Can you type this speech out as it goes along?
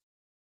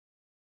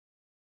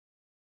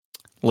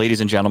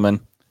ladies and gentlemen,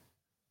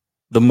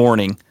 the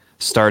Mourning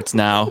starts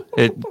now.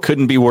 It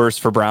couldn't be worse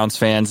for Browns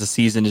fans. The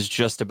season is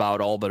just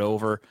about all but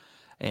over,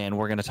 and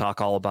we're going to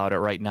talk all about it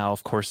right now.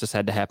 Of course, this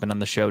had to happen on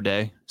the show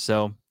day,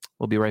 so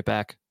we'll be right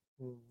back.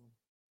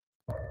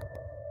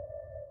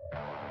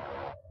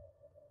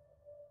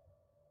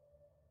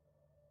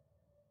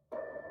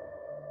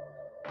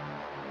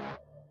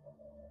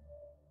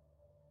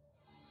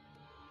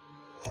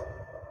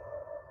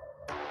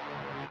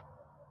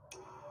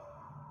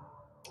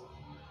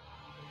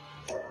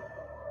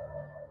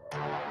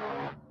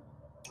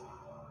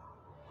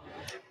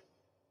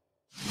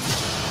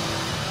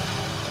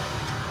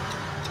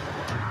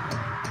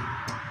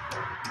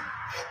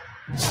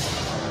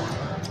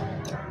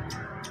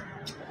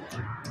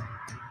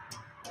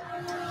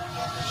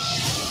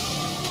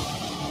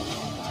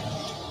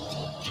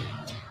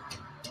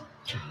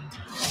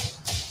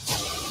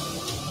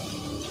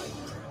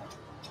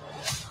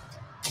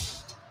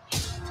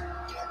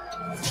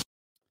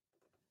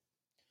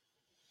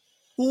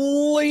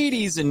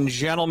 Ladies and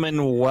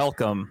gentlemen,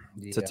 welcome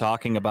to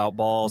Talking About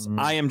Balls.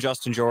 I am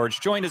Justin George,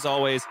 joined as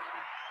always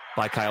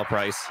by Kyle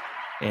Price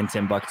and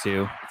Tim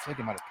Buck2. I feel like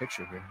I'm out of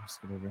picture here.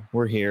 Just get over.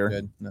 We're here.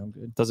 Good. No,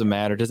 good. Doesn't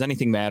matter. Does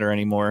anything matter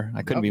anymore?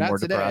 I couldn't be more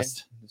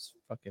depressed. This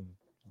fucking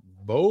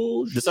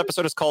bullshit. This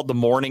episode is called The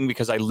Mourning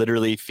because I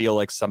literally feel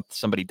like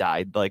somebody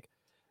died. Like,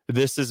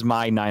 this is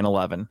my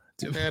 9/11.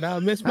 And I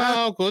miss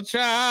my Uncle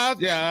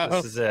Child. Yeah.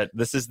 This is it.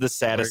 This is the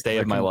saddest day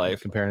of my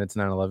life. Comparing it to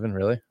 9/11,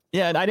 really?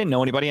 Yeah, and I didn't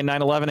know anybody in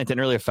 9/11. It didn't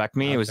really affect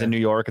me. Okay. It was in New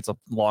York. It's a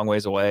long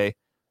ways away.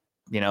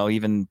 You know,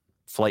 even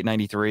Flight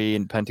 93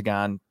 and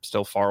Pentagon,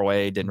 still far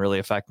away, didn't really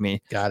affect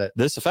me. Got it.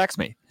 This affects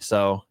me.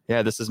 So,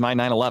 yeah, this is my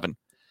 9/11.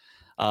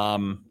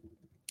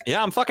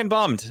 Yeah, I'm fucking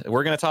bummed.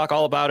 We're going to talk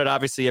all about it.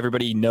 Obviously,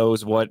 everybody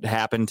knows what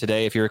happened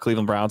today if you're a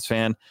Cleveland Browns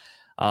fan.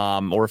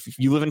 Or if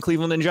you live in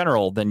Cleveland in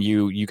general, then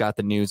you got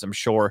the news, I'm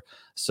sure.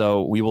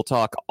 So we will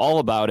talk all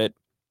about it.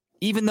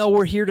 Even though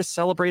we're here to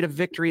celebrate a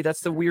victory,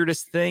 that's the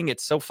weirdest thing.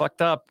 It's so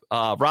fucked up.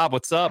 Rob,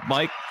 what's up,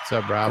 Mike? What's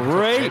up, Rob?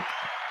 Great.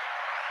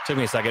 Took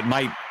me a second.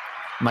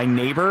 My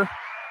neighbor,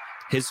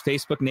 his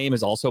Facebook name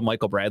is also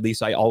Michael Bradley,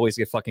 so I always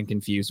get fucking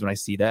confused when I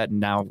see that. And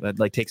now that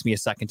like takes me a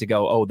second to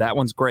go, oh, that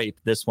one's great.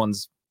 This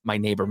one's my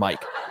neighbor,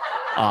 Mike.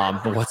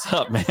 But what's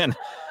up, man?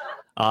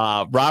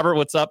 Robert,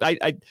 what's up?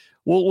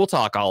 We'll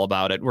talk all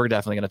about it. We're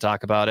definitely going to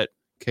talk about it.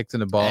 Kicked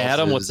in the balls.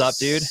 Adam, what's up,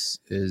 dude?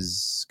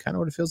 Is kind of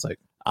what it feels like.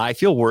 I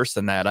feel worse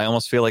than that. I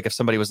almost feel like if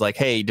somebody was like,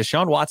 "Hey,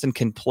 Deshaun Watson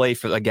can play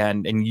for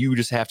again," and you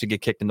just have to get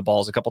kicked in the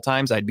balls a couple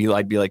times, I'd be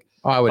like,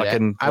 "Oh, I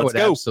would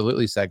go.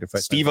 Absolutely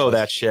sacrifice Steve-O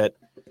that shit."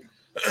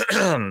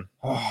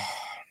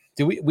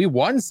 We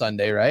won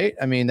Sunday, right?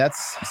 I mean,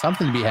 that's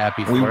something to be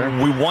happy for.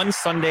 We won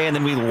Sunday, and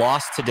then we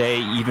lost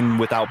today, even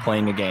without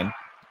playing a game.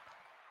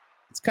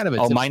 It's kind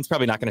of mine's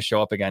probably not going to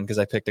show up again because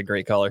I picked a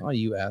great color. Oh,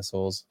 you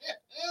assholes.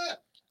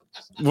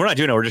 We're not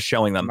doing it. We're just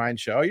showing them. Mine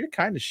show. You're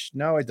kind of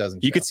no, it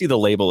doesn't. You could see the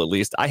label at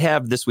least. I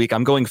have this week.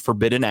 I'm going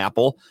Forbidden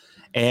Apple,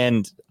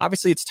 and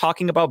obviously it's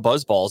talking about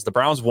buzzballs. The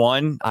Browns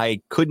won.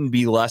 I couldn't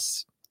be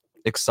less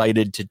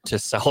excited to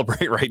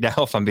celebrate right now,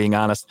 if I'm being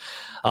honest.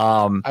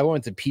 I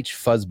wanted to peach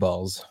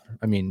fuzzballs.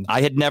 I mean,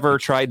 I had never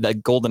tried the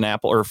Golden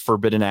Apple or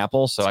Forbidden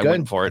Apple, so I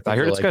went for it. I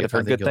heard it's good. I've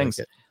heard good things.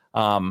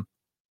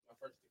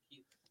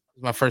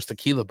 My first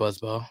tequila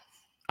buzzball.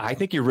 I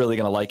think you're really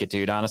gonna like it,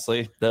 dude.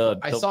 Honestly,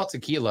 I saw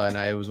tequila, and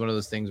it was one of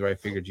those things where I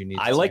figured you need.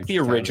 I like the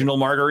original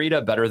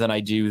margarita better than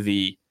I do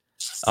the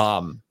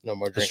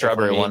the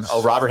strawberry one.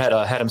 Oh, Robert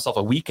had himself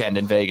a weekend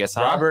in Vegas.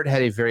 Huh? Robert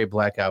had a very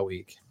blackout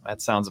week.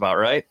 That sounds about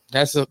right.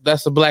 That's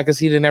the blackest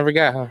he ever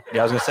got, huh?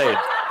 Yeah, I was gonna say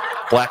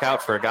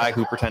blackout for a guy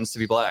who pretends to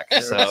be black.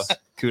 So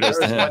kudos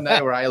to him. One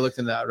night where I looked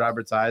into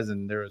Robert's eyes,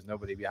 and there was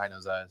nobody behind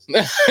those eyes.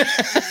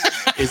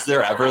 Is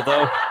there ever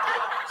though?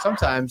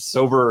 Sometimes,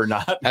 sober or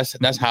not.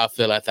 That's how I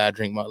feel after I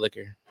drink my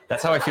liquor.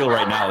 That's how I feel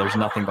right now. There's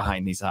nothing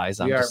behind these eyes.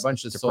 We are a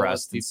bunch of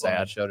depressed and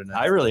sad. Show tonight.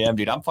 I really am,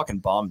 dude. I'm fucking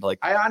bummed. Like,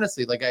 I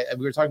honestly,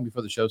 we were talking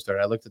before the show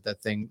started. I looked at that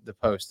thing, the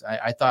post.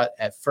 I thought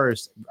at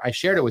first, I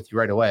shared it with you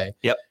right away.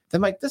 Yep. Then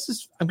I'm like,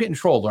 I'm getting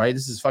trolled, right?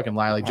 This is fucking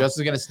lie. Like,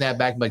 Justin's gonna snap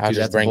back and be like,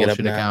 dude, that's a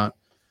bullshit account.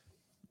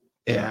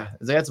 Yeah,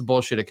 that's a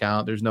bullshit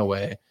account. There's no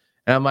way.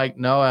 And I'm like,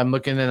 no, I'm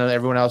looking, and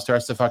everyone else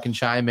starts to fucking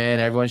chime in.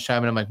 Everyone's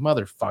chiming. I'm like,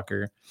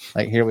 motherfucker.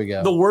 Like, here we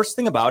go. The worst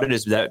thing about it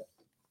is that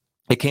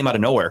it came out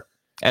of nowhere.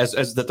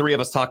 As the three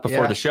of us talked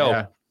before the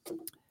show,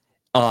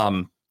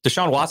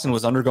 Deshaun Watson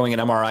was undergoing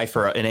an MRI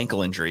for an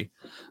ankle injury.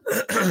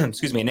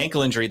 Excuse me, an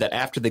ankle injury that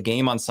after the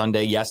game on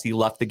Sunday, yes, he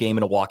left the game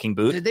in a walking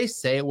boot. Did they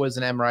say it was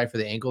an MRI for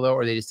the ankle, though,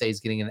 or they just say he's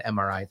getting an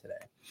MRI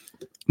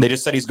today? They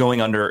just said he's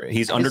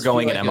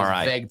undergoing an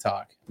MRI. Vague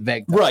talk.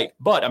 Right.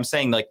 But I'm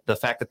saying, like, the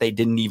fact that they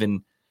didn't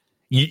even,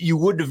 you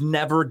would have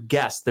never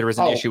guessed there was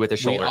an issue with his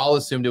shoulder. We all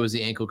assumed it was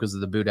the ankle because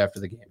of the boot after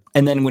the game.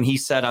 And then when he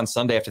said on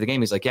Sunday after the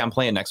game, he's like, yeah, I'm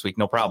playing next week.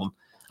 No problem.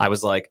 I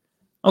was like,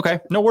 okay,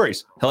 no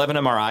worries. He'll have an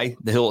MRI.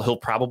 He'll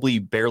probably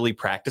barely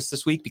practice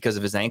this week because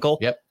of his ankle.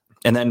 Yep.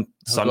 And then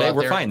Sunday,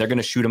 we're fine. They're going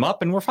to shoot him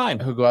up and we're fine.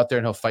 He'll go out there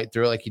and he'll fight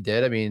through it like he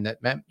did. I mean,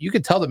 that man, you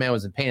could tell the man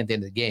was in pain at the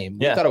end of the game.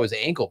 We thought it was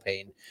ankle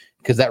pain.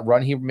 Because that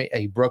run he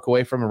broke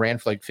away from and ran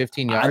for like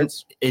 15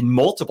 yards in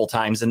multiple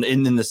times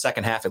in the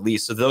second half at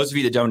least. So those of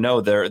you that don't know,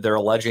 they're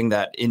alleging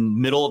that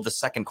in middle of the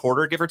second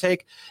quarter, give or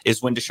take,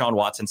 is when Deshaun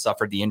Watson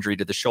suffered the injury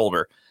to the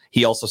shoulder.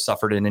 He also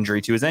suffered an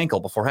injury to his ankle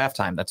before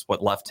halftime. That's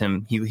what left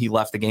him. He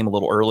left the game a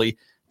little early,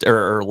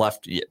 or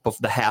left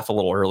the half a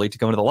little early to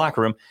go into the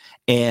locker room,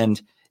 and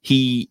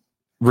he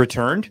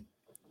returned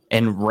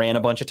and ran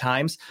a bunch of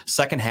times.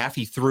 Second half,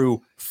 he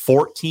threw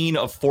 14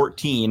 of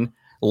 14.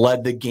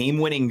 Led the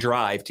game-winning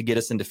drive to get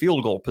us into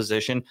field goal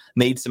position,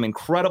 made some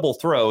incredible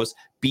throws,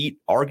 beat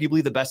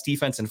arguably the best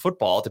defense in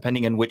football,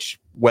 depending on which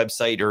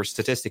website or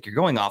statistic you're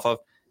going off of,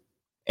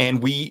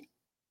 and we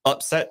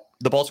upset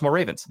the Baltimore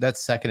Ravens. That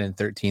 2nd and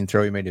 13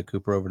 throw he made to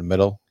Cooper over the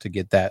middle to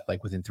get that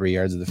like within 3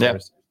 yards of the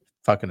first.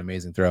 Fucking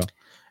amazing throw.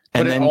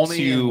 And then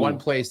only in one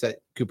place that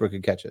Cooper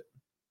could catch it.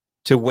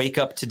 To wake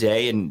up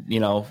today and,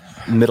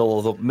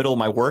 middle of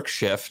my work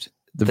shift,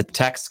 the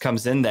text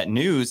comes in, that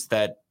news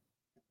that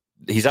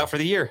he's out for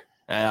the year.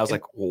 And I was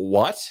like,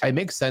 what? It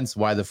makes sense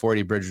why the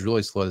 40 bridge was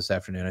really slow this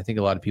afternoon. I think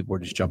a lot of people were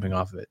just jumping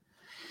off of it.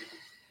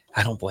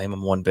 I don't blame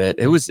him one bit.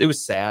 It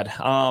was sad.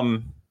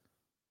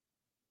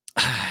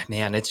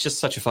 Man, it's just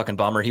such a fucking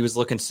bummer. He was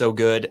looking so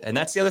good. And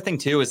that's the other thing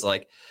too, is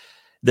like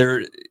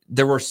there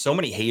were so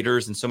many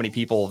haters and so many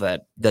people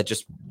that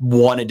just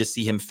wanted to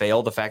see him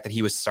fail. The fact that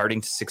he was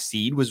starting to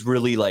succeed was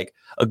really like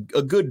a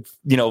good,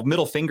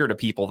 middle finger to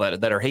people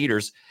that are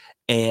haters.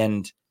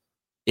 And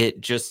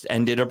it just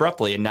ended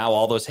abruptly. And now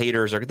all those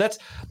haters that's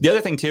the other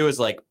thing too, is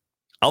like,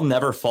 I'll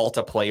never fault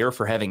a player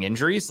for having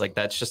injuries. Like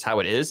that's just how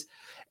it is.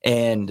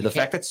 And the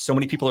fact that so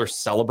many people are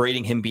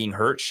celebrating him being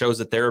hurt shows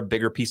that they're a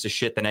bigger piece of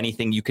shit than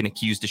anything you can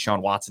accuse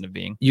Deshaun Watson of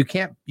being. You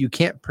can't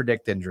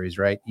predict injuries,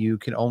 right? You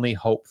can only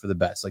hope for the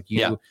best. Like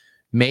you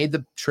made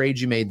the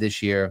trades you made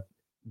this year,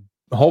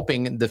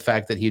 hoping the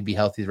fact that he'd be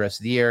healthy the rest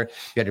of the year.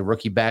 You had a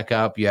rookie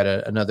backup. You had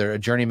a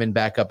journeyman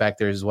backup back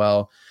there as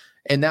well.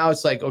 And now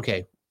it's like,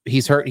 okay,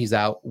 he's hurt, he's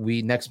out.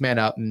 We next man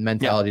up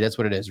mentality. That's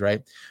what it is,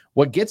 right?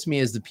 What gets me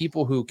is the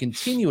people who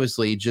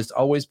continuously just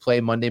always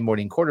play Monday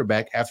morning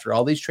quarterback after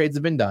all these trades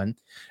have been done,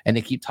 and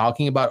they keep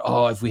talking about,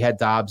 if we had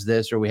Dobbs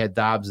this, or we had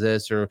Dobbs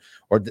this, or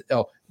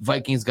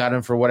Vikings got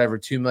him for whatever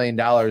 $2 million,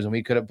 and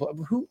we could have.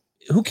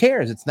 Who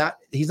cares?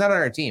 He's not on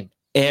our team.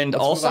 And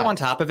also on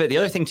top of it, the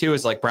other thing too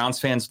is like Browns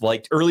fans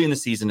liked early in the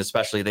season,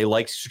 especially they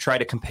liked to try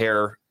to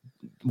compare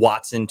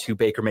Watson to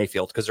Baker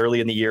Mayfield, because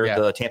early in the year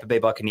the Tampa Bay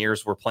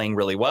Buccaneers were playing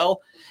really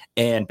well,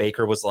 and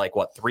Baker was like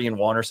 3-1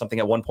 or something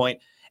at one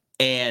point.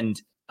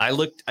 And I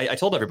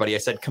told everybody, I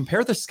said,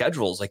 compare the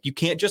schedules. Like you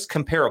can't just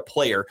compare a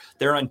player.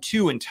 They're on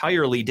two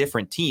entirely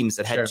different teams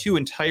that had two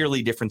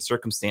entirely different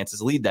circumstances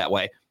lead that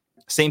way.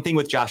 Same thing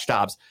with Josh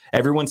Dobbs.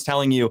 Everyone's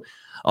telling you,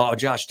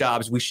 Josh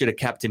Dobbs, we should have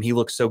kept him. He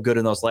looked so good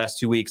in those last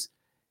 2 weeks.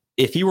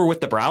 If he were with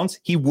the Browns,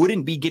 he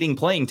wouldn't be getting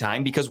playing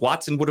time because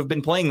Watson would have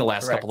been playing the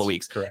last couple of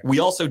weeks. Correct. We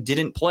also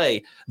didn't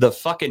play the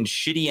fucking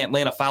shitty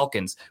Atlanta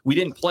Falcons. We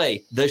didn't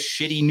play the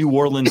shitty New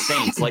Orleans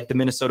Saints like the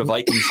Minnesota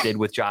Vikings did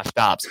with Josh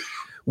Dobbs.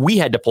 We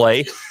had to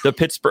play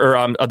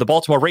the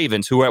Baltimore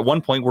Ravens, who at one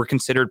point were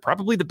considered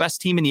probably the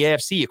best team in the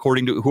AFC,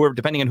 according to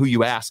depending on who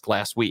you ask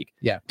last week.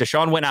 Yeah.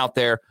 Deshaun went out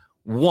there,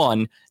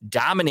 won,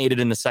 dominated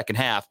in the second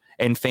half,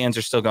 and fans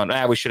are still going,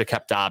 we should have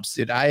kept Dobbs.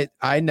 Dude,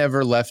 I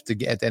never left at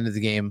the end of the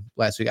game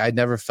last week. I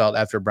never felt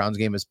after a Browns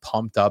game as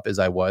pumped up as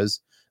I was.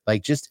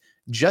 Like just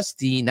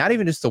the, not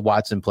even just the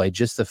Watson play,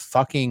 just the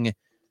fucking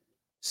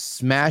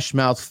smash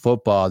mouth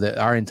football that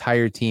our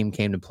entire team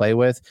came to play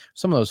with.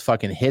 Some of those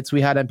fucking hits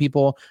we had on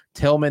people.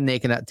 Tillman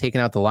taking out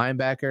the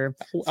linebacker.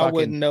 I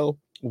wouldn't know.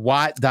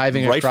 Watt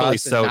diving Rightfully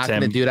across so, and knocking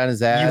Tim. the dude on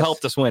his ass. You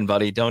helped us win,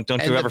 buddy. Don't you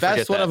ever forget that. The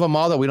best one of them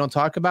all that we don't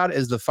talk about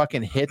is the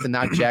fucking hit to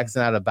knock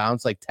Jackson out of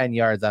bounds like 10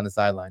 yards on the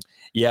sideline.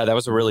 Yeah, that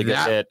was a really good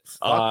hit.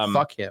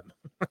 Fuck him.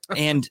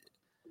 And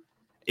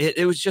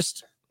it was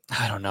just,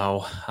 I don't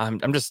know.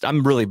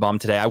 I'm really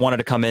bummed today. I wanted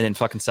to come in and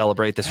fucking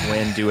celebrate this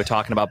win,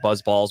 talking about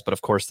buzz balls, but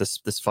of course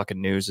this fucking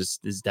news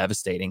is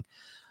devastating.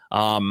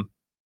 I'm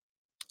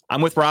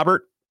with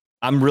Robert.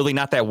 I'm really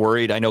not that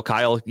worried. I know,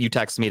 Kyle, you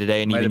texted me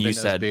today, and even you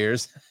said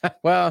beers.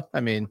 Well, I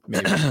mean,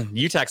 maybe.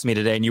 You texted me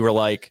today, and you were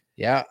like,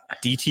 "Yeah,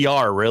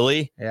 DTR,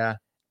 really?" Yeah.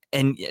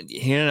 And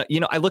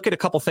I look at a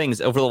couple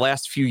things over the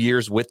last few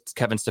years with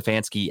Kevin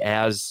Stefanski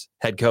as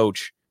head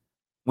coach.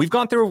 We've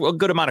gone through a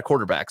good amount of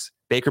quarterbacks.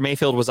 Baker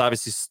Mayfield was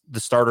obviously the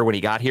starter when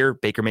he got here.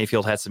 Baker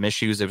Mayfield had some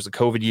issues. It was a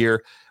COVID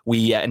year.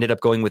 We ended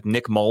up going with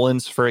Nick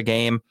Mullins for a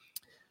game,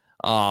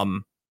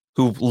 who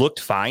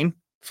looked fine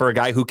for a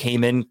guy who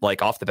came in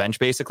like off the bench,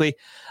 basically.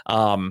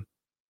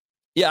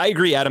 Yeah, I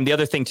agree, Adam. The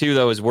other thing too,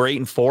 though, is we're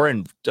 8-4,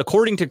 and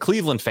according to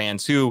Cleveland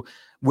fans,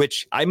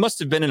 which I must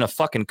have been in a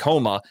fucking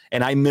coma,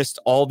 and I missed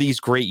all these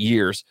great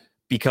years,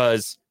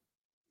 because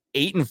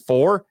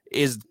 8-4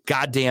 is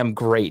goddamn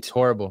great. It's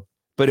horrible.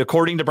 But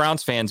according to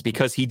Browns fans,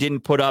 because he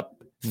didn't put up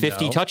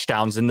 50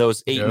 touchdowns in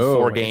those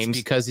 8-4 games,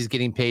 because he's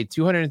getting paid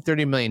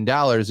 $230 million,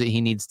 that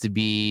he needs to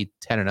be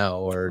 10-0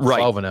 or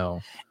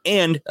 12-0.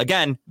 And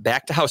again,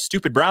 back to how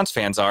stupid Browns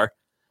fans are.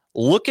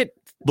 Look at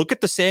Look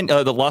at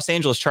the Los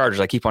Angeles Chargers.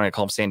 I keep wanting to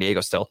call them San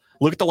Diego still.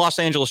 Look at the Los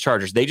Angeles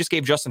Chargers. They just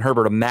gave Justin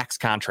Herbert a max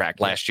contract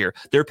last year.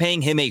 They're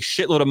paying him a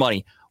shitload of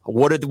money.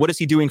 What is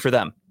he doing for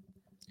them?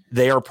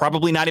 They are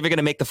probably not even going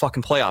to make the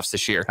fucking playoffs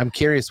this year. I'm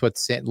curious what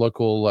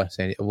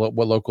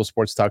local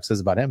sports talk says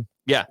about him.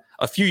 Yeah.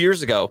 A few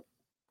years ago,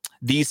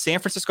 the San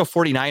Francisco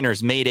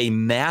 49ers made a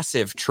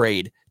massive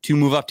trade to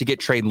move up to get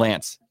Trey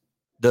Lance.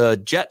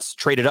 The Jets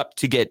traded up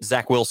to get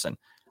Zach Wilson.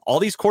 All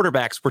these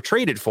quarterbacks were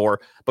traded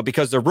for, but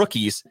because they're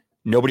rookies,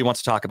 nobody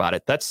wants to talk about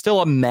it. That's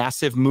still a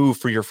massive move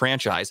for your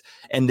franchise,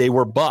 and they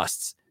were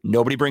busts.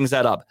 Nobody brings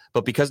that up.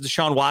 But because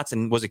Deshaun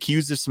Watson was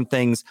accused of some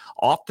things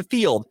off the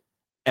field,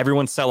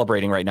 everyone's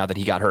celebrating right now that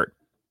he got hurt.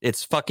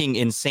 It's fucking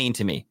insane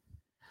to me.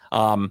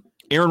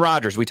 Aaron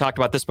Rodgers, we talked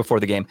about this before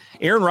the game.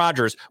 Aaron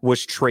Rodgers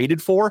was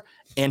traded for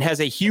and has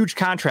a huge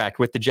contract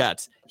with the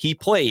Jets. He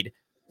played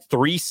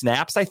 3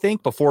 snaps, I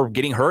think, before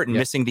getting hurt and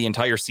missing the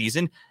entire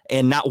season.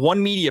 And not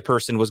one media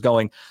person was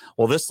going,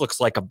 well, this looks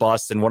like a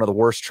bust and one of the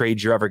worst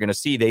trades you're ever going to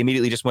see. They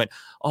immediately just went,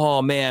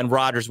 oh, man,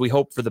 Rodgers, we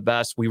hope for the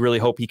best. We really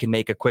hope he can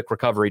make a quick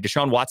recovery.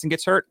 Deshaun Watson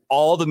gets hurt.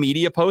 All the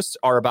media posts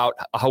are about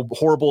how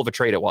horrible of a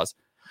trade it was.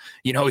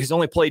 You know, he's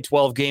only played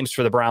 12 games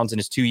for the Browns in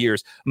his 2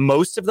 years.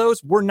 Most of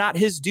those were not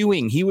his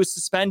doing. He was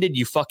suspended,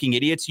 you fucking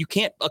idiots. You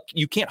can't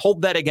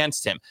hold that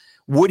against him.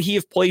 Would he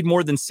have played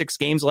more than 6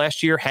 games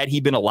last year had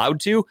he been allowed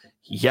to?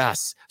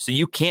 Yes. So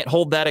you can't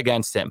hold that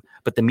against him.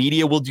 But the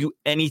media will do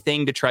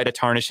anything to try to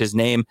tarnish his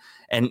name.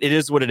 And it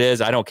is what it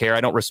is. I don't care.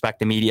 I don't respect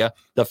the media.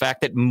 The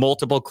fact that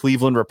multiple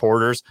Cleveland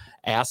reporters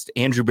asked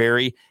Andrew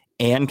Berry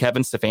and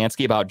Kevin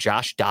Stefanski about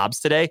Josh Dobbs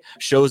today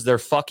shows they're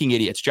fucking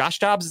idiots. Josh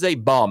Dobbs is a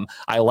bum.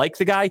 I like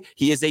the guy.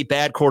 He is a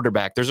bad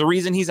quarterback. There's a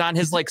reason he's on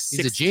his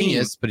He's a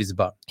genius, but he's a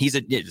bum. He's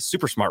a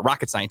super smart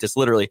rocket scientist,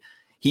 literally.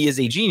 He is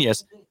a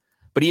genius,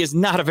 but he is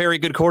not a very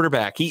good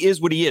quarterback. He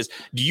is what he is.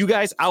 Do you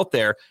guys out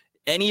there,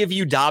 any of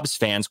you Dobbs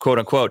fans, quote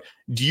unquote,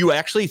 do you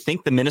actually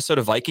think the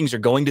Minnesota Vikings are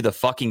going to the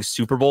fucking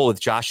Super Bowl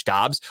with Josh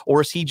Dobbs? Or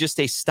is he just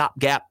a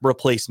stopgap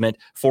replacement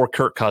for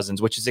Kirk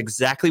Cousins, which is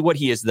exactly what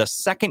he is? The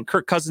second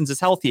Kirk Cousins is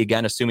healthy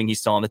again, assuming he's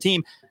still on the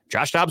team,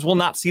 Josh Dobbs will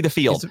not see the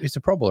field. He's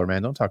a Pro Bowler,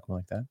 man. Don't talk to him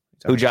like that.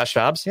 Who, Josh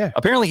Dobbs? Yeah.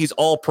 Apparently he's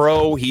all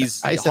pro.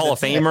 He's a Hall of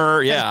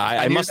Famer. Yeah.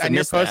 I must have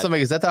missed that.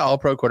 Is that the all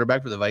pro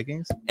quarterback for the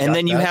Vikings? And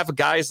then you have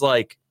guys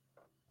like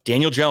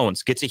Daniel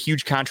Jones gets a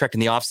huge contract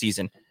in the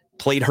offseason.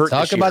 Played hurt.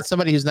 Talk about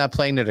somebody who's not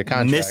playing at a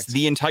contract. Missed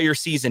the entire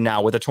season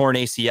now with a torn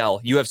ACL.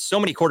 You have so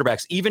many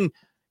quarterbacks. Even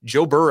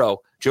Joe Burrow.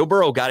 Joe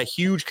Burrow got a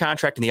huge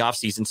contract in the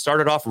offseason,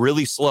 started off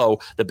really slow.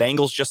 The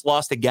Bengals just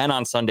lost again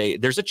on Sunday.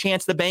 There's a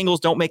chance the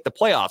Bengals don't make the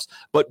playoffs,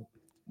 but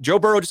Joe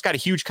Burrow just got a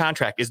huge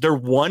contract. Is there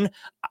one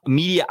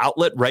media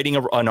outlet writing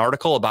an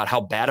article about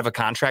how bad of a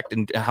contract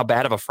and how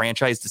bad of a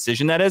franchise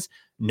decision that is?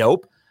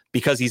 Nope,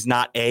 because he's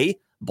not A,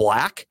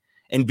 black,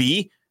 and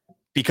B,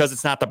 because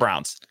it's not the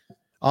Browns.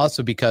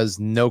 Also, because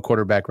no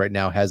quarterback right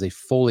now has a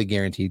fully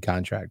guaranteed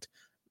contract.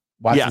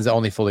 Watson's the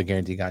only fully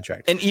guaranteed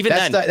contract. And even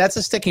that's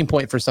a sticking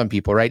point for some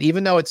people, right?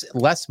 Even though it's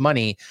less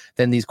money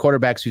than these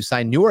quarterbacks who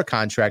sign newer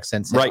contracts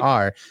since they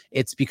are,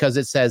 it's because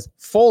it says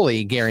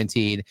fully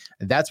guaranteed.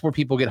 That's where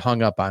people get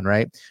hung up on,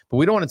 right? But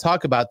we don't want to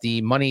talk about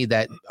the money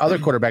that other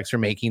quarterbacks are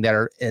making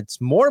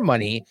it's more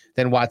money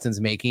than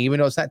Watson's making, even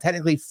though it's not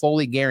technically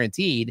fully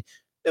guaranteed.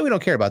 We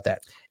don't care about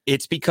that.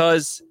 It's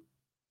because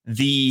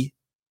the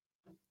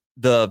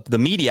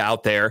media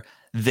out there,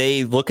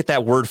 they look at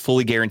that word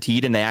fully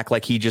guaranteed and they act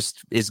like he just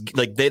is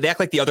like, they act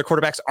like the other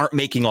quarterbacks aren't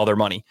making all their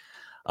money.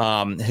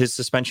 His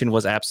suspension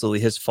was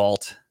absolutely his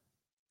fault.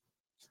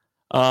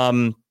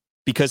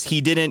 Because he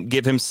didn't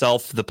give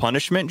himself the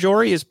punishment,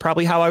 Jory, is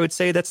probably how I would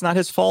say that's not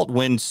his fault.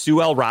 When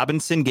Sue L.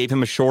 Robinson gave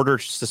him a shorter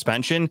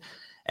suspension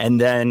and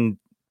then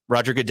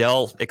Roger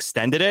Goodell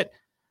extended it,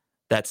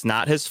 that's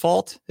not his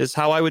fault, is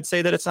how I would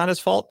say that it's not his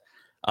fault.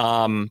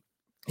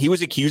 He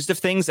was accused of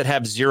things that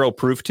have zero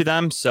proof to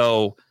them.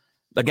 So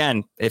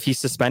again, if he's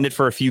suspended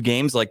for a few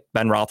games like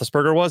Ben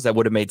Roethlisberger was, that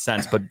would have made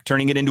sense. But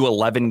turning it into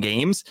 11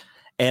 games,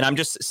 and I'm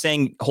just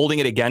saying, holding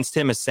it against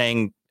him is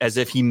saying as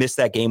if he missed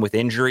that game with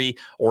injury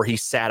or he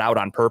sat out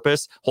on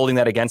purpose. Holding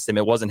that against him,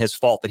 it wasn't his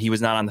fault that he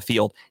was not on the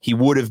field. He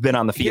would have been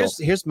on the field.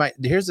 Here's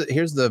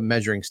the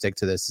measuring stick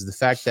to this, is the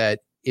fact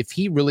that if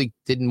he really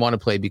didn't want to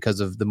play because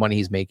of the money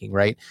he's making,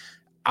 right?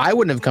 I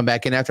wouldn't have come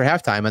back in after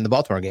halftime in the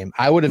Baltimore game.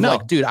 I would have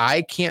like, dude,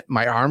 I can't,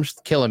 my arm's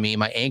killing me.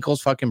 My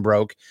ankle's fucking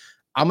broke.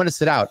 I'm going to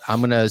sit out. I'm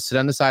going to sit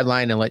on the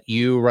sideline and let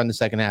you run the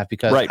second half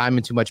because I'm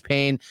in too much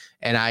pain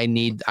and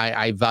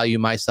I value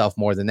myself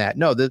more than that.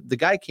 No, the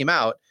guy came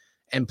out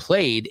and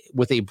played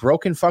with a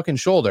broken fucking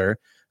shoulder.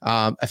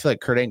 I feel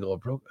like Kurt Angle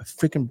broke a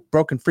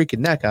freaking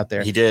neck out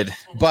there. He did.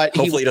 But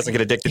hopefully he doesn't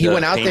get addicted to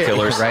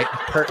painkillers. Right?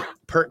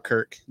 Pert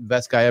Kirk,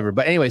 best guy ever.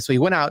 But anyway, so he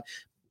went out,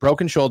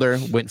 broken shoulder,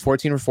 went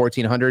 14 for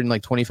 14,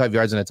 125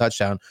 yards and a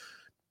touchdown.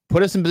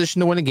 Put us in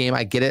position to win a game.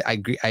 I get it. I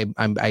agree.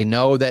 I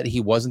know that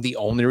he wasn't the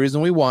only reason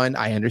we won.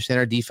 I understand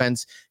our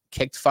defense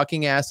kicked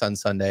fucking ass on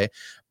Sunday,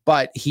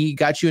 But he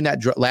got you in that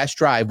last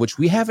drive, which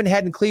we haven't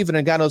had in Cleveland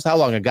and God knows how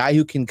long. A guy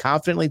who can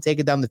confidently take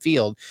it down the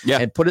field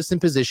and put us in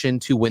position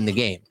to win the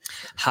game.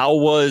 How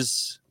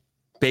was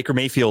Baker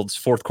Mayfield's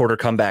fourth quarter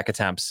comeback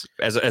attempts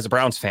as a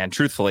Browns fan?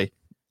 Truthfully,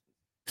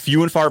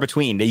 few and far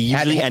between. They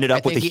usually ended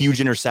up with a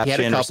huge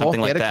interception or something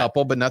like that. He had a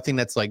couple, but nothing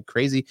that's like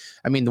crazy.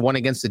 I mean, the one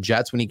against the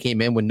Jets when he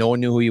came in when no one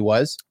knew who he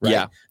was. Right?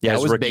 Yeah,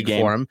 that was big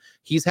for him.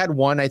 He's had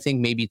one, I think,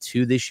 maybe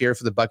two this year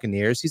for the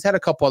Buccaneers. He's had a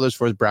couple others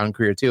for his Brown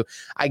career too.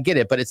 I get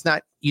it, but it's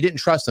not. You didn't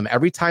trust him.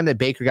 Every time that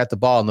Baker got the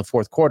ball in the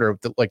fourth quarter,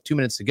 like 2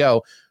 minutes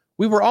ago,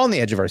 we were all on the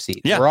edge of our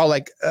seat. Yeah. We're all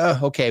like,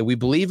 okay, we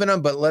believe in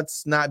him, but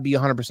let's not be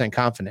 100%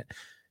 confident.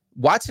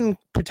 Watson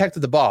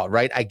protected the ball,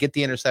 right? I get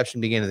the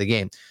interception beginning of the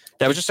game.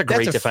 That was just a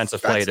great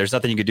defensive play. There's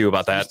nothing you could do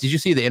about that. Did you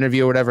see the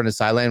interview or whatever in the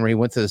sideline where he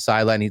went to the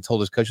sideline and he told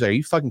his coach, "Are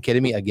you fucking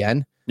kidding me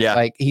again?" Yeah.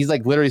 Like he's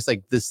like literally it's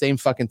like the same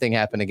fucking thing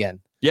happened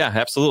again. Yeah,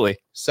 absolutely.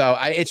 So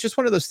it's just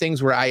one of those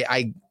things where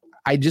I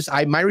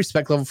my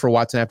respect level for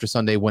Watson after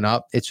Sunday went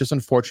up. It's just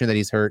unfortunate that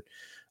he's hurt.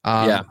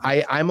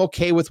 I'm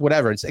okay with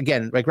whatever. It's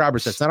again, like Robert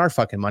said, it's not our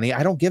fucking money.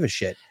 I don't give a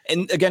shit.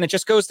 And again, it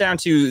just goes down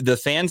to the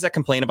fans that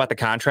complain about the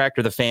contract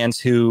or the fans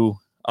who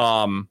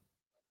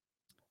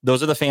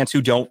those are the fans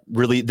who don't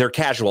really, they're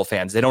casual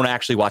fans. They don't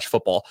actually watch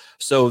football.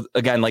 So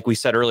again, like we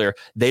said earlier,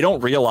 they don't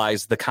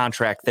realize the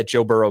contract that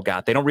Joe Burrow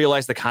got. They don't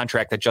realize the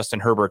contract that Justin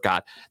Herbert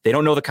got. They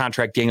don't know the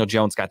contract Daniel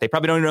Jones got. They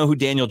probably don't even know who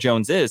Daniel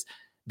Jones is.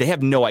 They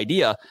have no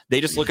idea.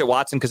 They just look at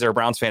Watson because they're a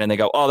Browns fan and they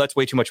go, oh, that's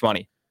way too much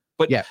money.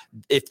 But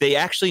if they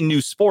actually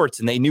knew sports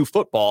and they knew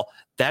football,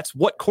 that's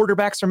what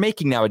quarterbacks are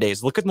making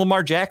nowadays. Look at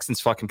Lamar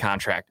Jackson's fucking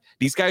contract.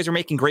 These guys are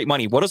making great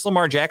money. What has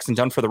Lamar Jackson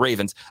done for the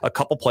Ravens? A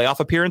couple playoff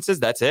appearances.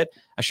 That's it.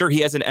 I'm sure he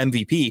has an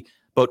MVP,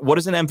 but what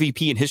does an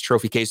MVP in his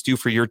trophy case do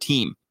for your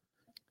team?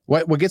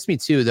 What gets me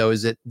too, though,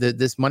 is that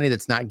this money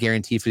that's not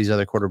guaranteed for these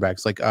other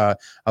quarterbacks, like a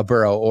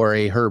Burrow or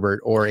a Herbert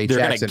or a They're Jackson.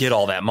 They're going to get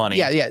all that money.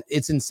 Yeah.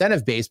 It's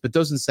incentive based, but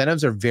those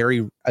incentives are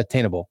very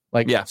attainable.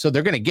 So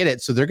they're going to get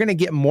it. So they're going to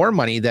get more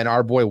money than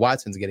our boy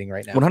Watson's getting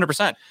right now.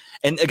 100%.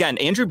 And again,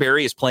 Andrew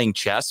Berry is playing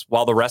chess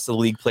while the rest of the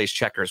league plays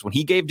checkers. When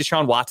he gave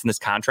Deshaun Watson this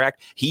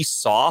contract, he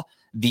saw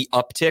the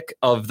uptick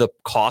of the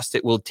cost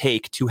it will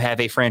take to have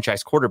a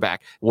franchise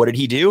quarterback. What did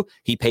he do?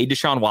 He paid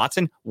Deshaun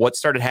Watson. What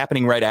started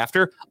happening right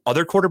after?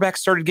 Other quarterbacks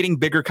started getting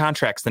bigger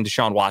contracts than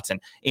Deshaun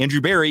Watson. Andrew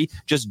Berry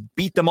just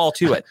beat them all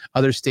to it.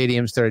 Other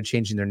stadiums started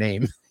changing their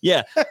name.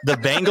 Yeah, the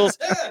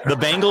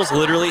Bengals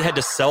literally had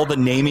to sell the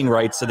naming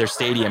rights to their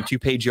stadium to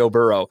pay Joe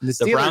Burrow.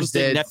 The Browns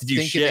didn't have to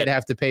do shit. They'd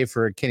have to pay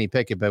for Kenny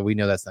Pickett, but we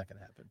know that's not going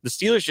to happen. The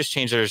Steelers just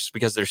changed theirs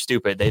because they're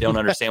stupid. They don't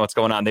understand what's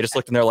going on. They just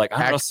looked and they're like,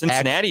 I don't know,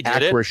 Cincinnati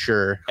did it. We're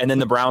sure. And then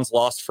the Browns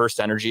lost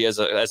First Energy as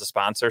a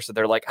sponsor. So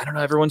they're like, I don't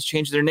know, everyone's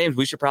changed their names.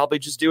 We should probably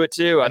just do it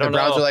too. I don't know.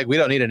 The Browns are like, we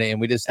don't need a name.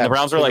 We just have. And the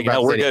Browns are like,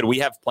 no, we're good. We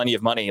have plenty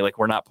of money. Like,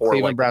 we're not poor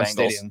like the Bengals.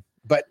 Stadium.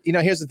 But,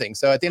 here's the thing.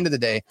 So at the end of the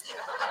day,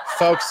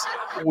 folks,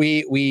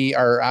 we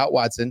are out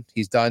Watson.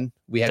 He's done.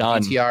 We have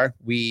DTR.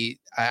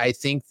 I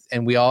think,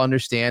 and we all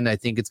understand, I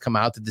think it's come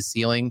out that the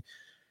ceiling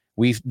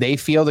they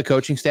feel the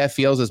coaching staff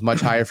feels is much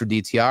higher for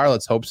DTR.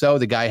 Let's hope so.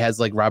 The guy has,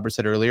 like Robert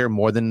said earlier,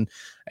 more than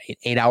an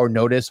 8-hour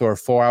notice or a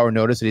 4-hour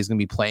notice that he's going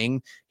to be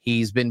playing.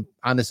 He's been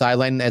on the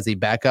sideline as a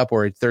backup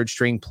or a third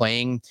string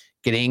playing,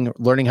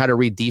 learning how to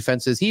read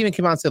defenses. He even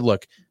came out and said,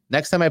 look,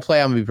 next time I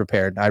play, I'm going to be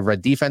prepared. I've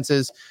read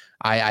defenses.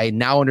 I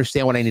now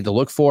understand what I need to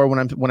look for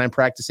when I'm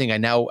practicing. I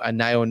now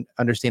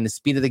understand the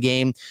speed of the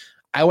game.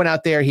 I went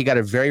out there. He got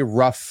a very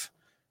rough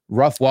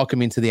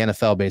welcoming to the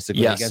NFL,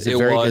 basically. Yes, against a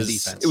very good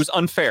defense. It was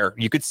unfair.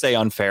 You could say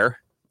unfair.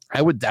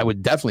 I would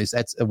definitely say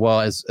as well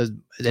as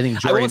I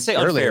think I won't say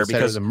unfair because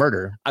it was a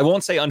murder. I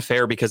won't say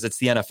unfair because it's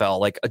the NFL.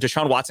 Like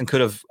Deshaun Watson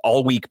could have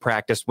all week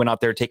practiced, went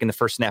out there taking the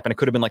first snap, and it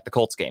could have been like the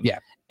Colts game. Yeah.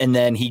 And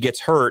then he gets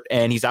hurt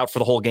and he's out for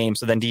the whole game.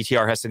 So then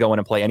DTR has to go in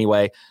and play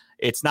anyway.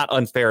 It's not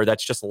unfair.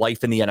 That's just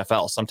life in the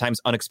NFL. Sometimes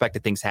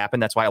unexpected things happen.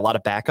 That's why a lot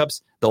of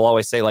backups, they'll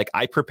always say, like,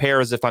 I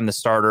prepare as if I'm the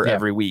starter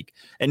every week.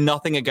 And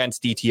nothing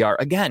against DTR.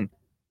 Again,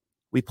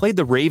 we played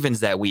the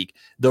Ravens that week.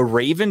 The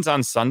Ravens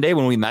on Sunday,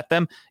 when we met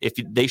them, if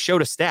they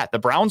showed a stat, the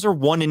Browns are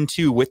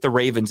 1-2 with the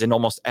Ravens in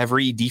almost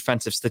every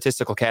defensive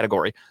statistical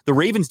category. The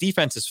Ravens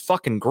defense is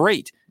fucking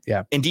great.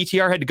 Yeah. And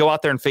DTR had to go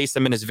out there and face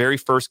them in his very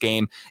first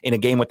game, in a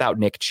game without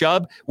Nick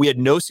Chubb. We had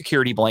no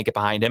security blanket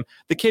behind him.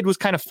 The kid was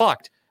kind of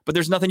fucked, but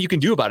there's nothing you can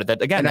do about it.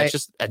 That's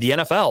just the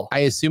NFL. I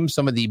assume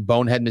some of the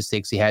bonehead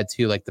mistakes he had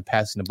too, like the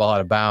passing the ball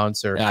out of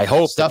bounds, or I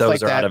hope stuff those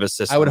like are that. Out of his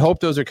system. I would hope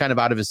those are kind of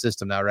out of his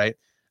system now, right?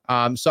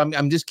 So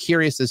I'm just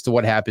curious as to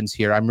what happens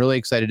here. I'm really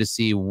excited to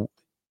see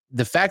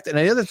the fact. And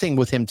the other thing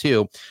with him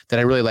too that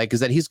I really like is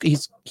that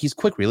he's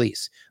quick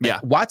release.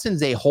 Like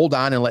Watson's a hold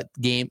on and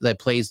let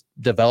plays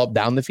develop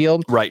down the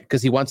field, right?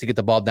 Because he wants to get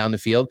the ball down the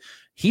field.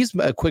 He's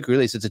a quick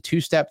release. It's a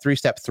 2-step,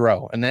 3-step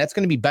throw, and that's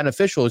going to be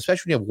beneficial,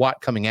 especially when you have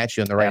Watt coming at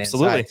you on the right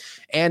side.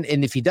 And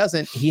if he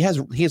doesn't, he has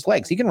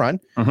legs. He can run.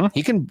 Mm-hmm.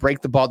 He can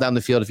break the ball down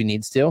the field if he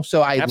needs to.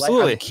 So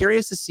I'm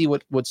curious to see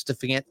what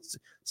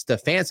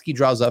Stefanski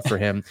draws up for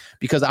him,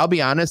 because I'll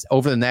be honest,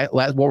 over the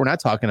what we're not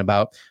talking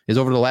about is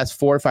over the last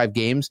 4 or 5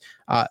 games,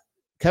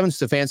 Kevin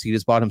Stefanski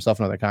just bought himself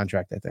another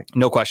contract, I think.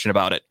 No question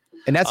about it.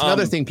 And that's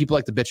another thing people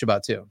like to bitch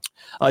about too.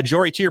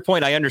 Jory, to your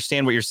point, I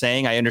understand what you're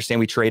saying. I understand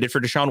we traded for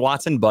Deshaun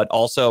Watson, but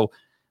also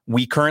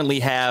we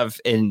currently have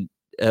a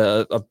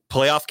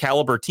playoff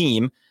caliber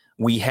team.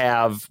 We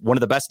have one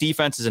of the best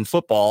defenses in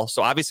football.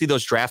 So obviously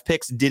those draft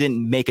picks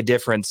didn't make a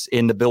difference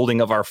in the building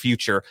of our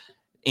future.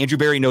 Andrew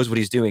Berry knows what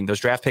he's doing. Those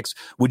draft picks,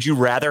 would you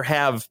rather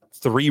have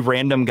 3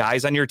 random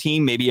guys on your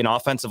team, maybe an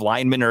offensive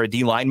lineman or a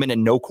D lineman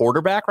and no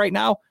quarterback right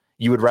now?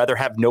 You would rather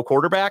have no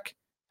quarterback?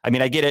 I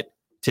mean, I get it.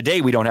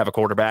 Today, we don't have a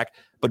quarterback,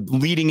 but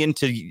leading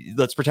into,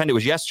 let's pretend it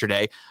was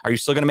yesterday, are you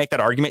still going to make that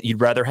argument? You'd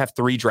rather have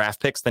 3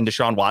 draft picks than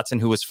Deshaun Watson,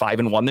 who was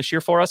 5-1 this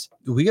year for us?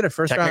 Do we get a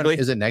first round?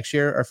 Is it next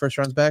year our first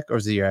round's back, or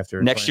is it the year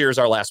after? Next year is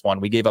our last one.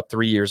 We gave up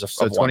 3 years of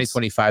So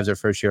 2025 is our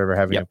first year ever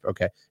having it.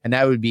 Okay. And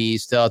that would be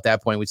still at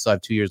that point, we'd still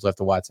have 2 years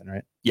left of Watson,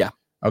 right? Yeah.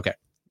 Okay.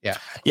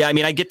 Yeah. I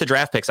mean, I get the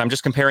draft picks. I'm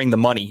just comparing the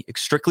money,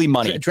 strictly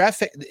money. If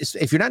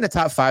you're not in the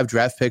top 5,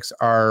 draft picks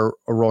are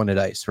rolling the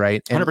dice,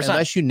 right? And 100%.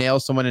 Unless you nail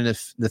someone in the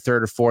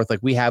 3rd or 4th, like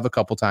we have a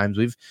couple times,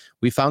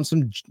 we found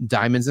some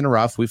diamonds in the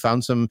rough. We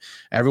found some.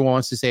 Everyone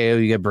wants to say, "Oh,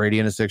 you get Brady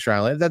in the 6th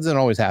round." That doesn't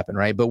always happen,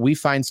 right? But we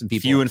find some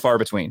people, few and far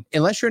between.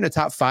 Unless you're in the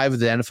top 5 of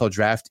the NFL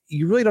draft,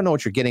 you really don't know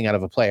what you're getting out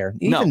of a player.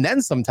 Even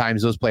then,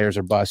 sometimes those players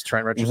are bust.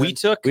 Trent Richardson. We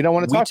don't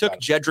want to talk. We took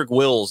Jedrick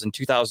Wills in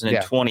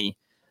 2020.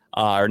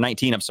 Or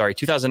 19, I'm sorry,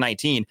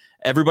 2019.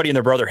 Everybody and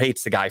their brother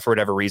hates the guy for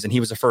whatever reason. He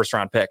was a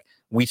first-round pick.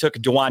 We took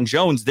DeJuan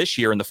Jones this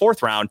year in the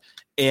 4th round,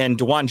 and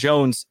DeJuan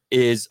Jones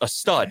is a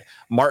stud.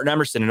 Martin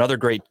Emerson, another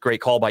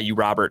great call by you,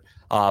 Robert.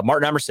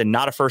 Martin Emerson,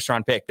 not a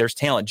first-round pick. There's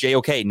talent.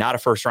 JOK, not a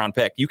first-round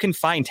pick. You can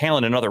find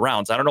talent in other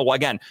rounds. I don't know why.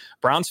 Again,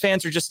 Browns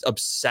fans are just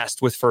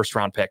obsessed with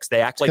first-round picks.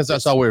 They act like because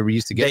that's all we're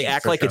used to getting. They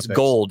act like it's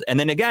gold. And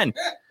then again,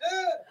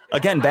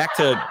 back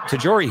to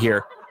Jory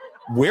here.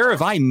 Where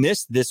have I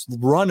missed this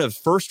run of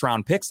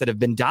first-round picks that have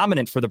been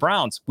dominant for the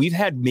Browns? We've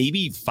had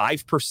maybe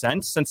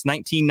 5% since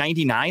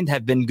 1999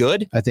 have been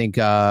good. I think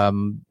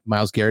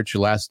Myles Garrett's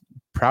your last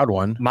proud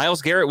one.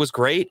 Myles Garrett was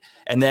great.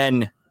 And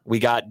then we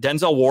got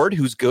Denzel Ward,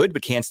 who's good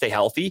but can't stay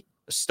healthy.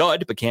 A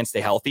stud but can't stay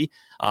healthy.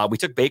 We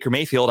took Baker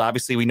Mayfield.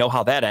 Obviously, we know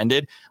how that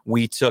ended.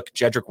 We took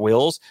Jedrick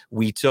Wills.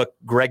 We took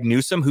Greg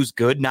Newsome, who's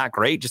good, not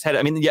great.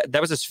 That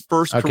was his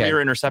first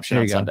career interception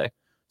on Sunday.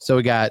 So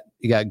you got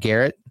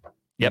Garrett.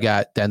 You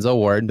got Denzel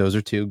Ward. Those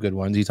are 2 good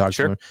ones. You talked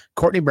to him.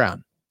 Courtney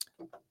Brown.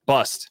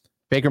 Bust.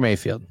 Baker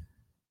Mayfield.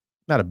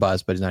 Not a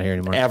bust, but he's not here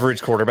anymore.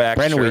 Average quarterback.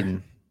 Brandon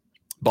Wheaton.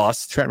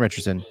 Bust. Trent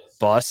Richardson.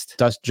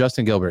 Bust.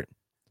 Justin Gilbert.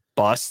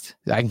 Bust.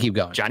 I can keep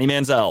going. Johnny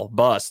Manziel.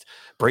 Bust.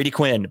 Brady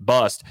Quinn.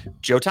 Bust.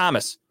 Joe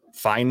Thomas.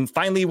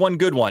 Finally one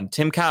good one.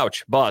 Tim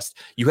Couch. Bust.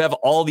 You have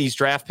all these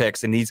draft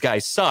picks, and these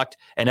guys sucked,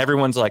 and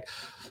everyone's like,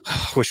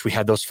 wish we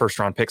had those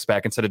first-round picks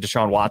back instead of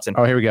Deshaun Watson.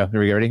 Oh, here we go.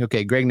 Ready?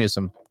 Okay, Greg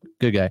Newsome.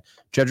 Good guy.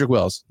 Jedrick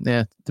Wills.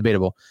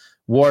 Debatable.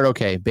 Ward,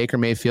 okay. Baker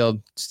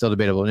Mayfield, still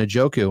debatable.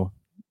 Njoku,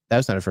 that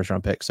was not a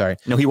first-round pick. Sorry.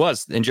 No, he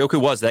was.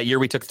 Njoku was. That year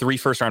we took 3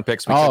 first-round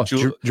picks. We took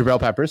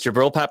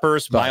Jabril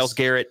Peppers. Myles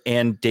Garrett,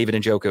 and David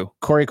Njoku.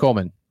 Corey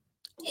Coleman.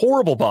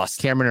 Horrible bust.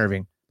 Cameron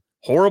Irving.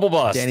 Horrible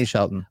bust. Danny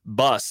Shelton.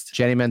 Bust.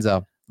 Jenny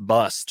Manziel.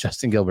 Bust.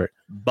 Justin Gilbert.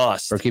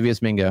 Bust.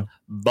 Barkevius Mingo.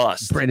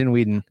 Bust. Brandon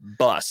Whedon.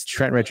 Bust.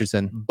 Trent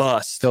Richardson.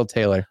 Bust. Phil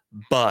Taylor.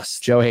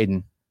 Bust. Joe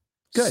Hayden.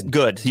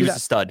 Good. He was a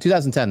stud.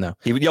 2010 though.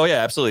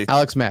 Absolutely.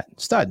 Alex Matt.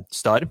 Stud.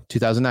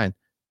 2009.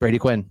 Brady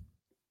Quinn.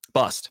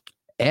 Bust.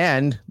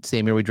 And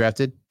same year we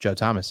drafted Joe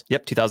Thomas.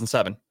 Yep.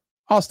 2007.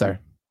 All-Star.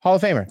 Hall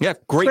of Famer. Yeah.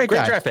 Great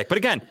draft pick. But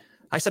again,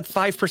 I said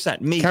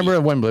 5%. Maybe.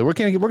 Cameron Wembley. We're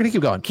gonna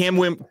keep going.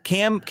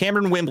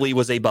 Cameron Wembley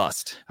was a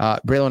bust.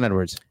 Braylon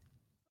Edwards.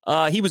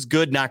 He was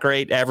good, not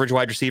great. Average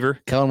wide receiver.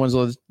 Kellen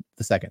Winslow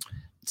the second.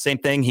 Same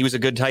thing. He was a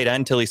good tight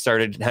end until he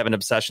started having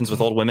obsessions with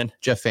old women.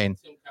 Jeff Fain.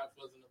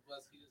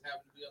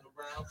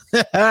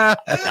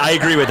 I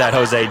agree with that,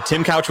 Jose.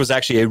 Tim Couch was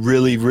actually a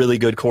really, really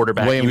good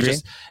quarterback.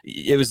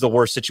 It was the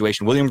worst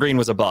situation. William Green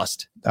was a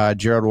bust.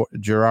 Gerard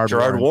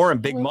Warren,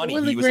 big money.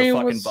 He was a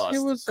fucking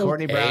bust.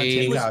 Courtney Brown.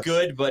 He was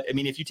good, but I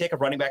mean, if you take a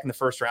running back in the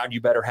first round, you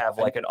better have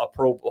like a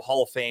pro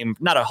Hall of Fame,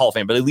 not a Hall of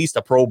Fame, but at least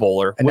a Pro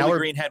Bowler. And Willie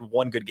Green had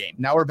one good game.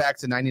 Now we're back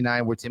to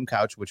 99 with Tim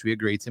Couch, which we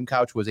agree. Tim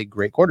Couch was a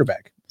great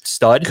quarterback.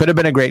 Stud. Could have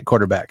been a great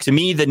quarterback. To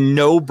me, the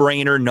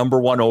no-brainer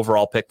 #1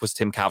 overall pick was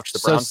Tim Couch. The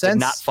Browns did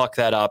not fuck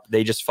that up.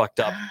 They just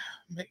fucked up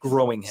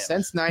growing him.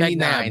 Since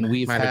 99,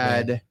 we've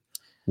had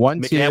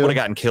 1, 2. McNabb would have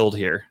gotten killed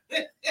here.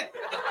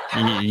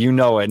 You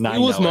know it. He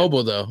was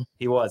mobile, though.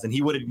 He was. And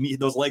he would have,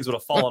 those legs would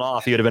have fallen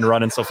off. He would have been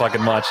running so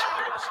fucking much.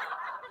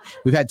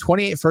 We've had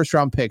 28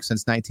 first-round picks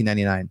since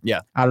 1999.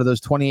 Yeah. Out of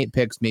those 28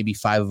 picks, maybe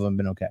 5 of them have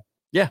been okay.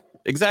 Yeah,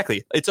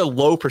 exactly. It's a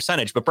low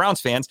percentage. But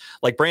Browns fans,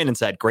 like Brandon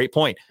said, great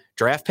point.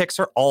 Draft picks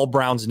are all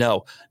Browns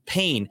know.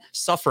 Pain,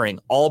 suffering,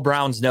 all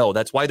Browns know.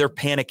 That's why they're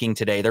panicking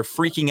today. They're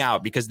freaking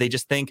out because they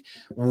just think,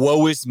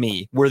 woe is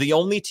me. We're the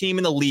only team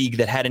in the league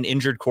that had an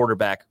injured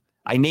quarterback.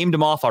 I named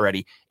him off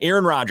already.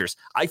 Aaron Rodgers.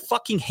 I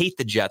fucking hate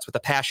the Jets with a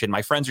passion.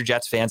 My friends are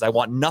Jets fans. I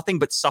want nothing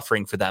but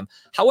suffering for them.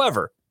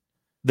 However,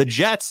 The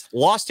Jets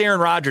lost Aaron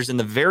Rodgers in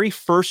the very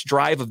first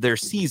drive of their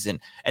season,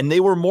 and they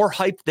were more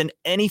hyped than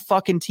any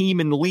fucking team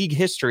in league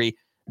history.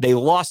 They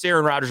lost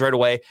Aaron Rodgers right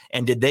away.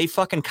 And did they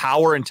fucking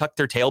cower and tuck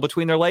their tail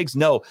between their legs?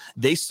 No,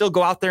 they still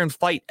go out there and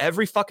fight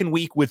every fucking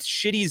week with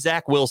shitty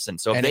Zach Wilson.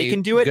 So if they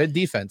can do it, good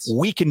defense,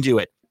 we can do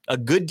it. A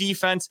good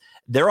defense.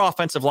 Their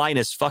offensive line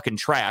is fucking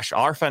trash.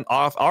 Our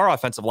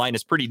offensive line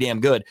is pretty damn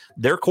good.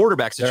 Their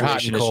quarterback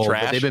situation is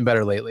trash. But they've been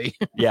better lately.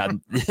 Yeah.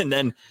 And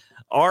then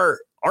our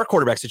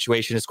quarterback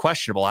situation is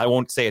questionable. I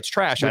won't say it's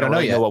trash. I don't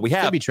really know what we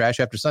have. It'll be trash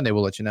after Sunday.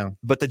 We'll let you know.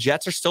 But the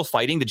Jets are still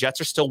fighting. The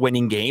Jets are still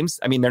winning games.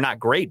 I mean, they're not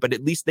great, but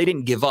at least they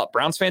didn't give up.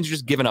 Browns fans are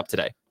just giving up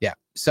today. Yeah.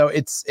 So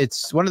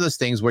it's one of those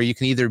things where you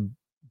can either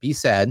be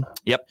sad.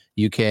 Yep.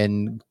 You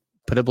can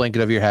put a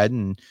blanket over your head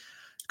and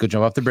go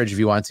jump off the bridge if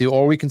you want to,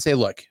 or we can say,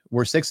 look,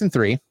 we're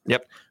 6-3.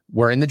 Yep.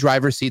 We're in the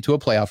driver's seat to a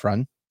playoff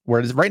run.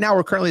 Whereas right now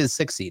we're currently the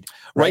 6th seed.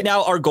 Right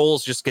now, our goal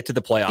is just get to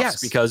the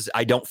playoffs because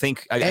I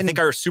think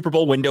our Super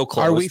Bowl window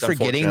closed. Are we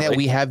forgetting that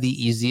we have the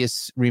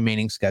easiest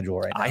remaining schedule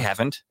right now? I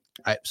haven't.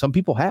 Some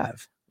people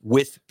have.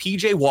 With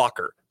PJ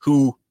Walker,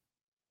 who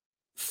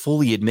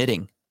fully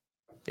admitting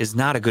is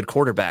not a good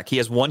quarterback. He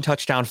has 1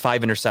 touchdown,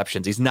 5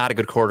 interceptions. He's not a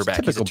good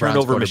quarterback. He's a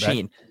turnover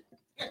machine.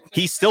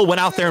 He still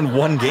went out there and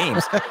won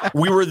games.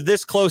 We were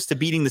this close to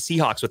beating the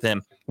Seahawks with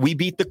him. We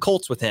beat the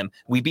Colts with him.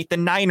 We beat the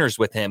Niners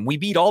with him. We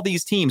beat all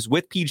these teams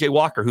with PJ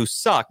Walker, who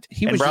sucked.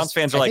 Browns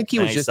fans are like, I think he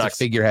was just a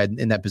figurehead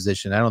in that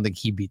position. I don't think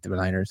he beat the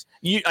Niners.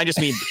 I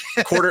just mean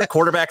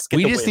quarterbacks.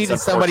 We just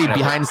needed somebody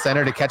behind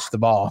center to catch the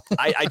ball.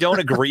 I don't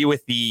agree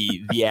with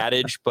the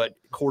adage, but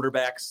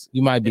quarterbacks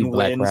you might be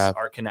black wins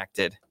are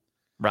connected.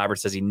 Robert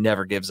says he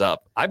never gives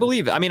up. I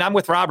believe. I mean, I'm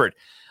with Robert.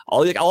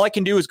 All I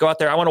can do is go out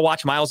there. I want to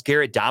watch Myles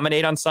Garrett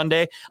dominate on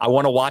Sunday. I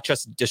want to watch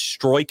us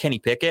destroy Kenny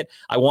Pickett.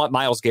 I want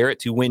Myles Garrett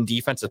to win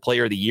Defensive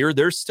Player of the Year.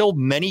 There's still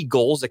many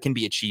goals that can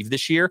be achieved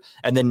this year.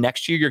 And then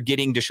next year, you're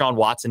getting Deshaun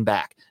Watson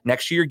back.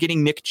 Next year, you're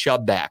getting Nick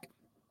Chubb back.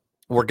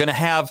 We're going to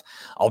have,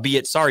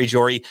 albeit, sorry,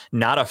 Jory,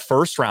 not a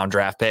first-round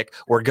draft pick.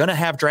 We're going to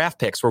have draft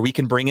picks where we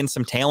can bring in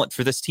some talent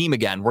for this team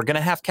again. We're going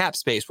to have cap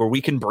space where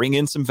we can bring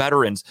in some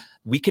veterans.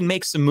 We can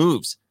make some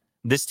moves.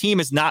 This team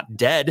is not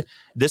dead.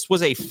 This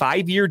was a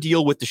 5-year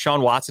deal with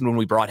Deshaun Watson when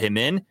we brought him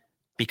in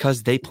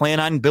because they plan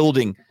on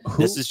building.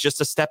 This is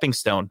just a stepping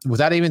stone.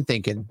 Without even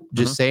thinking,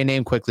 just say a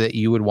name quickly that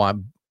you would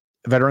want.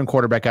 A veteran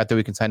quarterback out there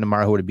we can sign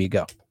tomorrow. Who would it be?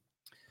 Go.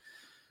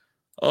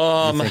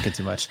 You're thinking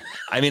too much.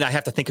 I mean, I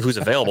have to think of who's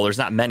available. There's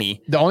not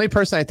many. The only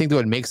person I think that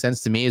would make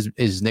sense to me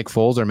is Nick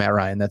Foles or Matt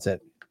Ryan. That's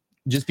it.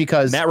 Just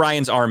because Matt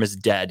Ryan's arm is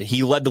dead.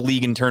 He led the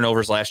league in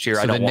turnovers last year.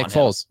 So I don't want Nick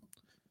Foles.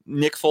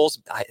 Nick Foles.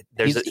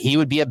 He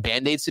would be a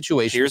Band-Aid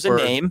situation. Here's a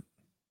name.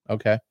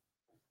 Okay.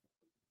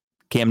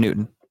 Cam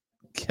Newton.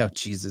 Oh,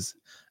 Jesus.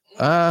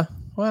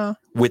 Well,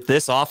 with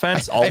this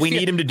offense, all we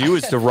need him to do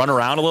is to run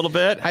around a little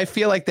bit. I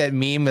feel like that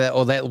meme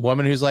that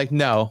woman who's like,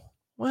 no.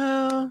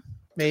 Well,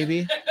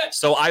 maybe.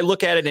 So I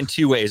look at it in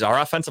 2 ways. Our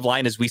offensive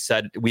line, as we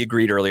said, we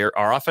agreed earlier,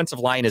 our offensive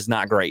line is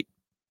not great.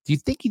 Do you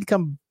think he'd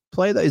come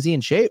play? Is he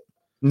in shape?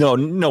 No,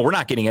 we're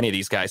not getting any of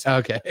these guys.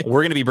 Okay.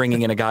 We're going to be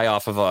bringing in a guy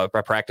off of a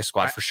practice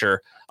squad for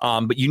sure.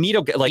 But you need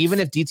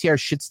even if DTR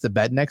shits the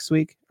bed next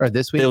week or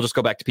this week, they'll just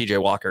go back to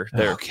PJ Walker.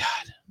 Oh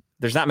God.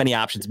 There's not many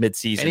options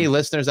mid-season. Any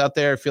listeners out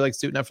there feel like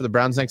suiting up for the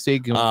Browns next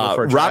week?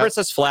 Robert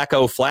says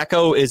Flacco.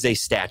 Flacco is a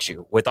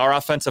statue. With our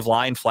offensive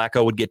line,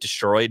 Flacco would get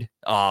destroyed.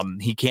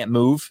 He can't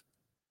move.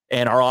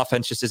 And our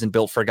offense just isn't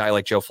built for a guy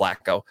like Joe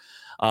Flacco.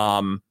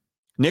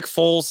 Nick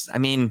Foles, I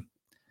mean,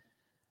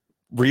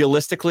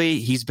 realistically,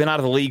 he's been out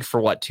of the league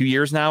for 2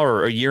 years now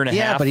or a year and a half?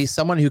 Yeah, but he's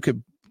someone who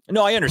could.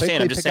 No, I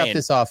understand. I'm just saying. Pick up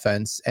this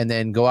offense and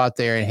then go out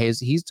there and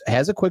he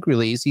has a quick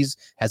release.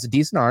 Has a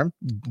decent arm,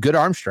 good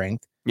arm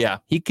strength. Yeah,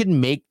 he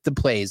can make the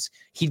plays.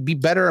 He'd be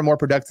better and more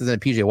productive than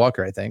PJ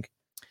Walker, I think.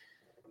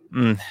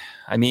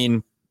 I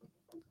mean,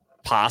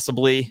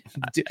 possibly.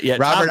 Yeah,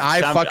 Robert,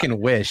 I fucking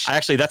wish.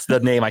 Actually, that's the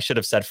name I should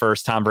have said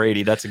first. Tom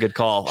Brady. That's a good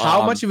call.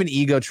 How much of an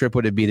ego trip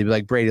would it be to be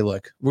like, Brady,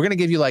 look, we're going to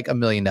give you like $1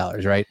 million,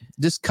 right?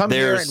 Just come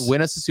here and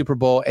win us a Super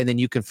Bowl, and then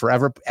you can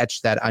forever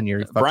etch that on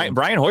your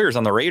Brian Hoyer's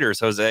on the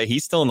Raiders, Jose.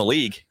 He's still in the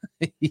league.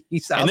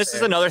 And this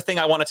is another thing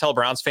I want to tell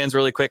Browns fans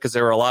really quick, because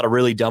there were a lot of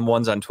really dumb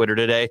ones on Twitter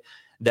today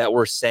that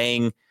were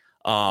saying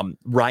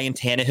Ryan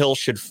Tannehill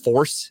should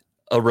force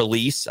a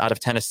release out of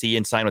Tennessee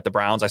and sign with the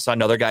Browns. I saw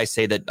another guy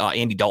say that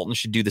Andy Dalton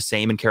should do the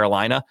same in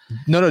Carolina.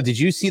 No. Did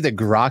you see the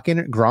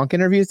Gronk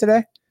interviews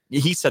today?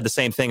 He said the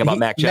same thing about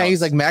Mac Jones. Yeah,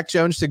 he's like, Mac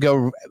Jones should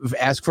go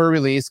ask for a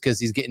release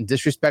because he's getting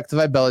disrespected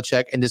by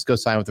Belichick and just go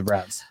sign with the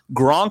Browns.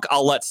 Gronk,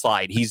 I'll let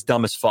slide. He's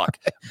dumb as fuck.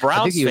 Browns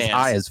I think he was fans,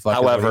 high as fuck.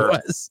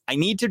 However, I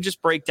need to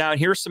just break down.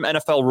 Here's some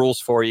NFL rules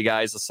for you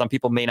guys. Some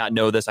people may not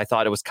know this. I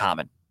thought it was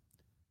common.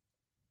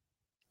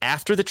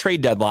 After the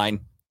trade deadline,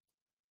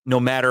 no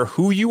matter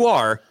who you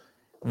are,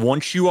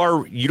 once you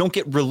don't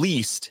get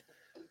released,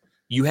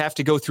 you have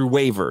to go through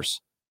waivers.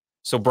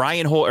 So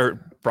Brian Hoyer,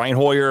 Ryan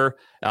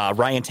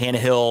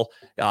Tannehill,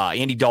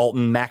 Andy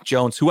Dalton, Mac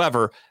Jones,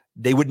 whoever,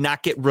 they would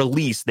not get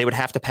released. They would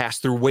have to pass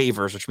through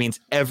waivers, which means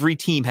every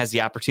team has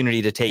the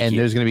opportunity to take and you.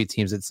 there's going to be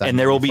teams that sign, and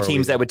there will be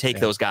teams that would take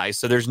those guys.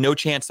 So there's no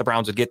chance the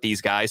Browns would get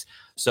these guys.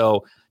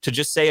 So to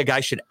just say a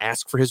guy should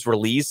ask for his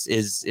release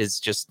is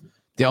just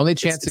the only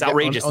chance. It's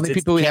outrageous. Only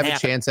people we have a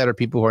chance at are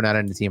people who are not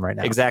on the team right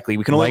now. Exactly.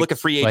 We can only look at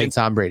free agents.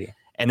 Like Tom Brady.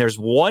 And there's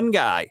one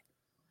guy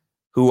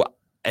who,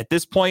 at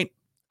this point,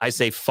 I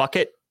say, fuck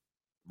it,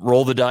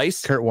 roll the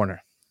dice. Kurt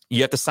Warner.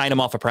 You have to sign him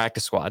off a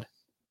practice squad.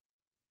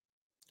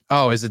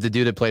 Oh, is it the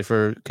dude that played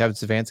for Kevin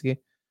Stefanski?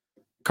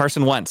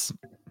 Carson Wentz.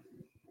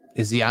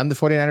 Is he on the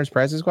 49ers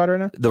practice squad right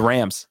now? The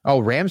Rams. Oh,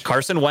 Rams.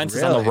 Carson Wentz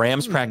is on the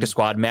Rams practice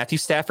squad. Matthew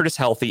Stafford is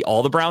healthy.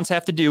 All the Browns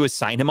have to do is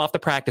sign him off the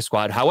practice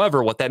squad.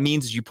 However, what that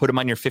means is you put him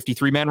on your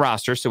 53-man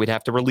roster, so we'd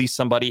have to release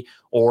somebody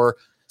or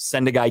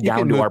send a guy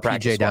down to our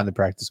practice squad. Down the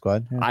practice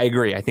squad. Yeah. I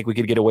agree. I think we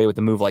could get away with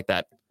a move like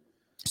that.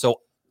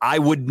 So I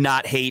would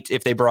not hate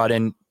if they brought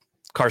in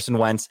Carson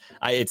Wentz.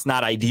 It's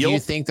not ideal. Do you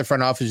think the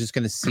front office is just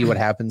going to see what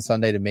happens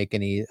Sunday to make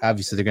any?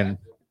 Obviously, they're going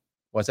to.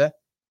 What's that?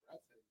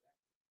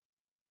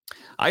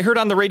 I heard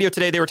on the radio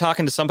today they were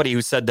talking to somebody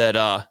who said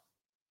that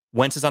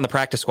Wentz is on the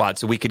practice squad,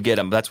 so we could get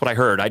him. That's what I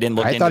heard. I didn't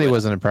look. I thought he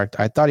was in a practice.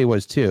 I thought he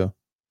was too.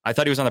 I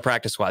thought he was on the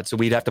practice squad, so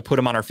we'd have to put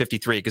him on our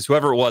 53 because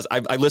whoever it was,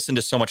 I listened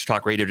to so much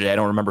talk radio today. I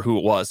don't remember who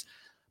it was,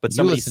 but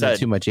somebody said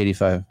too much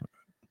 85.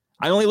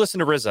 I only listen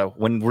to Rizzo.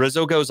 When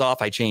Rizzo goes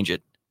off, I change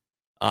it.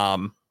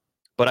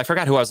 But I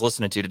forgot who I was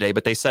listening to today.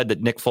 But they said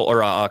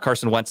that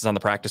Carson Wentz is on the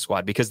practice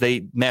squad because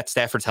Matt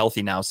Stafford's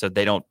healthy now, so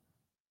they don't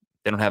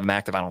have him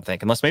active. I don't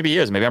think, unless maybe he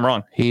is. Maybe I'm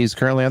wrong. He's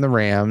currently on the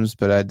Rams,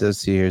 but I does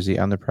see here is he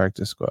on the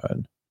practice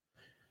squad?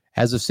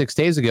 As of 6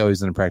 days ago,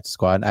 he's in the practice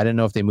squad. I didn't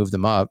know if they moved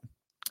him up.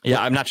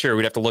 Yeah, I'm not sure.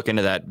 We'd have to look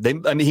into that.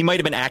 He might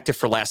have been active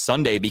for last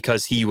Sunday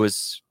because he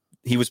was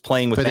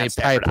playing with Matt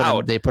Stafford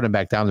out. They put him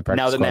back down the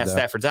practice squad. Now that Matt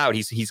Stafford's out,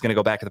 he's going to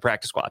go back to the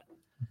practice squad.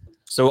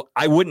 So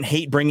I wouldn't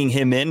hate bringing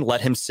him in,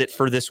 let him sit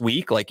for this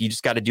week. Like, you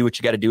just got to do what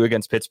you got to do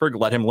against Pittsburgh.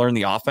 Let him learn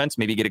the offense,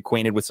 maybe get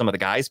acquainted with some of the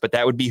guys. But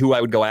that would be who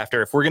I would go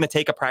after. If we're going to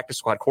take a practice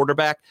squad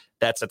quarterback,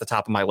 that's at the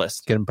top of my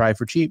list. Get him probably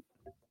for cheap.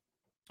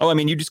 Oh, I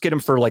mean, you just get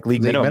him for like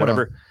league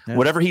minimum.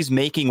 Whatever he's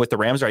making with the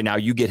Rams right now,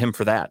 you get him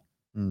for that.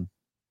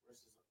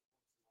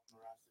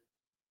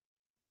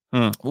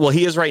 Well,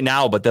 he is right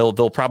now, but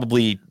they'll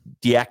probably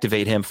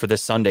deactivate him for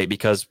this Sunday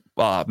because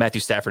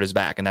Matthew Stafford is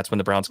back, and that's when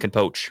the Browns can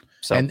poach.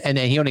 So and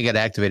he only got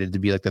activated to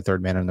be like the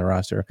third man on the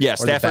roster. Yeah,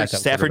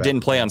 Stafford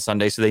didn't play on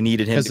Sunday, so they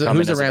needed him to come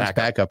in as a backup. Who's the Rams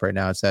backup right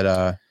now? It's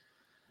that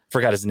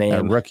forgot his name.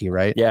 A rookie,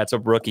 right? Yeah, it's a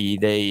rookie.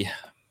 They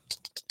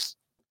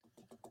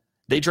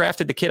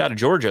drafted the kid out of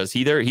Georgia.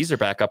 He's their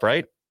backup,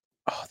 right?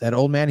 Oh, that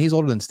old man. He's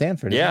older than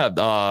Stanford. Yeah.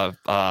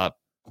 Fuck.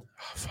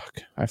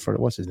 I forgot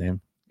what's his name.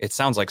 It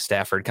sounds like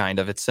Stafford, kind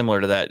of. It's similar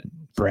to that.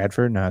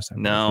 Bradford? No, it's not.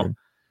 No. Bradford.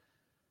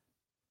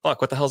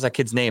 Fuck, what the hell is that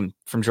kid's name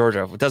from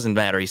Georgia? It doesn't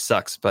matter. He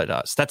sucks,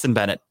 but Stetson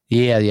Bennett.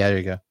 Yeah, there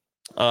you go.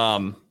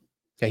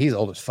 Yeah, he's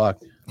old as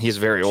fuck. He's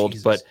very old,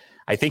 but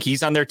I think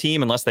he's on their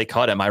team unless they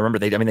cut him. I remember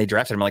they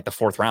drafted him in like the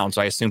 4th round,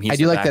 so I assume he's. I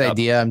do like that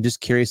idea. I'm just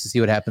curious to see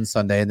what happens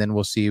Sunday, and then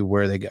we'll see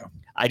where they go.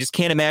 I just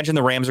can't imagine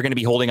the Rams are going to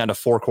be holding on to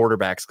 4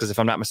 quarterbacks because if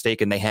I'm not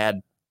mistaken, they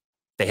have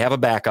a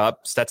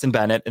backup, Stetson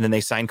Bennett, and then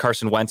they signed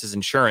Carson Wentz as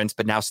insurance,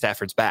 but now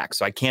Stafford's back.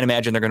 So I can't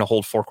imagine they're going to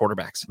hold 4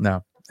 quarterbacks.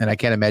 No, and I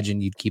can't imagine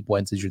you'd keep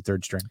Wentz as your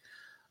 3rd string.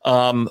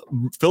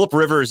 Philip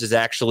Rivers is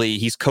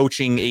he's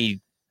coaching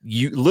a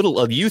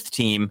youth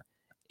team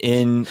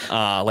in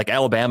like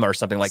Alabama or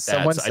something like that.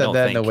 Someone said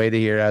that in the way to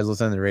hear. I was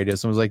listening to the radio.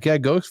 Someone was like, "Yeah,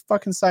 go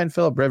fucking sign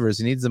Philip Rivers.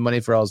 He needs the money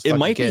for all his. It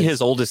might be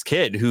his oldest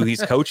kid who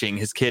he's coaching.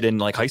 His kid in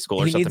like high school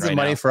or something. He needs the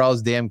money for all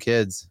his damn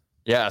kids.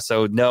 Yeah.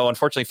 So no,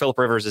 unfortunately, Philip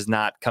Rivers is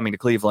not coming to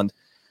Cleveland.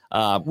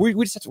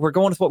 We're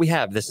going with what we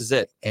have. This is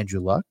it. Andrew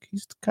Luck,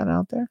 he's kind of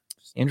out there.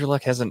 Andrew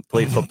Luck hasn't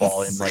played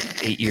football in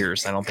like 8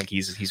 years. I don't think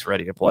he's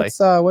ready to play.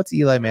 What's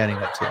Eli Manning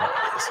up to?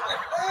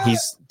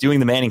 He's doing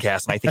the Manning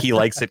cast, and I think he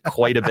likes it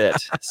quite a bit.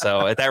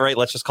 So at that rate,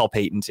 let's just call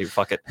Peyton too.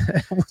 Fuck it.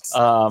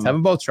 Have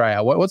them both try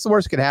out. What's the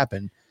worst that could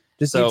happen?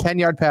 Just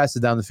 10-yard passes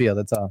down the field.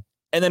 That's all.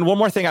 And then one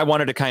more thing I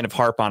wanted to kind of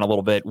harp on a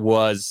little bit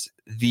was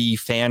the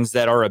fans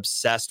that are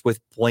obsessed with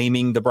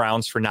blaming the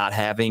Browns for not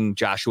having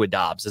Joshua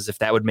Dobbs, as if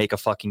that would make a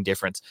fucking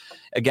difference.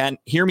 Again,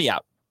 hear me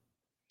out.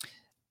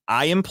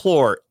 I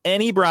implore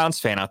any Browns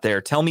fan out there,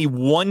 tell me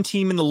one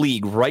team in the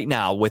league right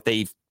now with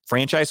a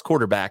franchise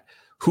quarterback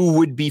who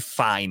would be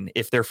fine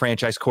if their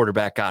franchise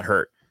quarterback got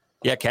hurt.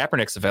 Yeah,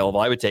 Kaepernick's available.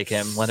 I would take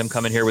him. Let him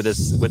come in here with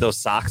those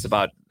socks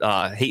about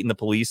hating the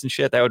police and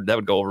shit. That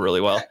would go over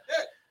really well.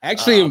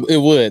 Actually,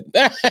 it would.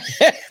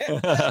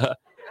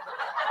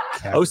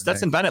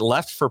 Stetson Bennett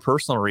left for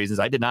personal reasons.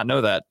 I did not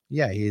know that.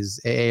 Yeah, his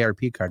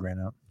AARP card ran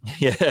out.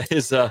 Yeah,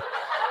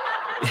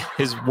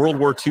 his World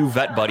War II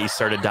vet buddy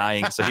started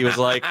dying, so he was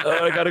like,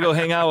 I gotta go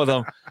hang out with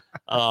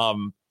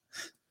him.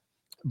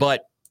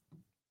 But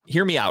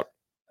hear me out.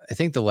 I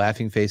think the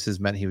laughing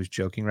faces meant he was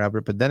joking,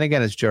 Robert. But then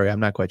again, it's jury.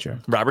 I'm not quite sure.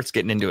 Robert's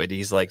getting into it.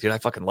 He's like, dude, I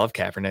fucking love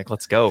Kaepernick.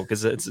 Let's go.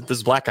 Because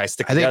this black guy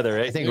stick together,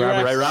 right? I think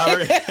Robert. Right,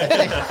 Robert?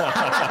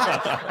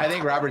 I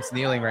think Robert's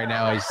kneeling right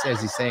now as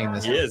he's saying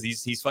this. He is.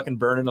 He's fucking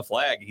burning the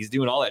flag. He's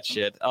doing all that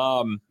shit.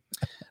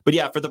 But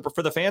yeah, for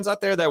the fans out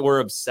there that were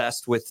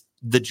obsessed with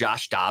the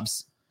Josh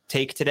Dobbs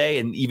take today,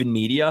 and even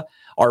media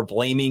are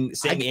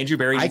saying Andrew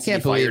Berry. I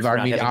can't believe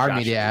our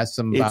media asked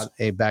him about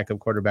a backup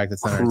quarterback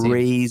that's on our team.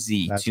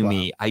 Crazy to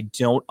me. I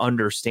don't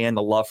understand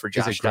the love for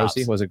Josh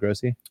Dobbs. Was it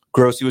Grossi?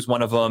 Grossi was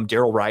one of them.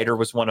 Daryl Ryder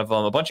was one of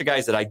them. A bunch of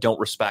guys that I don't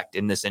respect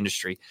in this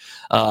industry.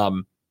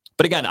 But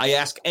again, I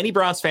ask any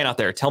Browns fan out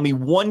there, tell me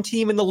one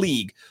team in the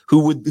league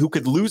who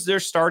could lose their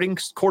starting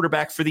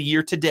quarterback for the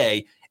year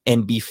today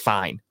and be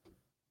fine.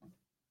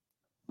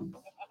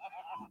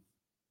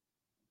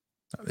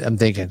 I'm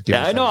thinking.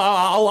 Yeah, I know.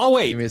 I'll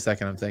wait. Give me a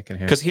second. I'm thinking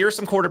here. Because here are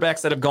some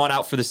quarterbacks that have gone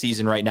out for the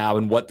season right now,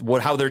 and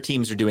how their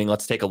teams are doing.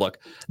 Let's take a look.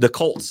 The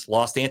Colts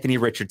lost Anthony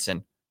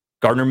Richardson.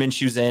 Gardner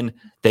Minshew's in.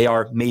 They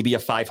are maybe a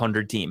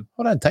 500 team.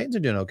 Hold on. Titans are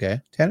doing okay.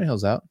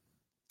 Tannehill's out.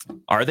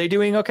 Are they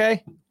doing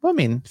okay? Well, I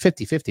mean,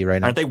 50-50 right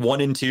now. Aren't they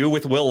 1-2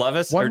 with Will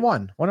Levis?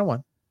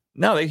 1-1.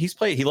 No, he's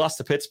played. He lost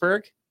to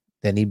Pittsburgh.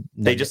 Then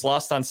they just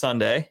lost on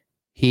Sunday.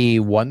 He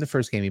won the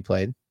first game he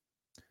played.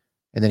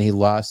 And then he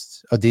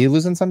lost. Oh, did he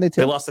lose on Sunday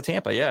too? They lost to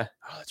Tampa, yeah.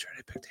 Oh, that's right.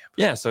 I picked Tampa.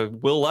 Yeah, so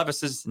Will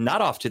Levis is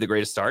not off to the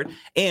greatest start.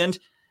 And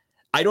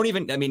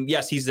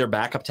yes, he's their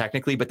backup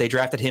technically, but they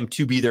drafted him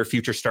to be their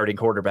future starting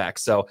quarterback.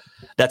 So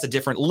that's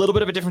little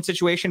bit of a different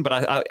situation.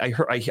 But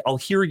I'll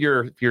hear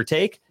your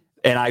take,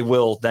 and I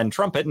will then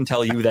trumpet and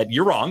tell you that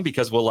you're wrong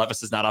because Will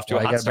Levis is not off to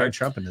a hot start.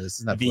 Trumpet. This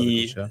is not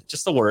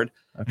just the word.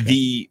 Okay.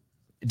 The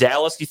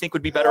Dallas, do you think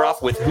would be better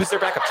off with who's their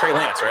backup? Trey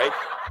Lance, right?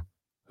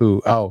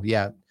 Who? Oh,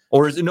 yeah.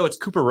 Or it's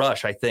Cooper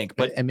Rush, I think.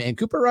 But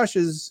Cooper Rush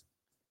is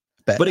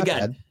bad. But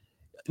again,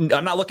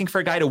 I'm not looking for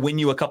a guy to win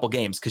you a couple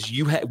games because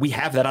we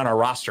have that on our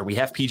roster. We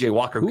have PJ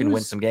Walker who can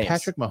win some games.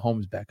 Patrick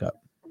Mahomes back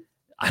up.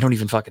 I don't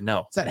even fucking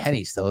know. It's not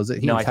Henny still, is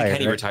it? I think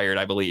Henny retired,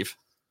 I believe.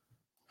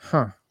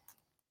 Huh.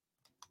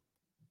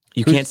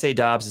 You can't say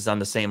Dobbs is on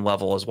the same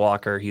level as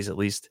Walker. He's at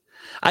least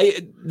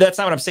that's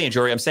not what I'm saying,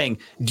 Jory. I'm saying,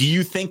 do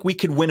you think we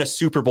could win a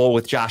Super Bowl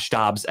with Josh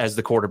Dobbs as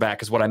the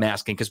quarterback is what I'm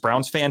asking, because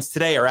Browns fans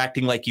today are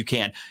acting like you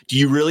can. Do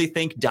you really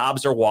think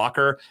Dobbs or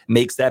Walker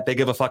makes that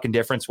big of a fucking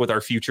difference with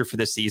our future for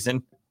this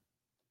season?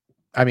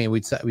 I mean,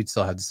 we'd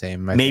still have the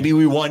same. Maybe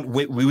we would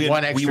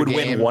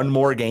win one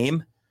more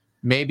game.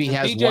 Maybe he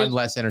has one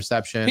less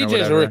interception.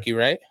 PJ's a rookie,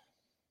 right?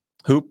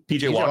 Who?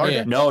 PJ Walker?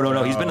 Yeah. No.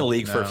 He's been in the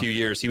league for a few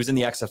years. He was in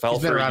the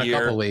XFL for a year. A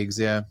couple leagues,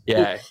 yeah.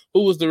 Yeah.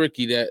 Who was the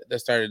rookie that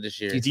started this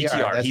year?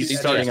 DTR. He's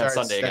starting on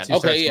Sunday again.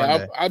 Okay,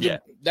 yeah.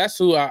 That's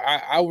who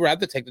I would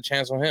rather take the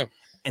chance on him.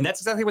 And that's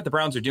exactly what the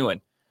Browns are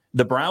doing.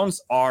 The Browns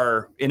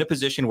are in a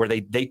position where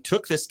they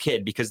took this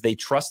kid because they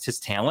trust his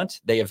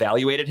talent. They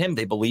evaluated him.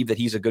 They believe that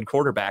he's a good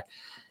quarterback.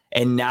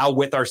 And now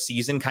with our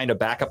season kind of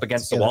back up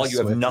against the wall, you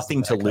have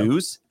nothing to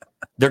lose.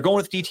 They're going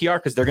with DTR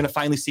because they're going to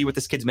finally see what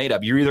this kid's made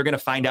of. You're either going to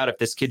find out if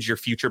this kid's your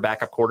future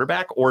backup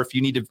quarterback or if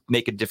you need to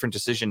make a different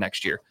decision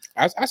next year.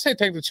 I say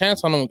take the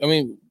chance on him. I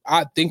mean,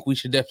 I think we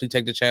should definitely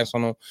take the chance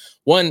on him.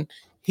 One,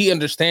 he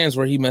understands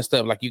where he messed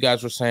up, like you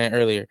guys were saying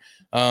earlier.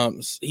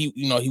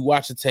 He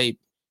watched the tape.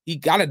 He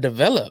got to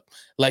develop.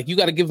 Like, you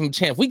got to give him a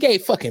chance. We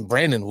gave fucking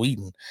Brandon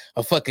Whedon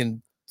a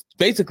fucking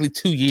basically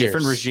 2 years.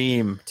 Different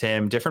regime,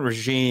 Tim. Different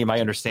regime. I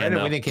understand.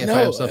 Brandon Whedon can't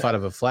find himself out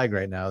of a flag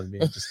right now.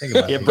 Just think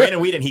about it. Brandon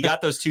Whedon, he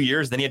got those 2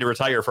 years, then he had to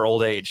retire for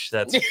old age.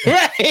 That's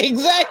right,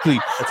 exactly.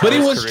 But he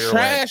was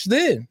trash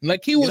then.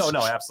 Like, he was.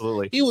 No,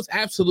 absolutely. He was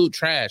absolute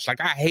trash. Like,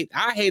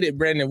 I hated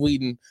Brandon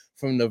Whedon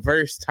from the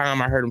first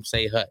time I heard him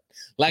say "hut."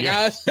 Like,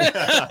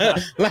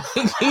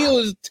 like, he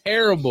was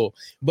terrible.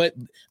 But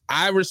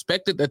I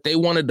respected that they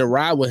wanted to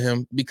ride with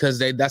him because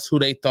that's who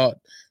they thought,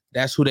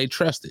 that's who they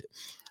trusted.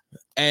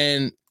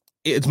 And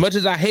as much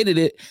as I hated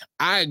it,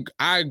 I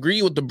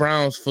agree with the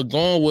Browns for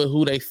going with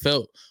who they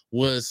felt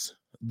was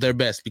their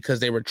best because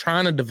they were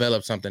trying to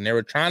develop something. They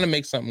were trying to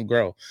make something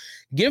grow.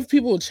 Give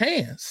people a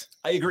chance.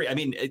 I agree. I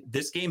mean,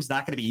 this game's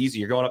not going to be easy.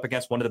 You're going up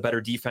against one of the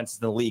better defenses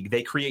in the league.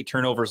 They create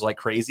turnovers like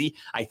crazy.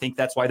 I think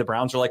that's why the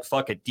Browns are like,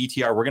 fuck it,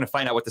 DTR, we're going to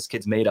find out what this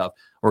kid's made of.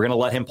 We're going to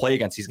let him play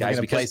against these guys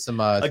because,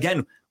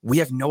 again, we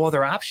have no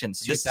other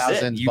options.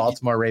 2000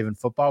 Baltimore Raven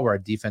football where our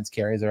defense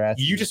carries our ass.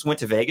 You just went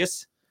to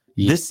Vegas.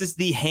 Yeah. This is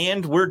the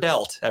hand we're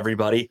dealt,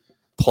 everybody.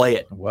 Play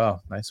it.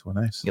 Wow, nice one,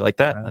 nice. You like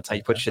that? That's how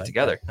you put shit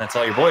together. That's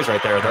all your boys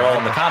right there. They're all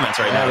in the comments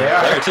right now.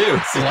 They're there too.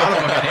 A lot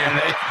of them out here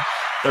today.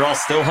 They're all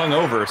still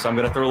hungover, so I'm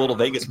going to throw a little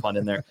Vegas pun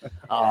in there.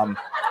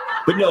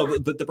 But no,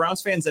 but the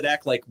Browns fans that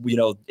act like,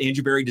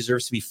 Andrew Berry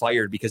deserves to be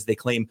fired because they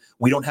claim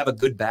we don't have a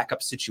good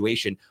backup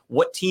situation.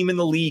 What team in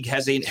the league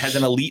has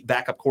an elite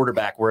backup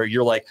quarterback where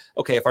you're like,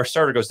 okay, if our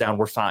starter goes down,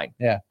 we're fine.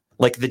 Yeah.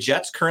 Like the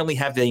Jets currently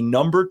have a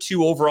number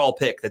 2 overall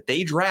pick that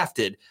they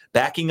drafted,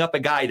 backing up a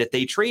guy that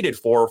they traded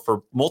for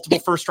multiple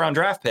first-round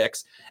draft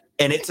picks,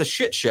 and it's a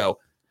shit show.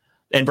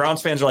 And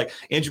Browns fans are like,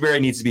 Andrew Berry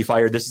needs to be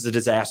fired. This is a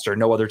disaster.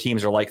 No other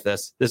teams are like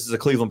this. This is a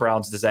Cleveland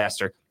Browns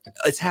disaster.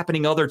 It's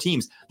happening to other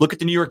teams. Look at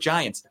the New York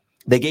Giants.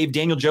 They gave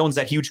Daniel Jones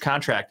that huge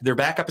contract. Their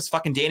backup is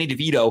fucking Danny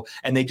DeVito,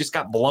 and they just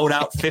got blown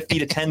out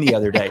 50-10 the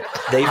other day.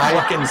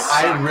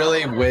 I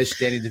really wish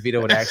Danny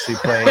DeVito would actually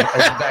play as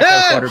a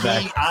backup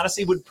quarterback. He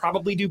honestly would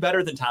probably do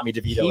better than Tommy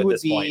DeVito at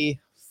this point.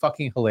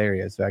 Fucking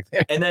hilarious back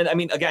there. And then, I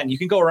mean, again, you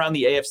can go around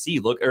the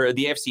AFC, or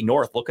the AFC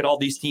North, look at all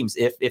these teams.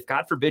 If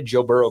God forbid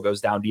Joe Burrow goes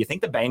down, do you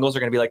think the Bengals are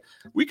going to be like,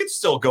 we could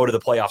still go to the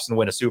playoffs and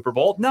win a Super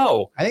Bowl?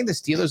 No. I think the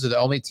Steelers are the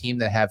only team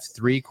that have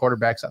 3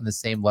 quarterbacks on the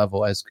same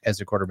level as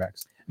their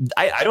quarterbacks.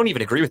 I don't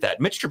even agree with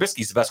that. Mitch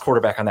Trubisky's the best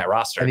quarterback on that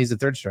roster. And he's a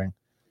third string.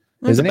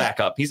 He's a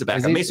backup.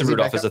 Mason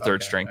Rudolph is a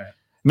third string. Right.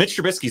 Mitch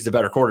Trubisky's the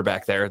better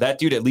quarterback there. That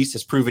dude at least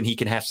has proven he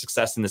can have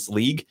success in this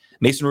league.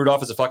 Mason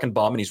Rudolph is a fucking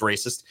bum and he's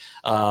racist.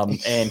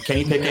 And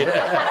Kenny Pickett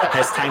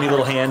has tiny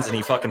little hands and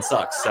he fucking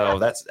sucks. So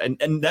that's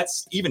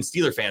even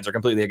Steeler fans are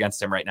completely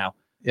against him right now.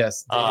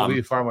 Yes, it would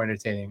be far more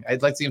entertaining.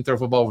 I'd like to see him throw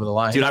football over the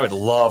line. Dude, I would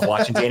love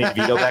watching Danny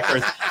DeVito back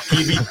there.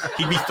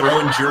 He'd be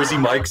throwing Jersey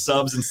Mike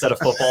subs instead of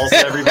footballs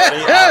to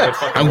everybody.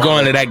 I'm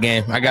going to that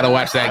game. I again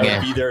watch that game.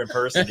 I'd be there in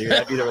person, dude.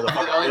 I'd be there with a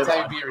the only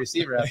time you'd be a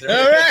receiver out there.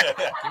 All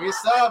right. Give me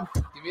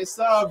a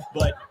sub.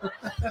 But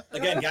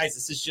again, guys,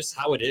 this is just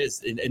how it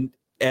is. And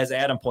as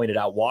Adam pointed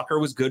out, Walker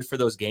was good for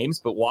those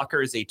games, but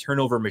Walker is a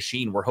turnover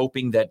machine. We're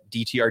hoping that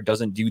DTR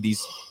doesn't do the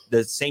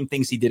same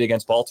things he did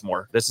against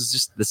Baltimore. This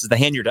is the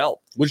hand you're dealt.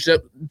 Which,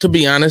 to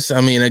be honest,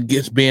 I mean,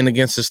 being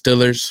against the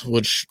Steelers,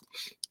 which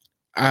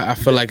I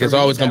feel like it's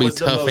always going to be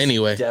tough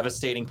anyway.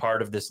 Devastating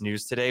part of this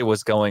news today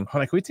was going.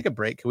 Hold on, can we take a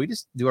break? Can we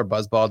just do our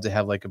buzzball to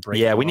have like a break?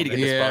 Yeah, we need to get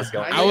this buzz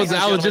going. I was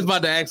just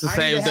about to ask the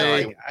same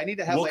thing. I need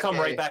to have. We'll come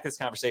right back to this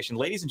conversation,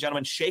 ladies and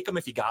gentlemen. Shake them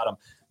if you got them.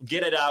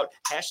 Get it out.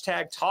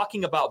 Hashtag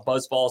talking about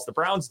buzzballs. The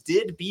Browns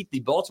did beat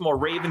the Baltimore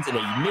Ravens in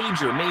a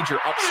major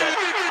upset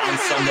on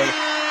Sunday.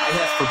 I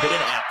have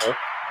Forbidden Apple.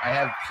 I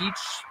have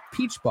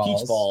peach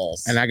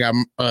balls. And I got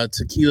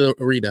tequila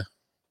Rita.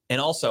 And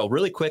also,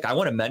 really quick, I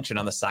want to mention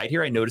on the side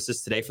here, I noticed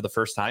this today for the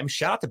first time.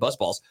 Shout out to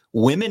Buzzballs.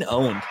 Women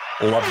owned.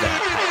 Love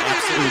that. I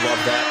absolutely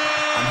love that.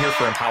 I'm here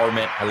for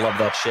empowerment. I love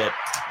that shit.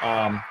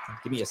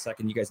 Give me a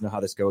second. You guys know how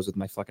this goes with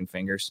my fucking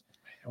fingers.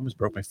 I almost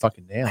broke my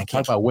fucking nail. I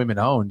talk about women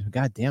owned.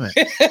 God damn it.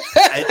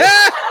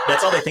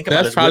 That's all they think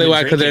about. That's probably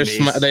why, because they're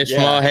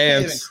small hands. They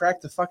didn't even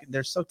crack the fucking.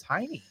 They're so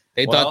tiny.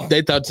 They thought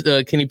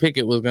Kenny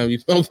Pickett was going to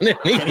be opening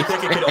these. Kenny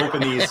Pickett could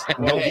open these.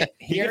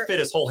 He could fit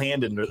his whole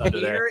hand under there.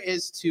 Here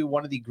is to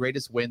one of the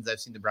greatest wins I've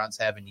seen the Browns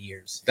have in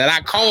years. That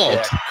I called.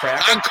 Yeah,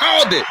 I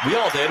called it. We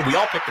all did. We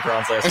all picked the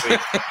Browns last week.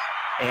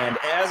 And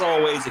as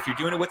always, if you're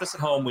doing it with us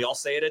at home, we all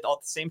say it all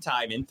at the same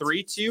time. In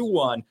 3, 2,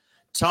 1.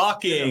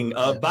 Talking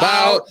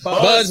about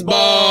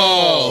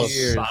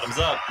Buzzballs. Bottoms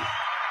up.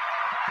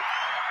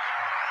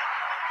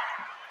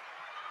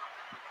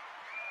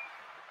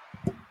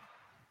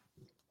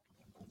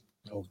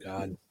 Oh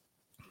God,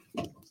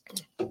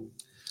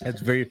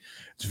 it's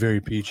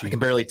very peachy. I can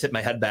barely tip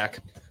my head back.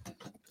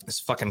 This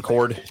fucking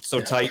cord, it's so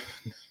tight.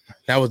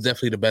 That was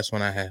definitely the best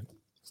one I had.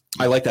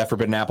 I like that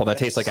Forbidden Apple. That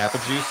tastes like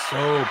apple juice.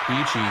 So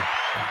peachy.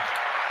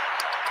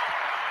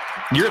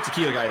 You're a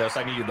tequila guy though, so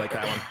I knew you'd like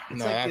that one.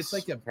 It's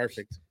like a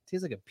perfect. It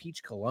tastes like a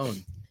peach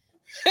cologne.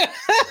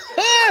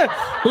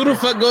 Who the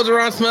fuck goes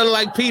around smelling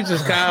like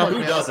peaches, Kyle?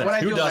 Who doesn't? When I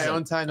Who do doesn't? my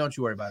own time, don't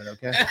you worry about it,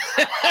 okay?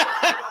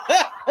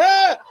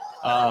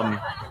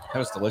 That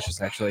was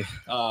delicious, actually.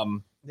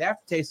 The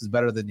aftertaste is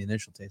better than the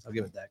initial taste. I'll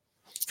give it that.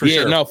 For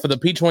sure. No, for the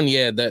peach one,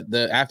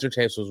 the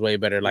aftertaste was way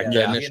better. Like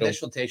the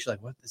initial taste, you're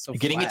like, what? It's so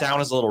getting flat. it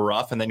down is a little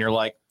rough, and then you're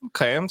like,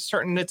 okay,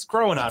 it's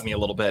growing on me a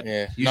little bit.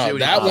 Yeah, Usually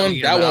that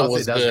one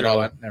was good.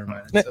 Never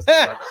mind.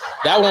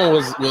 That one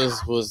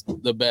was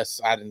the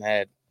best I didn't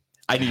had.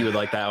 I knew you would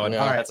like that one. Yeah.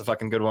 All All right. right. That's a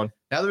fucking good one.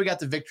 Now that we got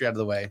the victory out of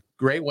the way,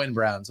 great win,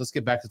 Browns. Let's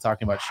get back to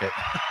talking about shit.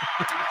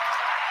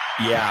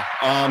 Yeah.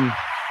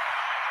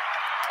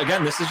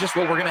 Again, this is just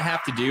what we're going to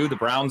have to do. The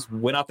Browns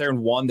went out there and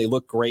won. They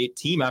look great.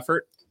 Team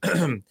effort.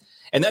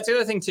 And that's the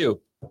other thing, too.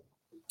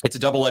 It's a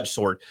double-edged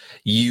sword.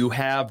 You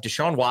have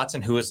Deshaun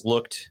Watson, who has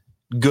looked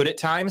good at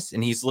times,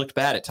 and he's looked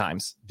bad at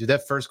times. Dude,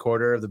 that first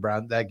quarter of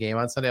that game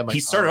on Sunday, I'm like,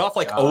 he started off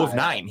like 0 of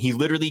 9. He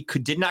literally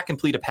did not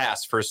complete a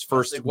pass for his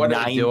first 9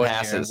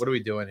 passes. Here? What are we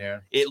doing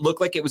here? It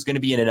looked like it was going to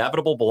be an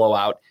inevitable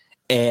blowout,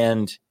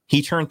 and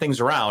he turned things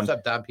around. What's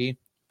up, Don P?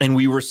 And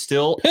we were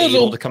still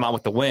able to come out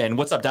with the win.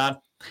 What's up, Don?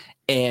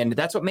 And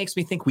that's what makes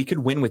me think we could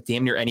win with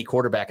damn near any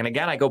quarterback. And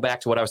again, I go back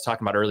to what I was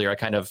talking about earlier. I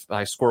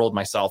squirreled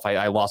myself.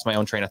 I lost my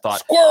own train of thought.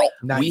 Squirrel.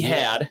 Not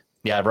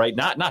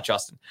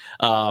Justin.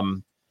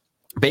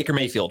 Baker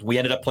Mayfield. We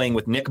ended up playing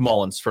with Nick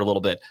Mullins for a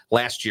little bit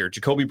last year,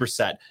 Jacoby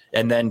Brissett,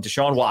 and then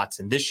Deshaun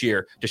Watson this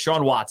year,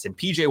 Deshaun Watson,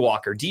 PJ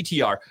Walker,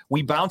 DTR.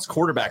 We bounce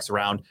quarterbacks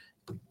around.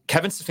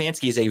 Kevin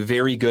Stefanski is a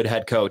very good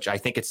head coach. I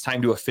think it's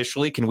time to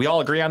officially. Can we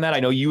all agree on that? I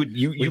know you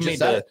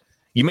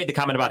made the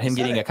comment about him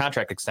getting a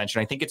contract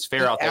extension. I think it's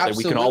fair out there that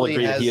we can all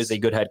agree that he is a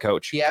good head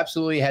coach. He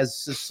absolutely has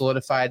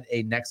solidified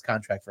a next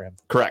contract for him.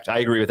 Correct. I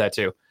agree with that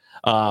too.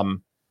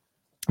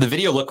 The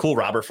video looked cool,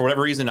 Robert. For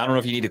whatever reason, I don't know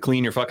if you need to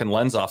clean your fucking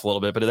lens off a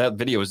little bit, but that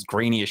video was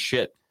grainy as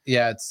shit.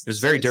 Yeah, it was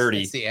very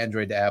dirty. It's the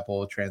Android to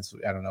Apple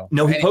I don't know.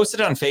 No, he posted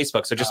it on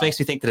Facebook, so it just makes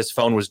me think that his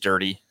phone was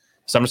dirty.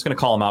 So I'm just going to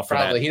call him out for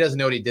that. He doesn't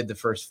know what he did the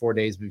first 4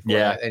 days before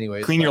that.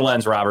 Anyways, clean your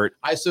lens, Robert.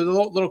 So the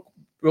little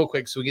real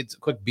quick, so we get a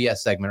quick BS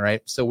segment, right?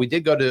 So we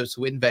did go to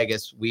in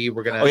Vegas. We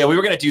were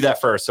gonna do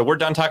that first. So we're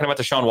done talking about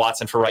Deshaun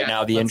Watson for right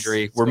now, the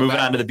injury. We're moving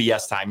on to the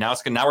BS time. Now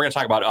we're gonna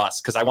talk about us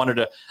because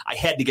I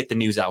had to get the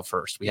news out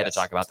first. We had to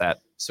talk about that.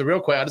 So real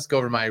quick, I'll just go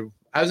over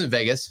I was in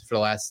Vegas for the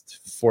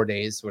last 4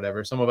 days,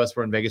 whatever. Some of us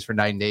were in Vegas for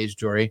 9 days,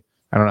 Jory.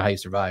 I don't know how you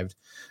survived.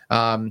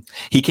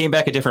 He came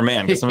back a different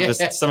man because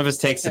some of his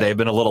takes today have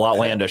been a little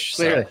outlandish.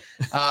 Clearly.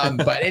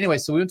 But anyway,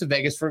 so we went to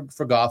Vegas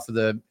for golf for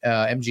the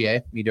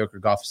MGA, Mediocre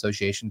Golf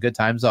Association. Good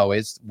times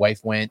always.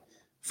 Wife went,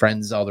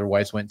 friends, all their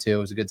wives went too.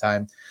 It was a good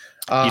time.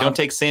 You don't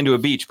take sand to a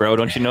beach, bro.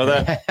 Don't you know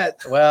that?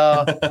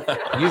 Well,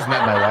 you've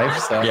met my wife,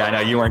 so yeah, I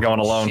know you weren't going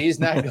alone. She's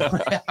not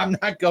going. I'm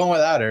not going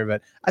without her,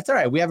 but that's all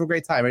right. We have a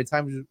great time. Every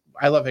time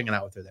I love hanging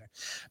out with her there.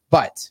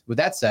 But with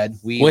that said,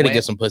 we went to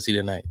get some pussy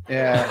tonight.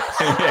 Yeah,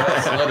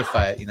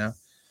 solidify it,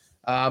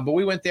 But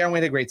we went there and we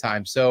had a great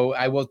time. So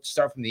I will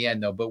start from the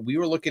end though. But we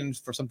were looking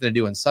for something to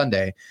do on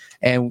Sunday,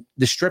 and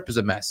the Strip is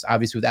a mess.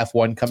 Obviously, with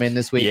F1 coming in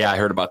this week. Yeah, I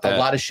heard about that. A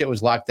lot of shit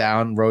was locked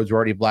down. Roads were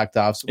already blocked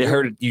off. So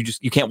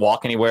you can't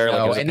walk anywhere.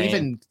 No, and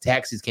even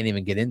taxis can't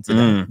even get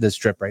into the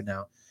Strip right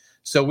now.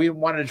 So we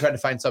wanted to try to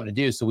find something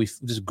to do. So we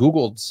just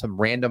Googled some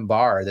random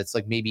bar that's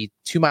like maybe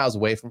 2 miles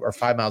away from or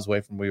 5 miles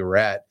away from where we were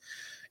at.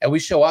 And we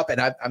show up,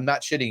 and I'm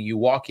not shitting. You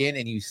walk in,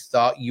 and you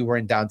thought you were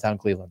in downtown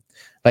Cleveland.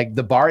 Like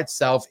the bar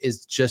itself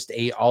is just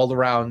a all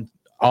around,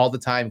 all the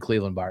time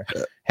Cleveland bar.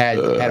 Had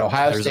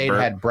Ohio State,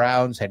 had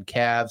Browns, had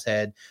Cavs,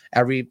 had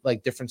every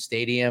like different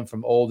stadium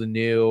from old and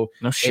new.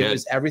 No shit. It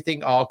was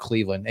everything all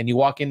Cleveland. And you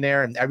walk in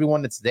there, and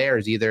everyone that's there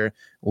is either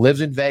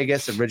lives in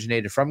Vegas,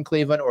 originated from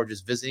Cleveland, or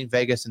just visiting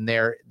Vegas, and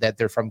they're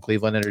from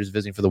Cleveland and are just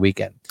visiting for the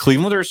weekend.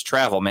 Clevelanders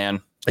travel,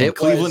 man. And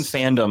Cleveland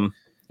fandom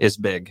is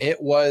big.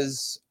 It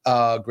was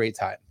a great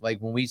time. Like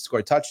when we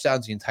scored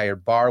touchdowns, the entire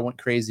bar went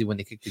crazy. When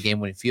they kicked the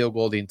game-winning field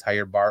goal, the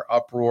entire bar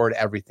uproared,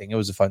 everything. It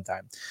was a fun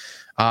time.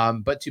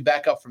 But to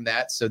back up from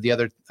that, so the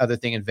other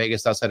thing in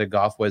Vegas outside of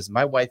golf was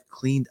my wife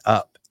cleaned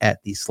up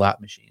at the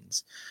slot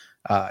machines.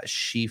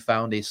 She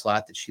found a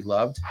slot that she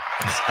loved.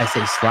 I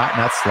say slot,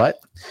 not slut.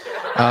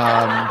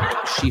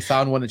 She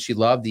found one that she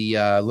loved,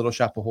 the Little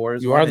Shop of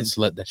Horrors. You are the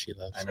slut that she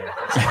loves. I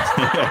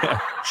know.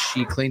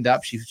 She cleaned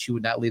up. She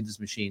would not leave this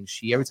machine.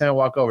 Every time I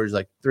walk over, she's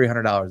like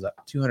 $300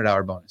 up,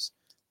 $200 bonus,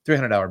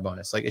 $300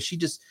 bonus. Like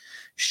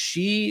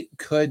she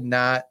could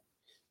not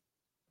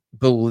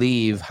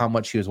believe how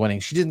much she was winning.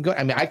 She didn't go.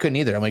 I mean, I couldn't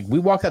either. I'm like, we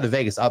walked out of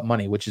Vegas up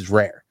money, which is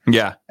rare.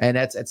 Yeah, and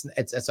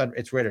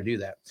it's rare to do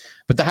that.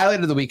 But the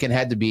highlight of the weekend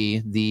had to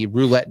be the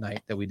roulette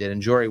night that we did,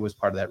 and Jory was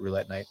part of that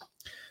roulette night.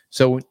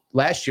 So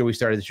last year we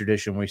started the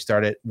tradition. We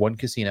start at one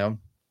casino.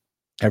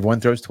 Everyone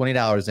throws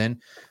 $20 in.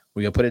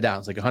 We go put it down.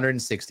 It's like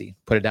 160.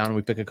 Put it down, and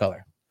we pick a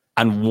color.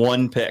 On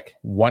one pick,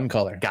 one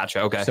color.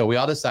 Gotcha. Okay. So we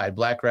all decide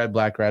black, red,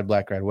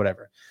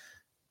 whatever.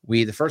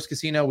 The first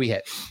casino we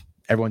hit.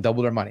 Everyone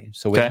doubled their money.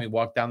 So we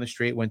walked down the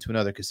street, went to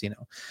another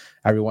casino.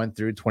 Everyone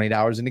threw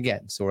 $20 in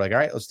again. So we're like, all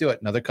right, let's do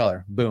it. Another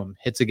color. Boom.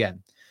 Hits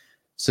again.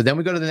 So then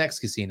we go to the next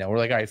casino. We're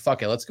like, all right,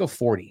 fuck it. Let's go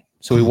 40.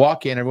 So we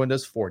walk in. Everyone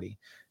does 40.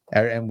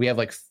 And we have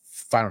like,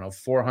 I don't know,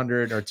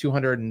 400 or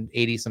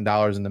 280 some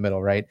dollars in the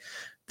middle, right?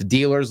 The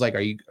dealer's like, are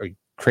you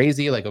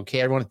crazy? Like,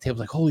 okay, everyone at the table's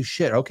like, holy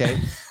shit, okay.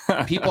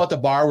 People at the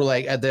bar were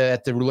like, at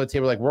the roulette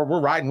table, like, we're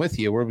riding with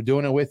you. We're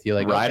doing it with you.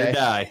 Like, ride or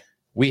die.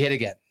 We hit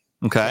again.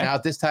 Okay. So now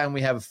at this time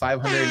we have $580,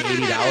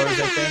 I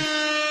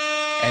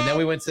think. And then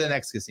we went to the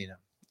next casino.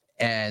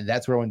 And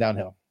that's where it went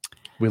downhill.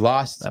 We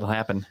lost. That'll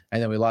happen.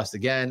 And then we lost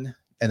again.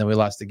 And then we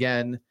lost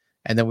again.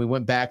 And then we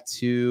went back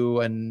to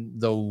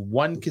the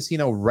one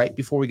casino right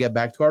before we get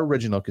back to our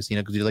original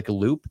casino because we did like a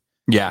loop.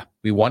 Yeah.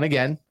 We won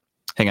again.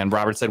 Hang on.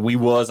 Robert said we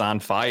was on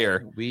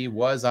fire. He's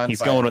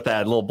going with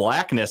that little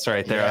blackness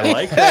right there. Yeah. I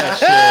like that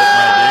shit,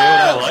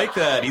 my dude. I like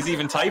that. He's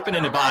even typing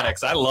in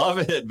Ebonics. I love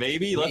it,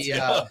 baby. Let's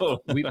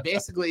go. We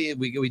basically,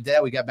 we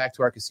did. We got back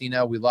to our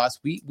casino. We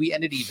lost. We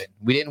ended even.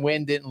 We didn't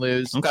win, didn't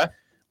lose. Okay.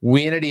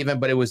 We ended even,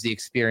 but it was the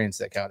experience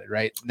that counted,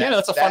 right?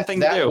 That's a fun thing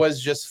to do. That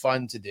was just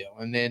fun to do.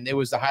 And then it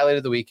was the highlight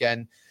of the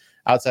weekend.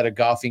 Outside of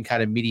golfing,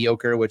 kind of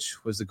mediocre,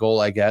 which was the goal,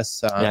 I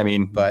guess. But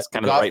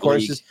kind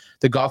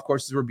the golf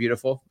courses were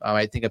beautiful.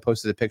 I think I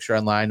posted a picture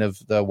online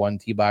of the one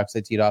tee box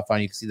I teed off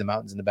on. You can see the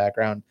mountains in the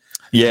background.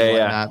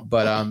 Yeah.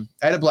 But I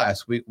had a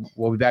blast.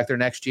 We'll be back there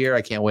next year.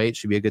 I can't wait.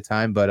 Should be a good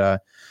time. But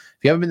if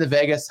you haven't been to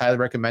Vegas, highly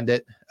recommend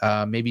it.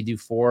 Maybe do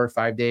 4 or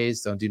 5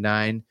 days. Don't do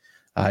 9.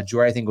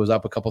 Jory, I think, was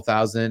up a couple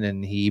thousand,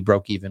 and he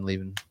broke even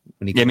leaving.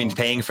 When he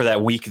paying for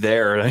that week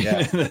there,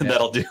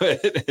 that'll do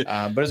it.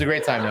 But it was a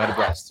great time. I had a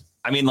blast.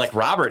 I mean, like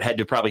Robert had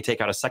to probably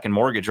take out a second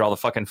mortgage or all the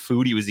fucking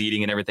food he was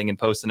eating and everything and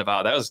posting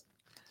about. That was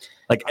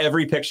like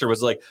every picture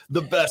was like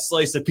the best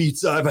slice of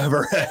pizza I've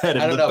ever had. And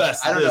I don't know.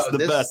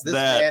 This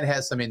man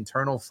has some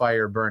internal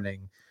fire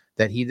burning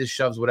that he just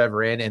shoves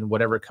whatever in, and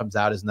whatever comes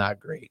out is not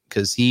great,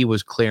 because he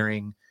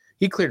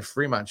cleared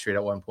Fremont Street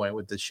at one point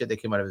with the shit that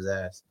came out of his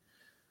ass.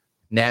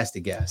 Nasty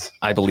gas.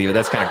 I believe it.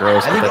 That's kind of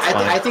gross.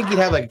 I think he'd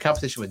have like a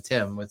competition with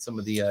Tim with some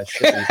of the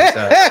shit that he puts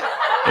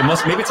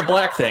out. Maybe it's a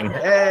black thing.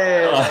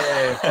 Hey.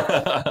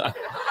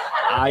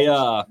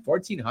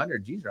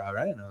 1400. Geez, Rob,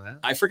 I didn't know that.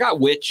 I forgot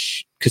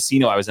which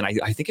casino I was in.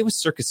 I think it was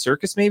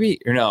Circus maybe,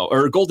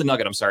 or Golden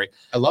Nugget. I'm sorry.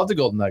 I love the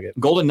Golden Nugget.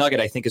 Golden Nugget,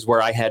 I think, is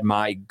where I had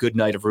my good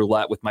night of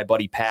roulette with my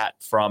buddy Pat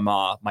from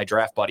my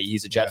draft buddy.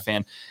 He's a Jet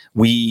fan.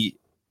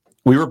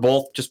 We were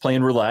both just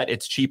playing roulette.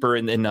 It's cheaper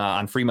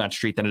on Fremont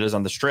Street than it is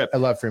on the Strip. I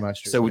love Fremont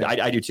Street. So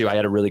I do too. I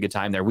had a really good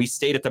time there. We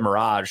stayed at the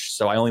Mirage,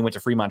 so I only went to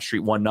Fremont Street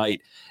one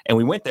night. And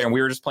we went there and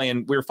we were just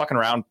playing. We were fucking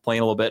around,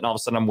 playing a little bit. And all of a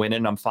sudden I'm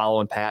winning. I'm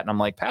following Pat. And I'm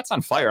like, Pat's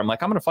on fire. I'm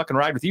like, I'm going to fucking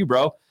ride with you,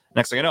 bro.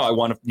 Next thing I know, I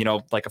won,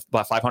 like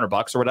about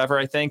 $500 or whatever,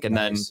 I think. And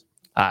nice.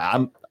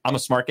 Then I'm a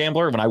smart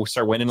gambler. When I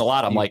start winning a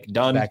lot, I'm like,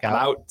 done, I'm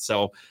out.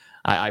 So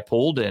I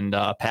pulled, and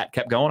Pat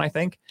kept going, I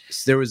think.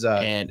 There was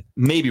and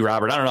maybe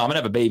Robert. I don't know. I'm gonna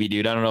have a baby,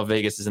 dude. I don't know if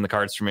Vegas is in the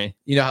cards for me.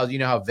 You know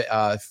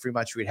how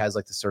Fremont Street has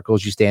like the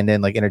circles you stand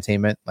in, like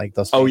entertainment, like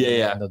those. Oh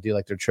yeah. And they'll do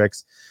like their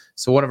tricks.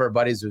 So one of our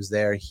buddies was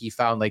there. He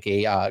found like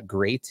a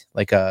grate,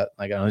 like a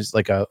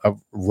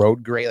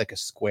road grate, like a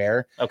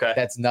square. Okay,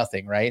 that's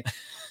nothing, right?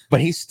 But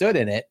he stood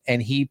in it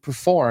and he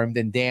performed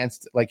and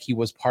danced like he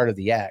was part of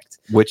the act.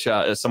 Which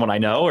is someone I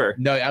know, or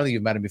no? I don't think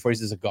you've met him before.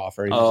 He's just a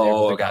golfer.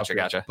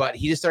 Gotcha. But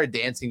he just started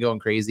dancing, going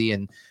crazy,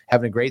 and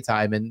having a great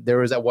time. And there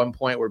was at one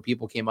point where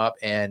people came up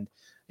and.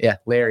 Yeah,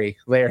 Larry.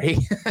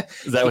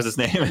 That was his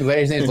name.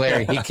 Larry's name's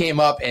Larry. He came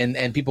up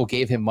and people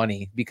gave him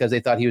money because they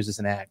thought he was just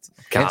an act.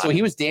 God. And so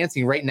he was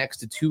dancing right next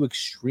to two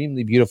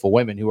extremely beautiful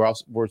women who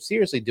were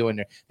seriously doing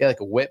they had like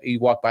a whip. You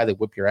walk by, they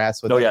whip your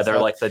ass with. Oh yeah, they're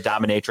like the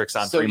dominatrix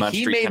on Fremont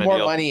Street. So he made more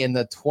money in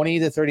the 20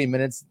 to 30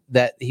 minutes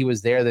that he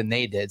was there than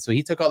they did. So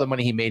he took all the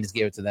money he made and just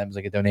gave it to them as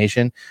like a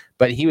donation.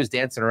 But he was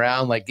dancing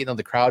around, like getting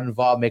the crowd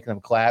involved, making them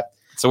clap.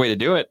 It's a way to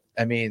do it.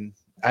 I mean,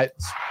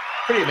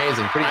 pretty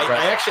amazing.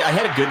 I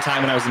had a good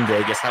time when I was in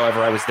Vegas.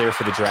 However, I was there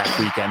for the draft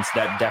weekend, so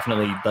that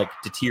definitely like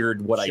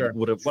deterred what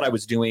I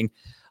was doing.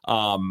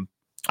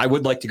 I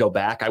would like to go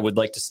back. I would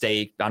like to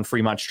stay on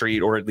Fremont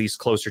Street, or at least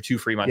closer to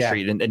Fremont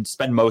Street, and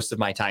spend most of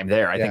my time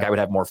there. I think I would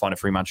have more fun at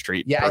Fremont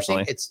Street. Yeah,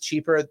 personally. I think it's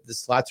cheaper. The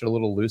slots are a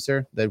little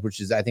looser, which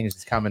is I think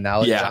is common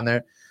knowledge on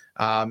there.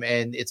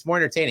 And it's more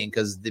entertaining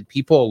because the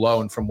people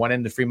alone from one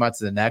end of Fremont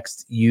to the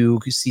next, you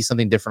see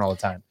something different all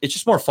the time. It's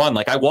just more fun.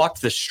 Like I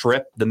walked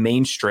the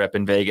main strip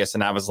in Vegas,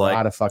 and I was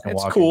like,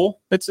 it's cool.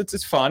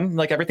 It's fun.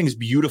 Like everything's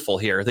beautiful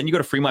here. Then you go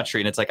to Fremont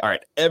Street and it's like, all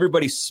right,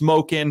 everybody's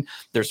smoking.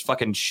 There's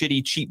fucking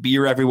shitty, cheap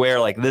beer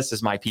everywhere. Like this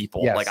is my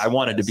people. Yes, like I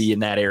wanted to be in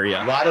that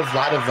area. A lot of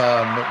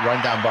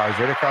rundown bars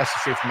right across the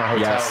street from our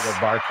hotel. There's a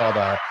bar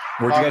called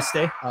where'd you guys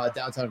stay?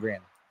 Downtown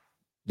Grand.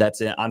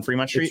 That's it on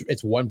Fremont Street.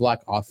 It's one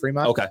block off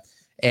Fremont. Okay.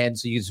 And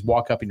so you just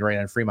walk up and you're right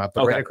on Fremont.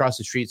 But right across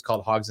the street, it's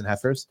called Hogs and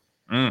Heifers.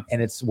 And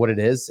it's what it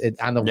is.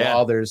 On the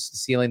wall, there's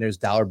ceiling, there's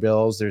dollar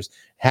bills, there's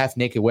half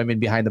naked women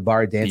behind the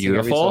bar dancing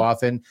every so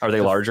often. Are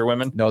they larger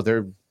women? No,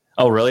 they're.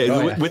 Oh, really?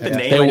 With the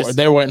name,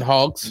 they weren't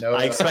hogs. No,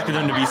 I expected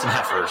them to be some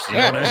heifers. You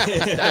know what I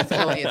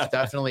mean? It's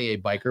definitely a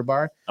biker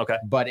bar. Okay,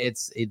 but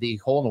it's the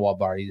hole in the wall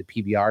bar. It's a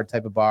PBR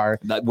type of bar,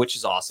 which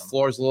is awesome.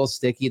 Floor's a little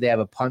sticky. They have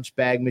a punch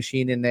bag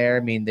machine in there. I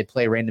mean, they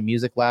play random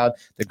music loud.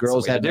 The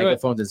girls have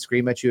microphones and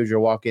scream at you as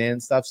you're walking in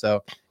and stuff.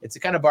 So it's the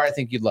kind of bar I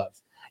think you'd love.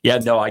 Yeah,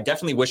 no, I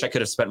definitely wish I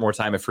could have spent more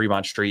time at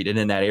Fremont Street and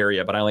in that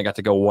area, but I only got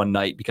to go one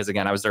night because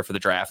again, I was there for the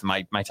draft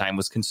and my time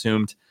was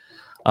consumed.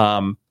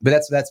 But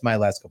that's my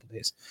last couple of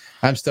days.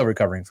 I'm still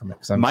recovering from it.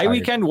 My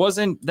weekend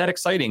wasn't that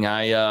exciting.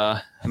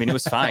 I mean, it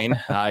was fine.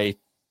 I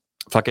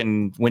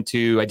fucking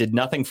I did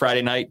nothing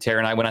Friday night. Tara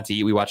and I went out to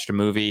eat. We watched a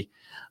movie.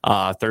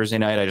 Thursday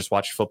night, I just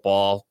watched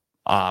football.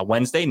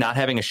 Wednesday, not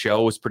having a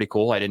show was pretty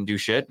cool. I didn't do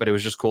shit, but it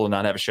was just cool to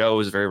not have a show. It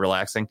was very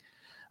relaxing.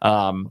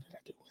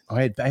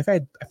 I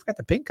forgot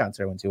the Pink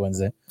concert I went to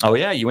Wednesday. Oh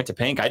yeah, you went to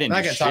Pink. I didn't.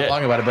 I'm not gonna talk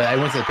long about it, but I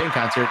went to the Pink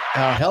concert.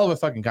 Hell of a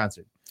fucking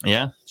concert.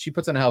 Yeah, she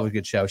puts on a hell of a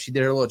good show. She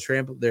did her little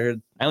tramp there.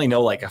 I only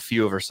know like a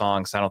few of her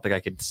songs. I don't think I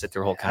could sit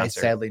through a whole concert.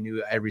 I sadly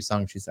knew every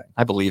song she sang.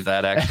 I believe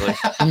that actually.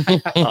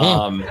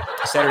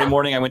 Saturday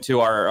morning, I went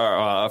to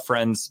our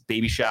friend's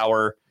baby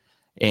shower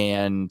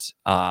and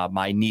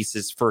my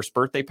niece's first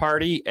birthday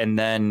party, and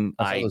then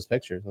I saw those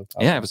pictures.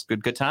 Yeah, it was a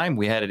good time.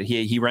 We had it.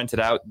 He rented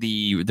out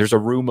there's a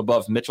room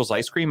above Mitchell's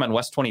Ice Cream on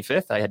West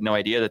 25th. I had no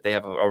idea that they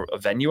have a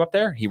venue up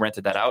there. He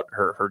rented that out.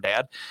 Her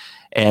dad,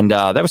 and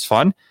that was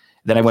fun.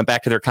 Then I went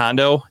back to their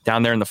condo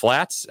down there in the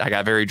flats. I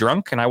got very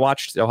drunk and I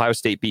watched Ohio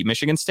State beat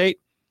Michigan State.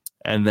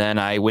 And then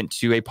I went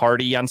to a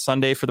party on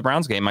Sunday for the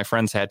Browns game. My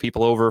friends had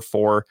people over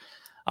for,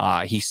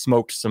 he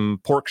smoked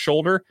some pork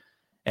shoulder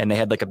and they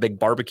had like a big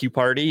barbecue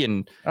party.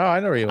 And I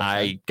know where you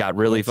I got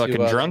really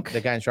fucking drunk.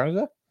 The guy in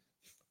Charlottesville?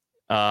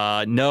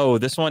 No,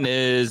 this one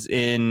is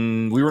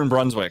we were in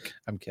Brunswick.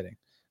 I'm kidding.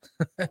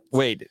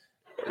 Wait,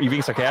 Are you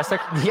being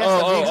sarcastic? Yes,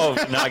 oh,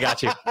 no, I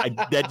got you.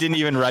 That didn't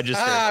even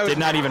register. Did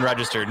not even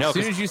register. No. As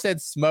soon as you said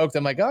smoked,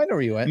 I'm like, oh, I know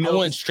where you went. I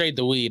went straight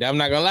to weed. I'm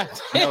not gonna lie.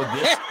 No,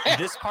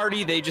 this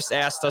party, they just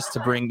asked us to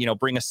bring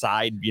a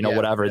side,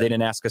 whatever. They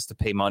didn't ask us to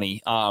pay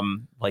money,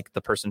 like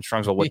the person in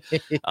Strongsville would.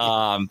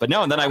 But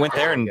no, and then I went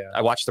there and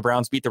I watched the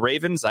Browns beat the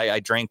Ravens. I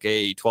drank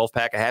a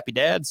 12-pack of Happy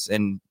Dads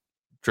and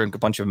drank a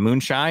bunch of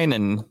moonshine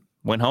and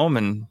went home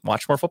and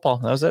watched more football.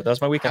 That was it. That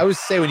was my weekend. I would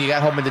say when you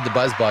got home and did the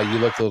buzz ball, you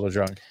looked a little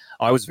drunk.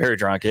 Oh, I was very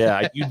drunk.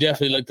 Yeah. You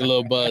definitely looked a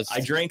little buzzed.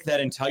 I drank that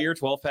entire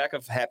 12-pack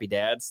of Happy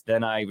Dads.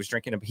 Then I was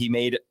drinking he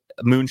made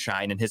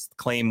moonshine, and his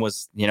claim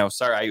was,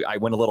 sorry, I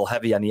went a little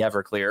heavy on the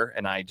Everclear,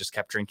 and I just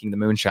kept drinking the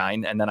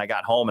moonshine. And then I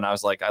got home and I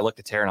was like, I looked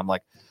at Tara and I'm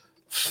like,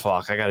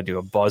 fuck, I got to do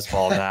a buzz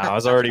ball now. I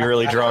was already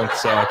really drunk.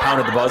 So I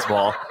pounded the buzz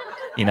ball.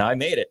 I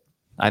made it.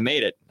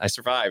 I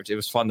survived. It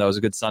was fun though. It was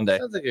a good Sunday.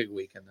 Sounds like a good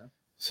weekend though.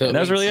 So that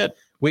was really it.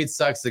 Weed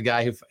sucks. The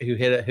guy who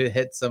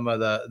hit some of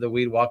the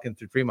weed walking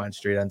through Fremont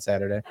Street on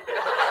Saturday.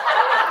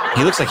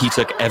 He looks like he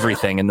took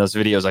everything in those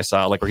videos I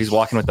saw, like where he's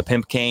walking with the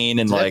pimp cane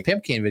and that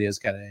pimp cane video is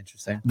kind of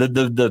interesting.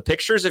 The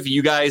pictures of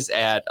you guys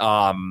at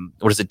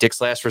what is it,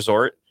 Dick's Last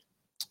Resort?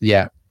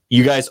 Yeah,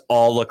 you guys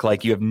all look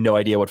like you have no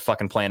idea what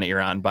fucking planet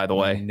you're on. By the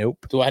way,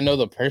 nope. Do I know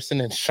the person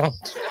in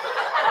Strongsville?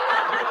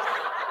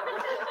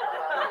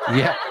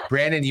 Yeah,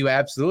 Brandon, you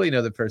absolutely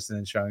know the person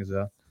in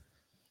Strongsville.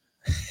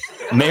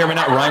 May or may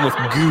not rhyme with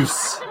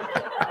goose.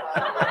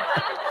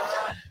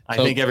 I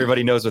think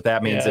everybody knows what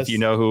that means if you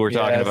know who we're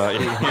talking about.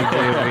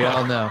 We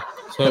all know.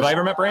 So have I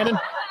ever met Brandon?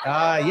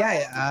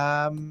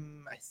 Yeah.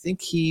 I think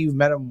he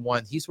met him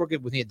once. He's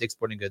working with me at Dick's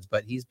Sporting Goods,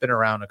 but he's been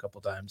around a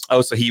couple times.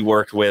 Oh, so he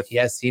worked with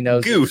he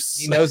knows Goose.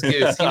 He knows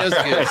Goose. He knows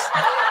Goose.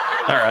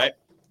 All right.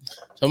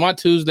 So my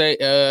Tuesday,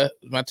 I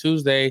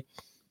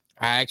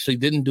actually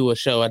didn't do a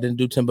show. I didn't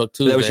do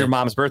Timbuktu. That was your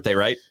mom's birthday,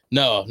 right?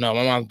 No, my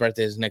mom's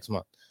birthday is next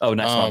month. Oh,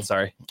 next month.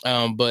 Sorry.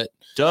 But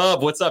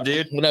Dub, what's up,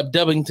 dude? What up,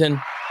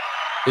 Dubbington?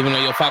 Even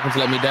though your Falcons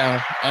let me down.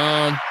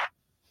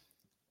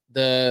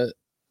 There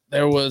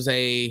was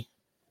a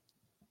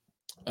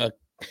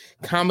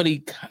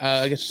comedy,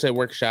 I guess you say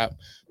workshop,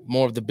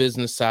 more of the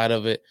business side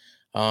of it.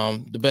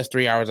 The best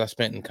 3 hours I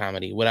spent in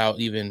comedy without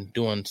even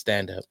doing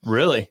stand up.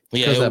 Really?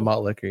 Yeah, because that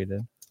malt liquor you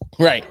did.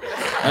 Right.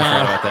 I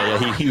forgot about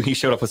that. Yeah, he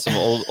showed up with some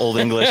old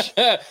English.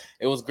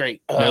 It was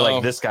great. They're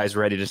like, this guy's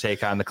ready to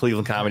take on the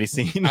Cleveland comedy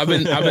scene. I've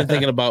been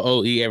thinking about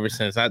OE ever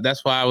since.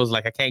 That's why I was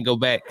like, I can't go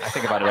back. I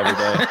think about it every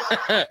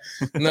day.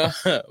 No,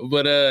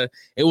 but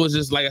it was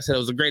just like I said, it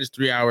was the greatest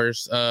 3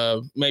 hours.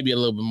 Maybe a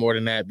little bit more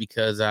than that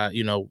because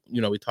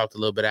we talked a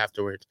little bit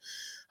afterwards.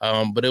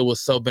 But it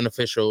was so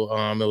beneficial.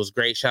 It was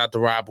great. Shout out to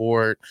Rob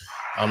Ward,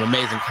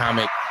 amazing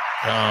comic.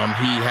 He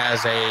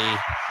has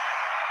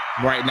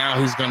right now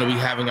he's going to be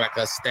having like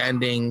a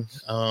standing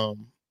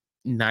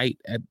night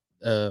at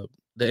the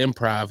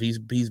Improv. He's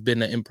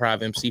been an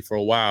Improv MC for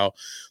a while,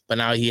 but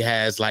now he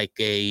has like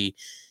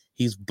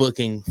he's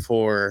booking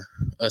for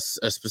a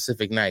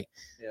specific night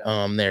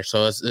there.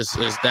 So it's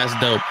that's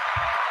dope.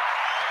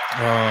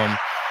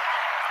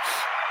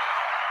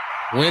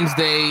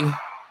 Wednesday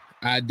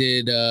I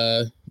did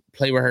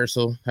play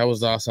rehearsal. That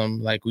was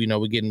awesome. Like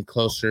we're getting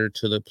closer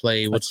to the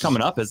play. What's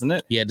coming up, isn't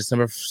it? Yeah,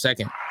 December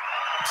 2nd.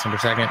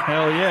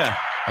 Hell yeah.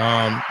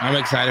 I'm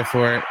excited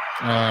for it.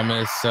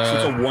 It's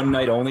a one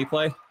night only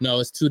play. No,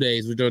 it's 2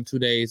 days. We're doing 2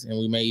 days, and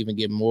we may even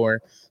get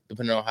more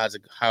depending on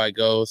how it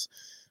goes.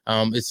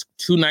 It's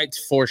 2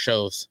 nights, 4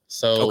 shows.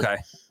 So okay.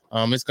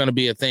 It's gonna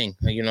be a thing.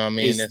 You know what I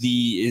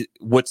mean?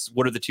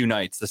 What are the 2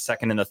 nights? The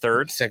second and the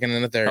third? Second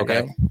and the third.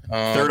 Okay.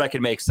 Yeah. Third I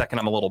could make. Second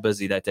I'm a little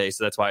busy that day,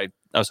 so that's why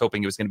I was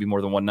hoping it was going to be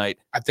more than one night.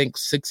 I think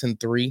 6 and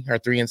 3 or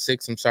 3 and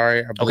 6. I'm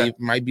sorry. I believe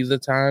might be the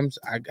times.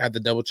 I had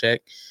to double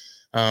check.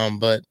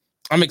 But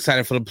I'm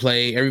excited for the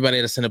play.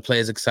 Everybody that's in the play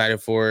is excited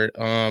for it.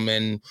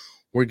 And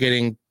we're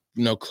getting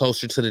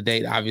closer to the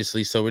date,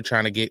 obviously. So we're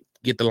trying to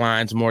get the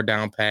lines more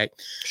down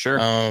packed. Sure.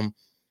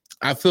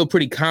 I feel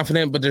pretty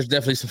confident, but there's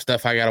definitely some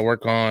stuff I got to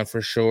work on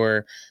for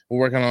sure. We're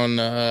working on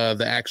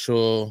the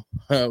actual.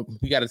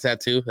 You got a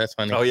tattoo? That's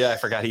funny. Oh yeah, I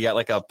forgot he got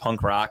like a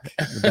punk rock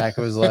the back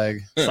of his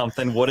leg.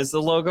 Something. What is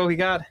the logo he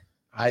got?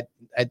 I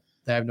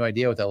have no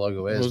idea what that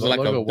logo is. It was what like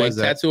logo a big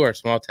tattoo or a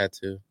small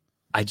tattoo.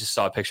 I just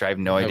saw a picture. I have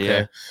no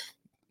idea. Okay.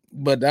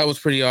 But that was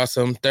pretty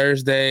awesome.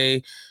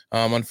 Thursday,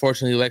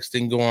 unfortunately, Lex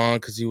didn't go on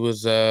because he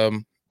was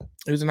in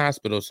the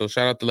hospital. So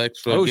shout out to Lex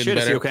for getting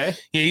better. Is he okay?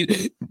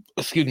 Yeah,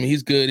 excuse me.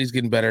 He's good. He's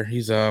getting better.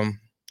 He's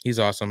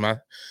awesome. I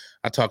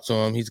talked to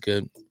him. He's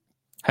good.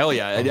 Hell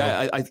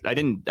yeah. I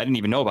didn't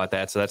even know about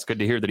that. So that's good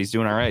to hear that he's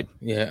doing all right.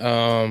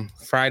 Yeah.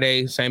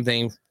 Friday, same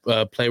thing.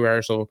 Play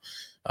rehearsal.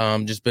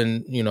 Just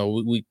been,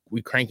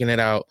 we cranking it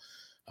out.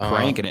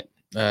 Cranking it.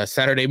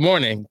 Saturday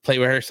morning, play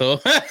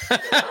rehearsal.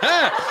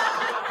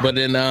 But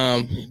then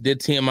did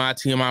TMI.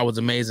 TMI was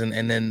amazing.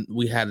 And then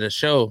we had a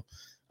show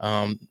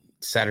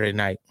Saturday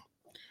night.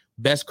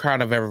 Best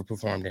crowd I've ever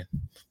performed in.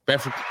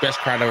 Best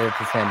crowd I've ever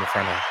performed in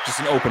front of. Just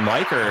an open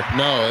mic or?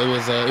 No, it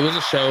was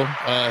a show.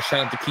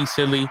 Shout out to Keith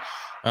Sidley.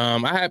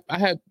 I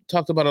had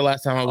talked about it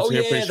last time I was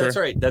here. Pretty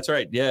sure. That's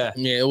right. Yeah,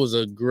 it was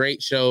a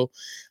great show.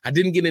 I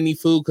didn't get any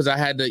food because I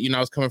had to. I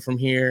was coming from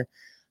here.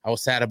 I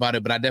was sad about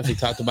it, but I definitely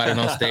talked about it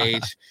on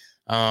stage.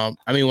 I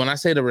mean, when I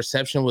say the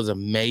reception was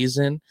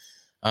amazing,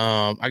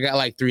 I got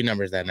like 3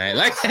 numbers that night.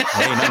 Like, ain't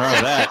nothing wrong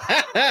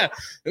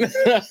with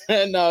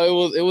that.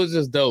 No, it was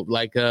just dope.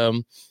 Like,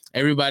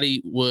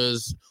 everybody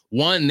was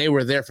they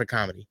were there for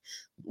comedy.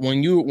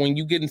 When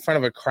you get in front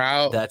of a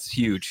crowd, that's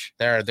huge.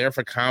 They're there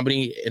for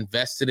comedy,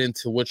 invested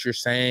into what you're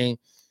saying.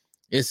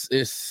 It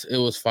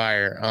was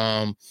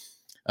fire.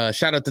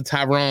 Shout out to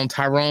Tyrone.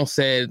 Tyrone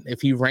said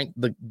if he ranked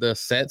the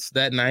sets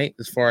that night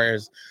as far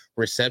as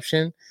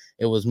reception,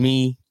 it was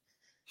me,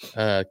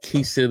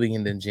 Key Silly,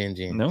 and then Jin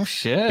Jin. No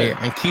shit. Yeah,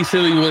 and Key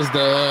Silly was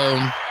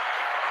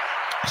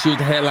she was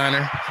the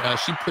headliner.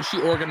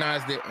 She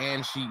organized it,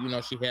 and she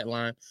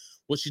headlined,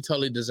 what she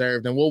totally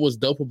deserved. And what was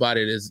dope about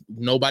it is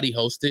nobody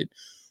hosted.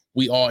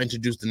 We all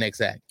introduced the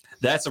next act.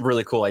 That's a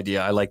really cool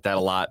idea. I like that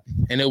a lot.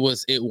 And it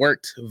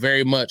worked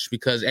very much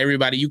because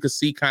everybody, you could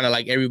see kind of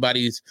like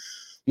everybody's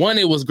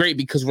it was great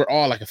because we're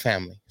all like a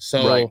family.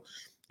 So, right.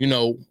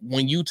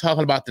 When you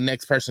talking about the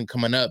next person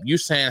coming up, you're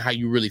saying how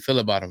you really feel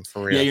about them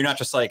for real. Yeah, you're not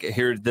just like,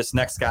 here, this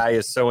next guy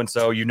is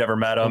so-and-so, you never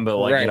met him, but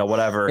like, right.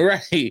 Whatever.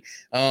 Right.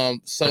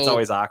 So it's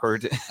always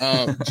awkward.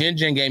 Jin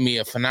Jin gave me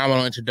a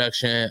phenomenal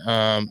introduction.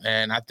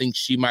 And I think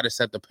she might have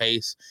set the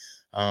pace,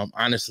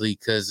 honestly,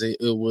 because it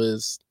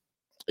was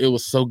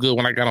so good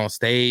when I got on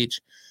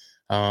stage.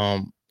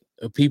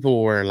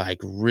 People were like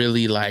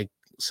really like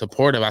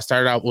supportive. I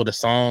started out with the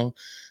song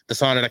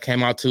that I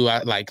came out to.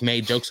 I like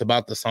made jokes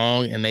about the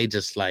song, and they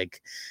just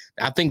like,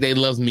 I think they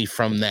loved me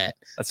from that.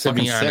 That's to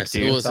be honest,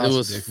 sick, it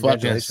was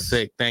fucking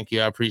sick. Thank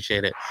you, I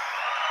appreciate it.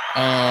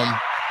 I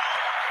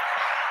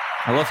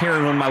love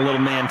hearing when my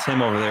little man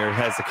Tim over there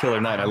has a killer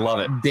night. I love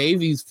it.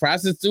 Davies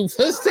prostitute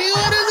pussy.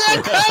 Where does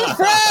that come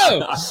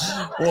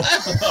from?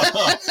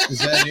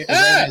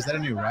 Is that a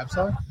new rap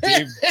song?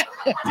 Dave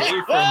from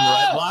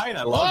Redline.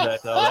 I love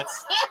that though.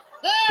 That's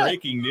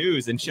breaking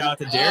news. And shout out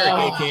to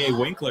Derek, aka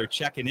Winkler,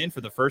 checking in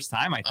for the first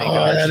time. I think.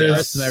 That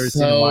is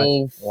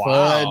so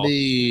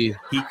funny.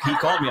 He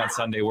called me on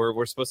Sunday.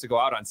 We're supposed to go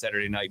out on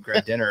Saturday night,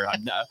 grab dinner.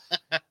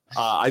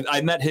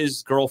 I met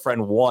his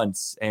girlfriend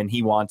once, and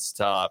he wants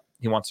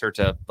her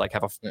to like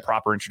have a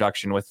proper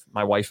introduction with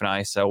my wife and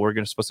I. So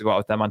we're supposed to go out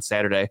with them on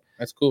Saturday.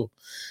 That's cool.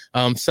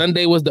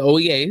 Sunday was the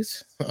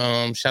OEAs.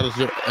 Shout out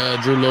to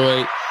Drew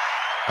Lloyd.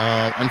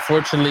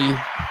 Unfortunately,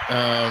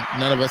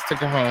 none of us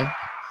took it home.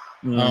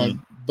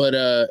 But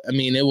I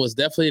mean, it was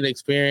definitely an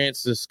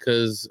experience just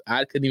because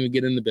I couldn't even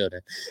get in the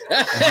building.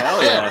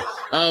 Hell yeah.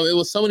 It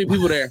was so many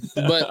people there.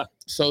 But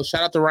so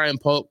shout out to Ryan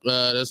Polk.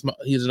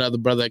 He's another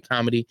brother at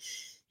comedy.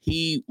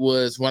 He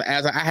was I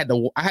had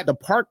to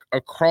park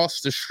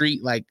across the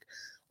street, like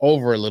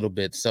over a little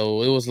bit.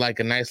 So it was like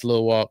a nice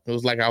little walk. It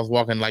was like I was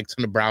walking like to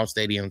the Brown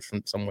Stadium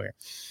from somewhere.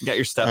 You got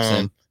your steps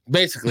in.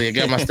 Basically, I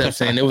got my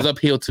steps in. It was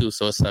uphill too,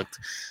 so it sucked.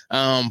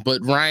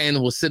 But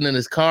Ryan was sitting in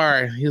his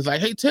car. He was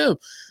like, "Hey, Tim."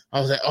 I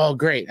was like, "Oh,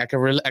 great! I can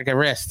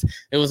rest."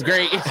 It was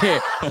great.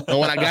 And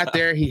when I got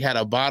there, he had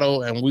a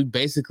bottle, and we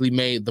basically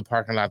made the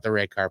parking lot the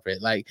red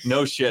carpet. Like,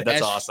 no shit,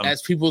 that's awesome.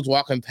 As people was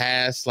walking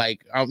past,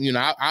 like, I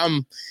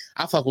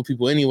fuck with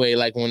people anyway.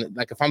 Like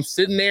if I'm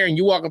sitting there and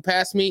you walking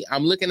past me,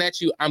 I'm looking at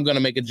you. I'm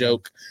gonna make a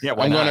joke. Yeah,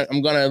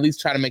 I'm gonna at least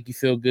try to make you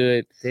feel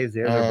good. Dave's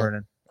ears are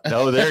burning.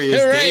 No, there he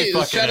is. Right. Dave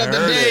fucking Shout out to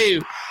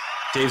Dave.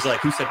 Dave's like,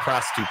 who said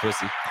prostitute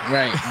pussy?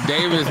 Right.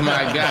 Dave is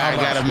my guy. I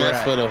got a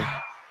mess with him.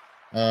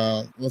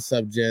 What's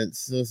up,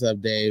 gents? What's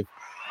up, Dave?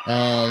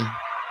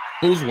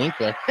 Who's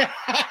Winkler?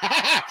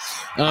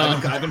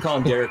 I've been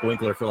calling Derek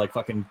Winkler for like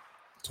fucking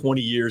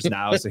 20 years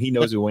now, so he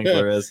knows who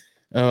Winkler is.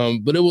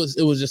 But it was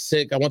just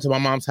sick. I went to my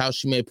mom's house.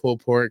 She made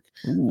pulled pork.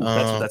 Ooh,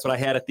 that's what I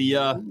had at the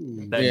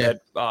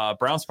that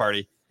Browns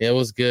party. Yeah, it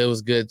was good. It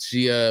was good.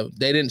 She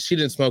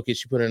didn't smoke it.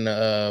 She put it in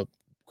a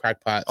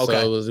crack pot, so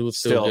it was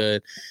still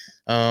good.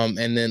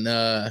 And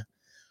then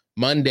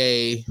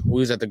Monday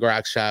we was at the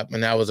grog shop,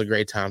 and that was a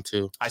great time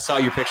too. I saw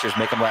your pictures.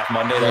 Make them laugh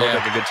Monday. That looked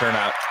like a good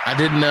turnout.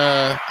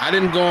 I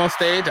didn't go on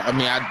stage. I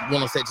mean, I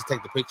went on stage to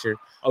take the picture.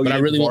 Oh, but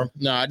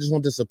I just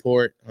want to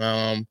support.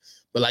 But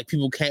like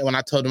people came when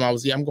I told them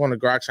I'm going to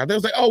grog shop. They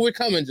was like, "Oh, we're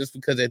coming," just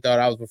because they thought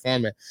I was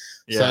performing.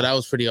 Yeah. So that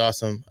was pretty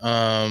awesome.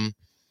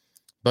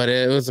 But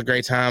it was a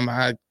great time.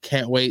 I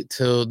can't wait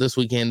till this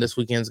weekend. This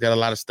weekend's got a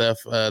lot of stuff.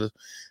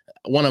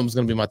 One of them's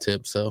gonna be my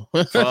tip. So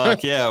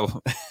fuck yeah.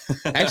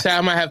 Actually,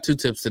 I might have 2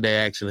 tips today.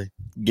 Actually,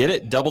 get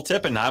it double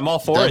tipping. I'm all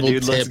for it,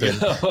 dude. Let's go.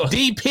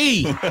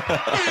 DP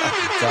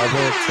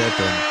double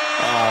tipping.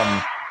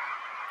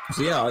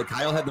 So yeah, like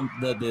Kyle had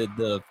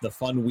the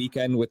fun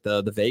weekend with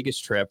the Vegas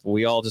trip.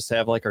 We all just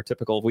have like our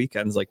typical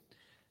weekends. Like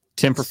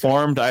Tim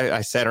performed.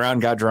 I sat around,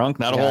 got drunk.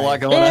 Not a whole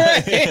lot going on.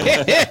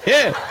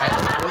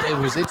 It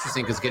was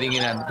interesting because getting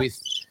in on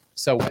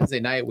so Wednesday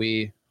night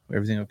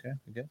everything okay?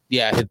 We good?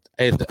 Yeah,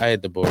 I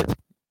hit the board.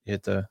 You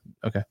hit the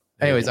okay.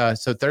 Anyways,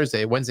 so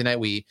Wednesday night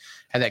we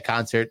had that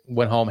concert.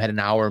 Went home, had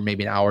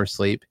maybe an hour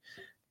sleep.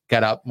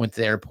 Got up, went to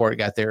the airport,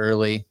 got there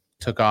early.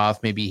 took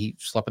off. Maybe he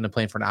slept on the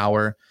plane for an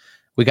hour.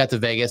 We got to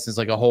Vegas. And it's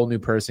like a whole new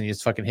person. You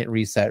just fucking hit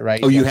reset, right?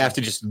 Oh, you have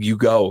to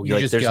go. You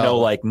like, just there's go. no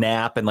like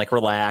nap and like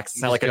relax. It's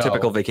You not like just a go.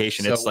 typical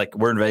vacation. So it's like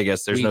we're in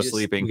Vegas. There's no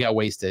sleeping. We got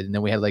wasted, and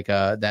then we had like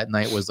that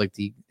night was like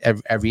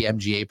every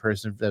MGA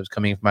person that was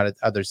coming from out of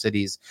other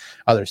cities,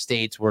 other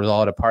states, were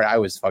all at a party. I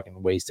was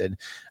fucking wasted.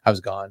 I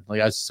was gone.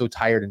 Like I was so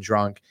tired and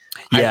drunk.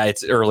 Yeah,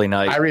 it's early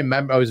night. I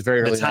remember I was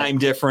very early. The time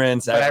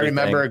difference. But everything.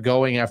 I remember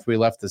going after we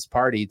left this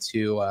party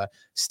to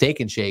Steak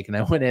and Shake, and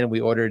I went in and we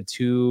ordered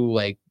 2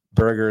 like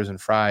burgers and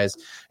fries,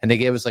 and they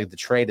gave us like the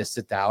tray to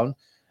sit down.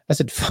 I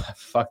said,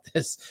 fuck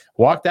this.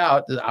 Walked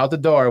out the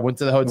door, went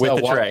to the hotel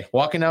with the tray.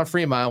 Walking down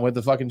Fremont with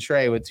the fucking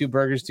tray with 2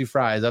 burgers, 2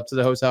 fries, up to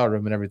the hotel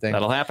room and everything.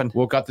 That'll happen.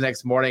 Woke up the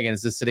next morning and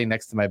it's just sitting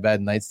next to my bed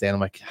nightstand. I'm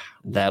like,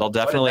 that'll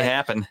definitely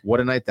happen. What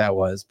a night that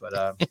was.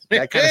 But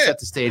that kind of set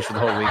the stage for the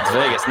whole week.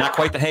 Vegas, not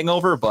quite the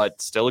hangover,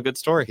 but still a good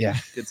story. Yeah,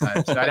 good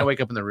time. So I didn't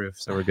wake up on the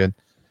roof, so we're good.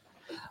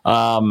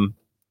 So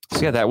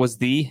yeah, that was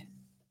the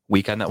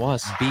weekend that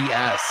was.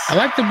 BS. I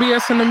like the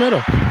BS in the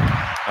middle.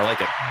 I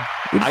like it.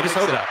 I just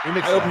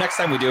hope next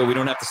time we do it, we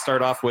don't have to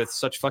start off with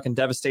such fucking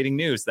devastating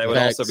news. That would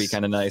also be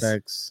kind of nice.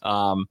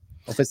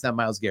 If it's not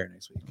Myles Garrett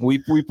next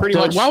week, we pretty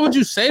much. Why would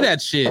you say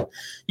that shit?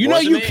 You know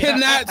you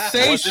cannot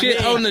say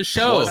shit on the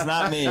show. It's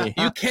not me.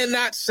 You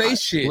cannot say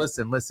shit.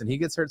 Listen. He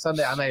gets hurt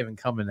Sunday. I'm not even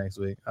coming next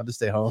week. I'll just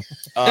stay home.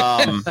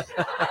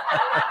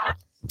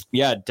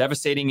 Yeah,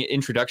 devastating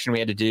introduction we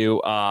had to do.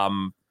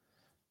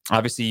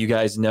 Obviously, you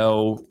guys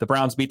know the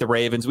Browns beat the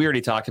Ravens. We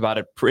already talked about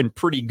it in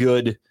pretty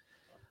good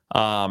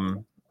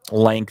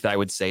length, I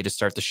would say, to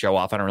start the show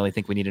off. I don't really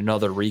think we need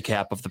another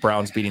recap of the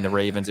Browns beating the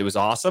Ravens. It was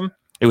awesome.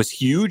 It was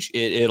huge.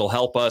 It'll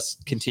help us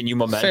continue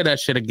momentum. Say that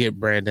shit again,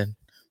 Brandon.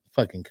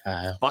 Fucking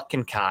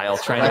Kyle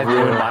trying to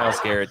ruin Myles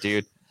Garrett,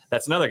 dude.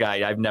 That's another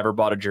guy I've never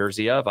bought a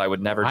jersey of. I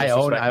would never disrespect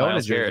I own a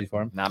Myles jersey Garrett.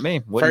 for him. Not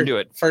me. Wouldn't do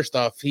it. First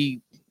off,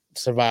 he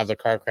survived a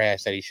car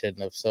crash that he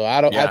shouldn't have. So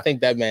I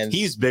think that man.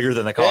 He's bigger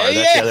than the car.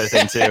 That's the other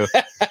thing too.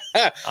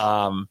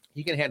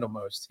 He can handle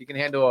most. He can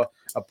handle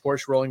a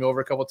Porsche rolling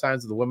over a couple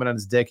times with the woman on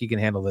his dick. He can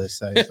handle this.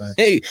 So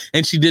hey,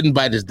 and she didn't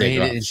bite his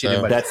dick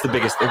off. That's the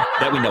biggest thing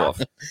that we know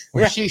of.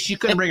 Well, she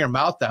couldn't bring her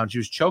mouth down. She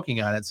was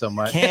choking on it so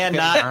much.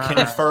 Cannot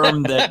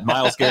confirm that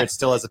Myles Garrett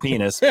still has a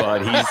penis,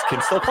 but he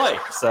can still play.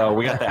 So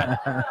we got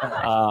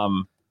that.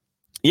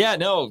 Yeah,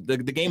 no, the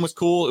game was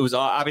cool. It was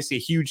obviously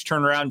a huge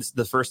turnaround.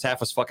 The first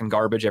half was fucking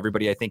garbage.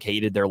 Everybody, I think,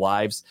 hated their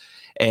lives.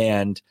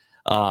 And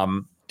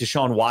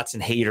Deshaun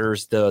Watson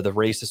haters, the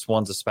racist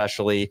ones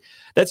especially.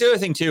 That's the other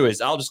thing, too, is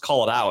I'll just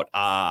call it out.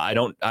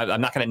 I'm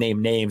not going to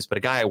name names, but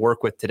a guy I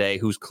work with today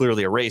who's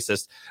clearly a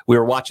racist. We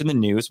were watching the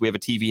news. We have a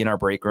TV in our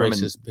break room.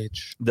 Racist and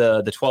bitch.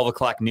 The 12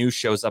 o'clock news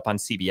shows up on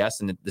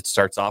CBS, and it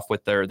starts off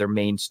with their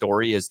main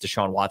story is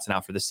Deshaun Watson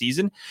out for the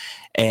season.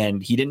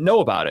 And he didn't know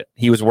about it.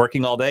 He was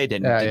working all day.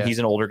 He's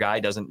an older guy,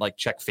 doesn't like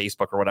check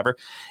Facebook or whatever.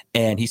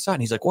 And he saw it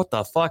and he's like, what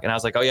the fuck? And I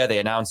was like, oh yeah, they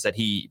announced that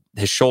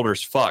his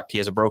shoulder's fucked. He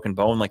has a broken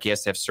bone, like he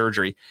has to have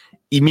surgery.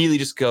 Immediately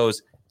just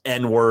goes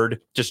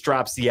N-word, just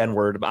drops the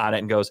N-word on it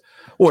and goes,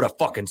 what a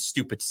fucking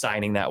stupid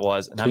signing that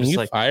was. And I'm just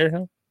like, fire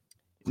him?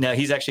 No,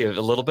 he's actually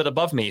a little bit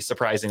above me,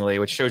 surprisingly,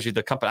 which shows you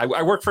the company.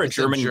 I work for a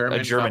German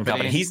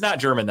company. He's not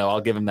German, though. I'll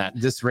give him that.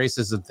 This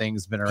racism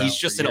thing's been around. He's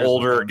just an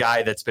older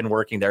guy that's been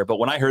working there. But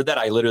when I heard that,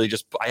 I literally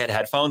I had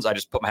headphones. I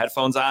just put my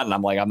headphones on, and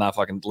I'm like, I'm not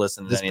fucking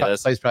listening to any of this.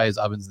 This place probably has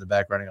ovens in the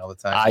back running all the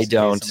time. I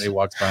don't. Somebody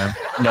walks by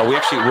him. No,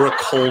 we're a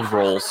cold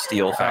roll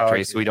steel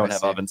factory, so we don't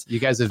have ovens. You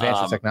guys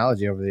advanced the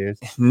technology over the years.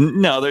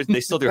 No, they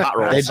still do hot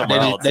rolls.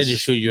 They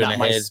just shoot you in the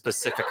my head.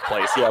 Specific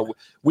place. Yeah,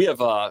 we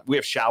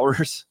have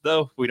showers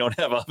though. We don't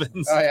have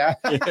ovens. Oh yeah.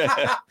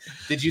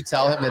 Did you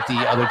tell him that the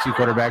other 2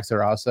 quarterbacks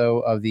are also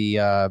of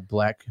the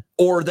black,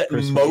 or that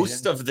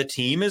most of the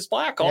team is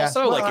black?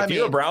 Also, if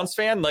you're a Browns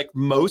fan, like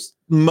most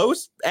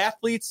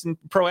athletes and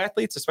pro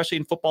athletes, especially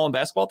in football and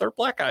basketball, they're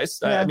black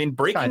guys. Yeah,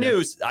 breaking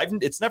news.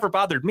 It's never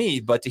bothered me,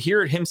 but to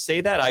hear him say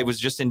that, I was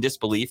just in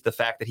disbelief. The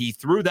fact that he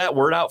threw that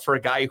word out for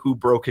a guy who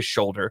broke his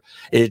shoulder,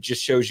 it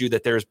just shows you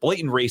that there's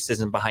blatant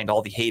racism behind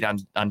all the hate on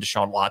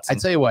Deshaun Watson. I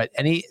tell you what,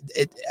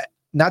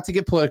 not to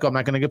get political, I'm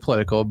not going to get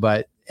political,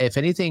 but if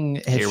anything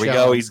has here we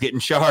go, he's getting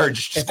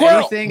charged. If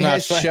anything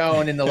has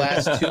shown in the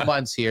last 2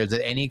 months here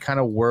that any kind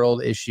of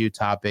world issue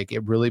topic,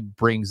 it really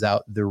brings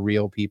out the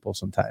real people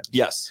sometimes.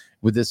 Yes.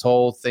 With this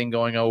whole thing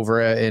going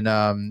over in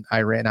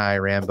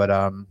Iran,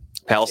 but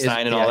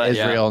Palestine and all that,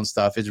 Israel and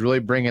stuff, is really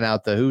bringing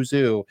out the who's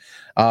who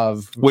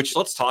of which.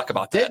 Let's talk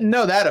about that. Didn't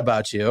know that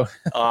about you.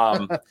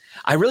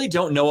 I really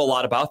don't know a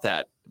lot about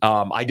that.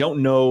 I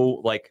don't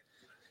know,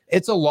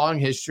 it's a long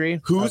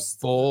history. Who's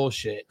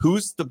bullshit?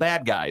 Who's the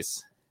bad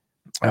guys?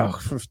 Oh,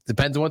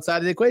 depends on what side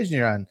of the equation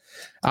you're on.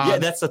 Yeah,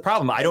 that's the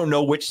problem. I don't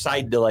know which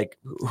side to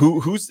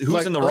who's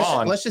in the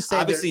wrong. Let's just say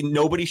obviously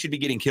nobody should be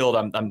getting killed.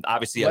 I'm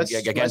obviously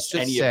against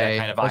any of that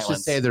kind of violence. Let's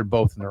just say they're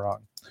both in the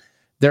wrong.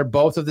 They're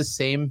both of the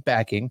same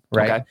backing,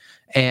 right? Okay.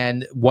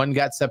 And one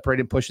got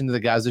separated, pushed into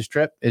the Gaza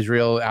Strip.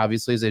 Israel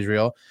obviously is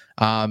Israel.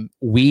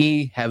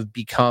 We have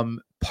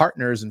become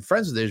partners and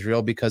friends with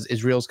Israel because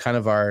Israel's kind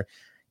of our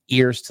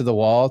ears to the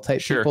wall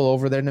type people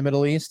over there in the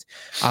Middle East.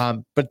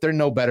 But they're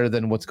no better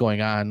than what's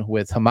going on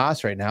with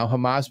Hamas right now.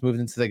 Hamas moved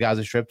into the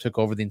Gaza Strip, took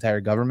over the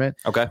entire government.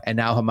 Okay. And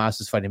now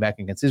Hamas is fighting back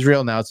against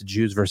Israel. Now it's the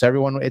Jews versus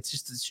everyone.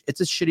 It's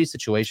a shitty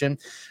situation.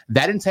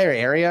 That entire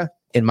area,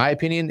 in my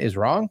opinion, is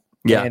wrong.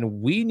 Yeah.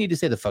 And we need to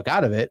stay the fuck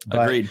out of it.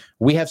 But Agreed.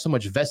 we have so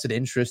much vested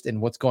interest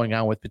in what's going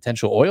on with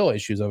potential oil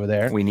issues over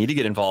there. We need to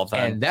get involved.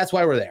 And that's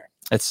why we're there.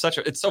 It's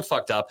so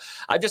fucked up.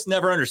 I've just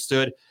never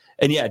understood.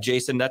 And yeah,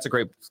 Jason, that's a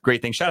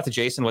great thing. Shout out to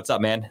Jason. What's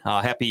up, man?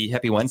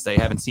 Happy Wednesday.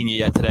 Haven't seen you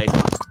yet today.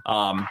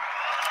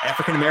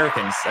 African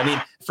Americans. I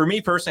mean, for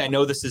me personally, I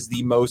know this is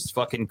the most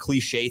fucking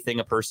cliche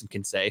thing a person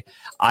can say.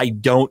 I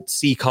don't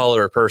see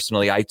color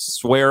personally. I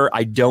swear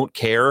I don't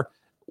care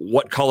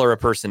what color a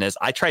person is.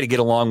 I try to get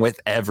along with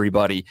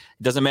everybody. It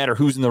doesn't matter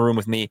who's in the room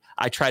with me.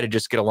 I try to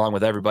just get along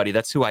with everybody.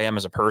 That's who I am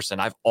as a person.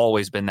 I've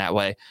always been that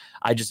way.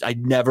 I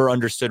never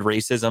understood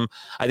racism.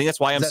 I think that's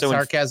why I'm so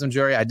sarcasm,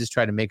 Jory. I just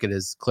try to make it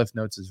as Cliff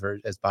Notes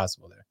as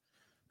possible there.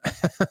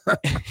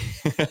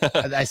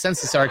 I sense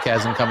the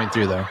sarcasm coming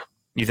through though.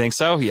 You think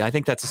so? Yeah, I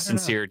think that's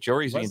sincere.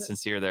 Jory's being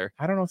sincere there.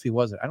 I don't know if he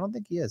wasn't. I don't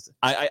think he is.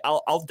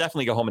 I'll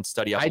definitely go home and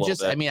study up a little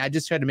bit. I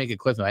just tried to make a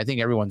cliff note. I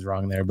think everyone's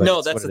wrong there. But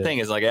no, that's the thing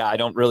is like, yeah, I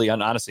don't really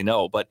honestly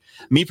know. But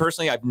me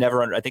personally, I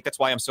think that's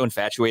why I'm so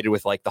infatuated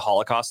with like the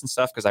Holocaust and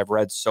stuff, because I've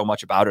read so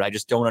much about it. I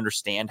just don't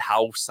understand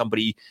how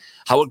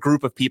a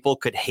group of people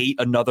could hate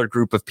another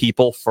group of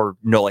people for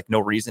no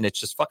reason. It's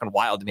just fucking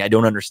wild to me. I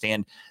don't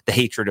understand the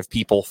hatred of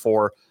people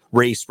for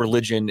race,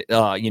 religion,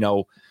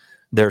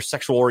 their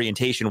sexual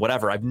orientation,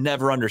 whatever. I've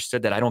never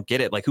understood that. I don't get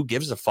it. Like, who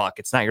gives a fuck?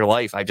 It's not your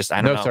life. I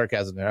don't know. No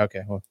sarcasm there.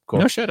 Okay, well, cool.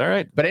 No shit. All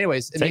right. But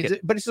anyways,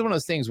 but it's just one of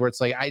those things where it's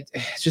like,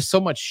 it's just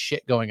so much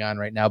shit going on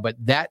right now. But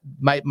that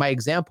my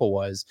example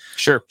was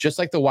just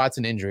like the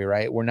Watson injury,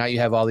 right? Where now you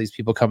have all these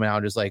people coming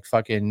out just like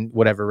fucking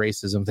whatever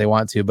racism they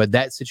want to. But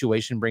that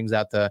situation brings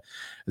out the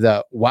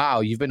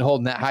wow, you've been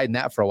hiding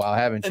that for a while,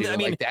 haven't you? And I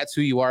mean, like, that's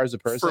who you are as a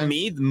person. For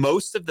me,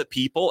 most of the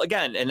people,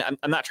 again, and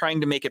I'm not trying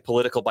to make it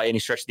political by any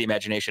stretch of the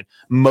imagination.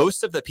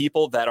 Most of the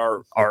people that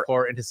are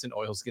poor innocent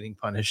oils getting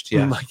punished.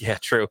 Yeah. Yeah,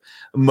 true.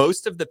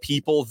 Most of the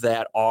people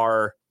that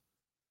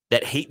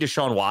hate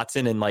Deshaun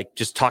Watson and like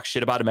just talk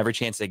shit about him every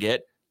chance they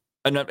get.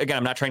 And again,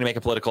 I'm not trying to make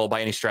it political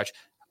by any stretch,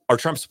 are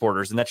Trump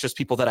supporters. And that's just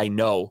people that I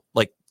know.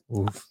 Like,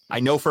 oof. I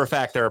know for a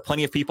fact there are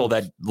plenty of people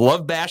that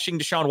love bashing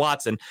Deshaun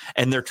Watson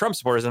and they're Trump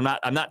supporters. I'm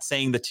not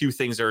saying the two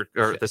things are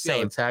the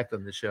same. Attacked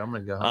on the show. I'm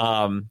gonna go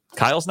home.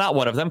 Kyle's not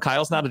one of them.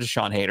 Kyle's not a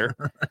Deshaun hater.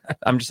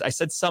 I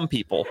said some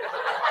people.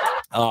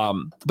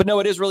 But no,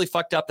 it is really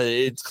fucked up that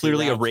it's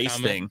clearly a race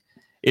thing.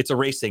 It's a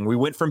race thing. We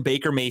went from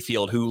Baker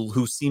Mayfield,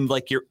 who seemed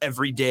like your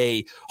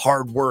everyday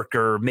hard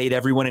worker, made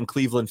everyone in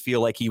Cleveland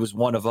feel like he was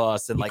one of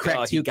us, and like,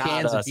 cracked two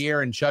cans of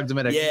beer and chugged them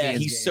at a he's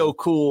game. So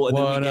cool. And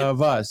one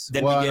of us.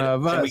 Then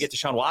we get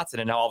Deshaun Watson,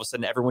 and now all of a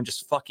sudden everyone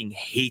just fucking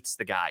hates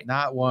the guy.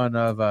 Not one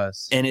of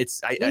us. And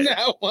it's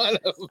not one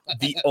of us.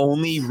 The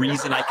only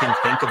reason I can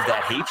think of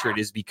that hatred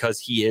is because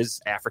he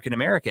is African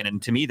American,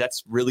 and to me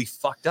that's really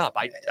fucked up.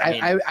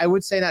 I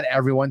would say not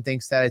everyone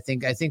thinks that. I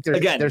think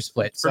they're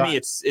split. For me,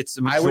 it's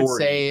a majority. I would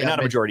say not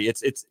a majority.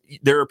 It's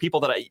there are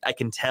people that I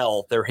can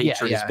tell their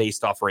hatred is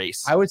based off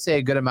race. I would say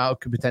a good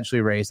amount could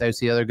potentially race. I would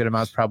see the other good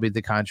amount is probably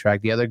the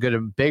contract. The other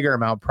bigger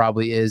amount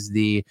probably is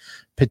the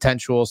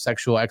potential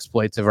sexual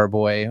exploits of our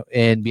boy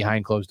in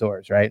behind closed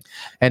doors, right?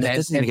 And that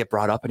doesn't even get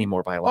brought up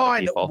anymore by a lot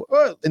of people.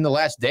 Well, in the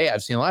last day,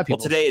 I've seen a lot of people.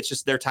 Well, today it's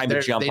just their time to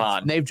jump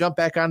on. They've jumped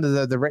back onto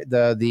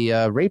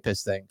the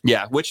rapist thing.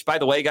 Yeah, which by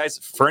the way, guys,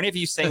 for any of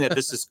you saying that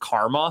this is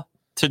karma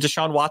to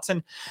Deshaun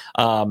Watson,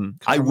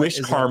 I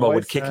wish karma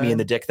would kick me in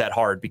the dick that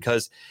hard,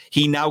 because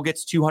he now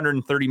gets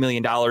 $230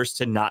 million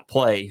to not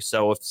play.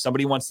 So if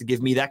somebody wants to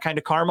give me that kind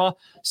of karma,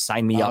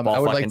 sign me up all fucking day. I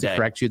would like to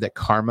correct you that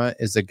karma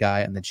is a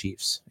guy on the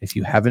Chiefs. If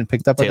you haven't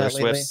picked up on that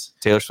lately.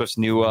 Taylor Swift's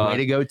new way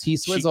to go, T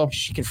Swizzle.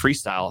 She can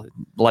freestyle.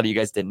 A lot of you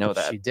guys didn't know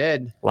that. She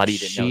did. A lot of you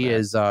didn't know that. She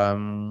is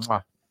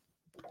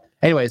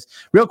anyways,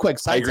 real quick,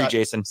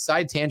 Jason.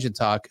 Side tangent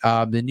talk.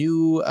 The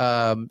new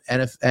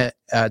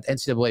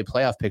NCAA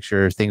playoff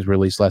picture things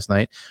released last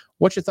night.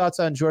 What's your thoughts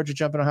on Georgia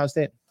jumping Ohio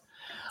State?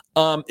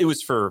 It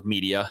was for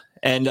media.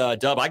 And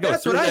Dub, I go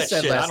through that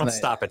shit. I don't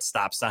stop at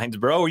stop signs,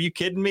 bro. Are you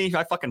kidding me?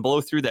 I fucking blow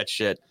through that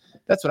shit.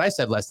 That's what I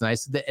said last night.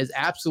 That is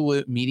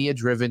absolute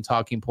media-driven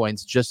talking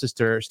points just to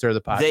stir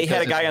the pot. They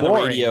had a guy on the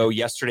radio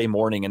yesterday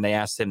morning, and they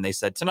asked him. They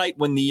said, "Tonight,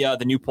 when the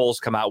new polls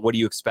come out, what do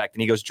you expect?"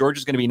 And he goes,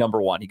 "Georgia's going to be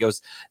number one." He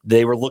goes,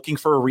 "They were looking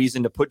for a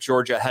reason to put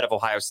Georgia ahead of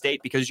Ohio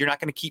State because you're not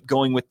going to keep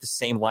going with the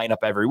same lineup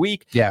every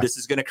week. Yeah. This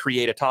is going to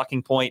create a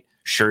talking point."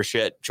 Sure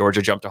shit, Georgia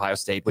jumped Ohio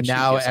State. Which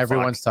now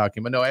everyone's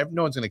talking, but no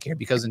one's going to care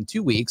because in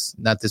 2 weeks,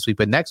 not this week,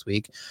 but next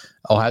week,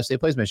 Ohio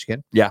State plays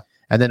Michigan. Yeah.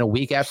 And then a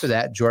week after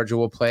that, Georgia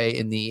will play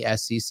in the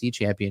SEC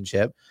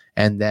championship.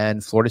 And then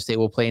Florida State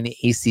will play in the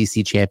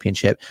ACC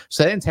championship.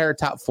 So that entire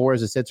top four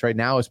as it sits right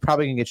now is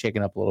probably going to get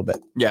shaken up a little bit.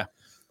 Yeah,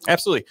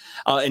 absolutely.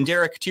 And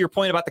Derek, to your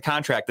point about the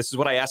contract, this is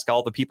what I ask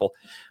all the people.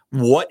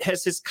 What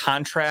has his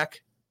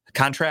contract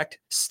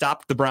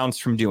stopped the Browns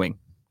from doing?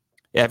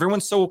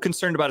 Everyone's so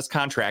concerned about his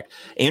contract.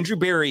 Andrew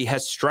Berry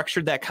has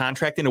structured that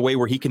contract in a way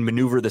where he can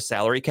maneuver the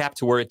salary cap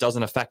to where it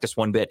doesn't affect us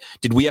one bit.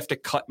 Did we have to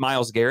cut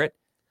Myles Garrett?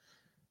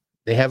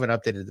 They haven't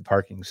updated the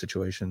parking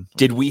situation.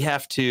 Did we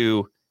have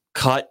to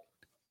cut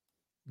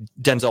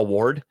Denzel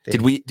Ward?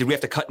 Did we have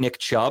to cut Nick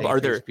Chubb?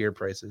 Are there beer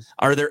prices?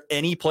 Are there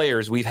any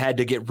players we've had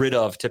to get rid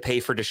of to pay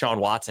for Deshaun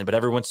Watson? But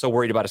everyone's so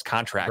worried about his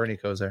contract. Bernie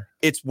Kosar.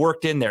 It's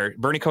worked in there.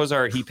 Bernie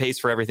Kosar, he pays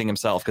for everything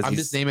himself because I'm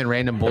just naming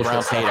random bullshit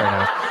stuff right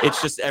now.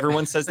 It's just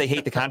everyone says they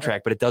hate the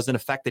contract, but it doesn't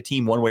affect the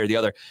team one way or the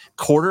other.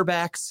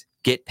 Quarterbacks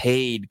get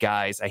paid,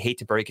 guys. I hate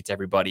to break it to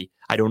everybody.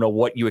 I don't know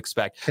what you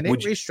expect. Can they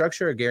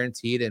restructure a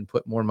guaranteed and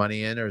put more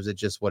money in, or is it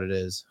just what it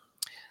is?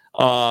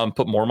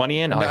 Put more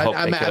money in. No,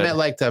 I meant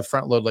like to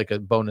front load like a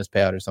bonus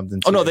payout or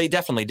something. Oh no, they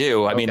definitely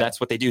do. I mean, that's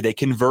what they do. They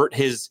convert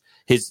his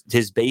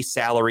base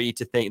salary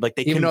to things like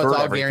they even convert though it's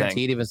all everything.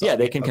 Guaranteed, even yeah,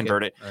 they can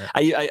convert it.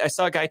 Right. I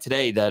saw a guy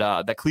today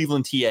that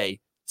Cleveland TA,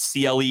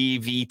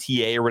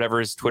 CLEVTA or whatever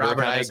his Twitter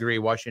Robert, account I is. agree.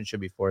 Washington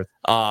should be fourth.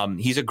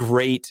 He's a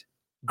great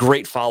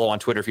follow on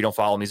Twitter. If you don't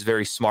follow him, he's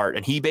very smart.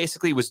 And he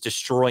basically was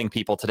destroying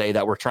people today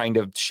that were trying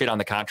to shit on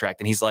the contract.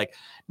 And he's like,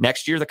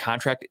 next year, the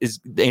contract is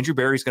Andrew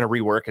Berry's going to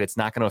rework it. It's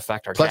not going to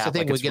affect our cap. Plus, I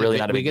think we get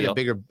a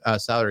bigger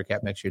salary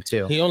cap next year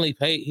too. He only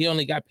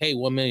got paid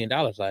 $1 million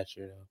last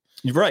year though.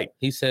 You're right.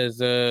 He says,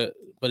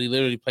 but he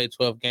literally played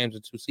 12 games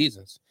in 2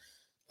 seasons.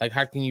 Like,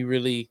 how can you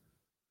really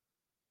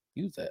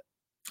use that?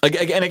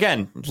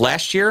 Again,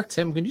 last year,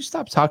 Tim, can you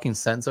stop talking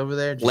sense over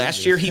there? Jesus.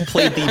 Last year, he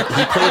played the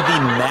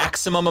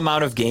maximum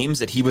amount of games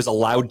that he was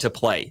allowed to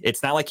play.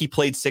 It's not like he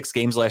played 6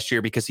 games last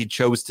year because he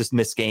chose to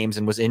miss games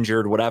and was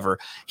injured, whatever.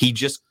 He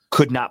just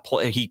could not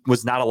play. He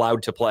was not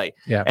allowed to play.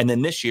 Yeah. And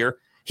then this year,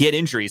 he had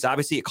injuries.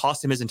 Obviously, it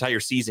cost him his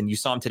entire season. You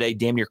saw him today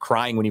damn near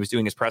crying when he was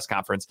doing his press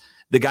conference.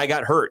 The guy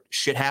got hurt.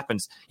 Shit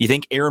happens. You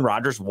think Aaron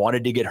Rodgers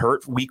wanted to get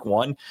hurt week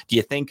 1? Do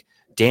you think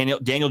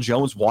Daniel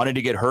Jones wanted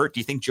to get hurt?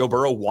 Do you think Joe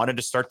Burrow wanted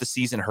to start the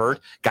season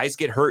hurt? Guys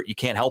get hurt. You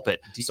can't help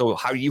it. So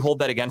how do you hold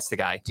that against the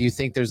guy? Do you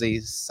think there's a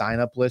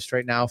sign-up list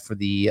right now for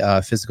the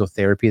physical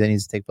therapy that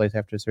needs to take place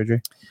after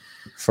surgery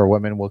for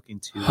women looking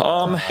to?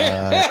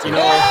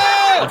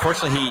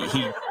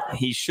 Unfortunately,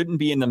 he shouldn't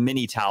be in the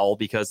mini towel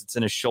because it's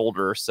in his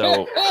shoulder.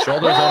 So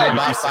shoulder's only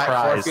about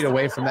 4 feet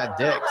away from that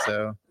dick.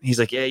 So he's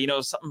like,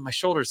 something. My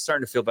shoulder's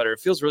starting to feel better. It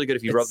feels really good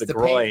if you rub the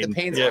groin. The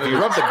pain's if you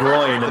rub the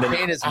groin, and the then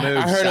pain is moved.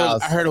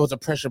 I heard it was a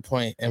pressure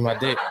point in my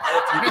dick.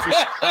 If you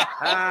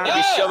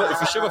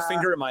shove a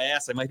finger in my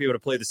ass, I might be able to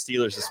play the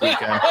Steelers this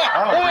weekend.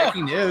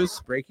 Oh,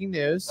 breaking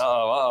news.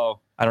 Oh.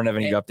 I don't have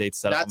any updates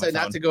set up.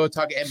 Not to go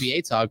talk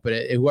NBA talk, but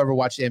whoever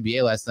watched the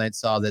NBA last night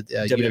saw that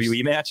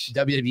WWE match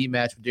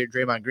with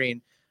Draymond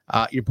Green.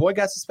 Your boy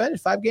got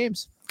suspended 5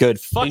 games. Good.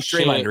 Fuck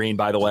Draymond Green,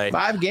 by the way.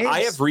 5 games.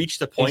 I have reached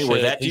the point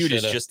where that dude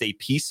is just a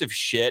piece of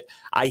shit.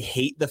 I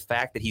hate the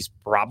fact that he's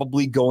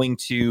probably going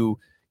to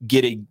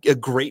get a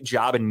great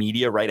job in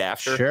media right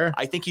after. Sure.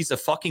 I think he's a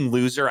fucking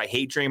loser. I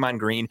hate Draymond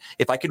Green.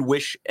 If I could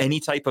wish any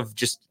type of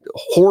just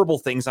horrible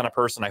things on a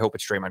person, I hope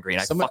it's Draymond Green.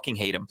 I fucking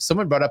hate him.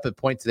 Someone brought up a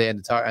point today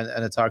on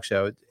a talk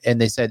show,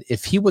 and they said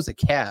if he was a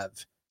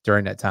Cav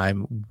during that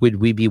time, would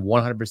we be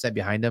 100%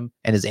 behind him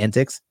and his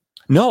antics?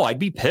 No, I'd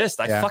be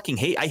pissed. I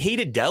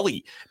hated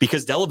Delhi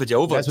because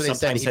Dellavedova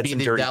sometimes had some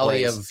dirty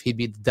plays. He'd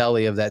be the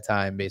Delhi of that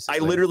time, basically.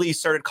 I literally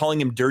started calling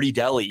him Dirty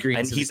Delhi,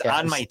 and he's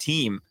on my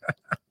team.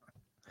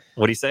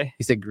 What do you say?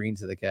 He said green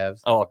to the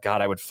Cavs. Oh,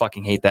 God, I would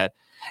fucking hate that.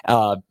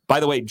 By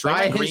the way,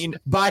 Draymond Green.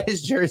 Buy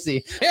his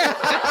jersey.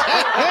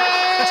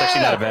 It's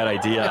actually not a bad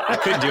idea. I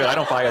couldn't do it. I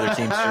don't buy other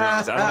teams'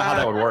 jerseys. I don't know how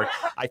that would work.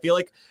 I feel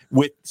like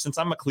since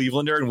I'm a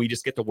Clevelander and we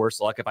just get the worst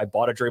luck, if I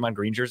bought a Draymond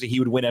Green jersey, he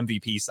would win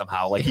MVP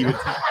somehow. Like he would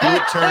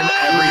turn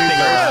everything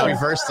around.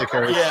 Reverse the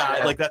curse.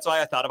 Yeah, like that's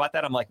why I thought about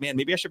that. I'm like, man,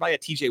 maybe I should buy a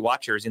TJ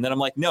Watt jersey. And then I'm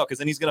like, no, because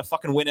then he's gonna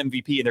fucking win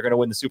MVP and they're gonna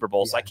win the Super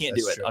Bowl. So I can't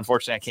do it. True.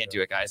 Unfortunately, I can't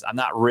do it, guys. I'm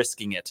not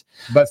risking it.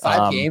 But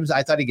 5 games,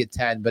 I thought he'd get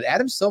 10. But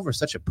Adam Silver's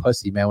such a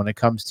pussy, man, when it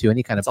comes to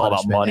any kind of punishment.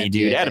 It's all about money,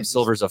 dude. Adam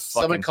Silver's a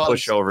fucking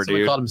pushover, dude.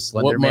 Someone called him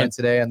Slender Man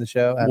today on the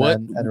show on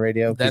the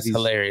radio. That's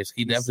hilarious.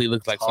 He definitely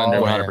looks like Slender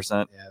Man.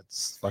 100%. Yeah,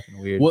 it's fucking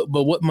weird.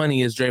 But what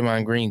money is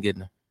Draymond Green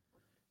getting?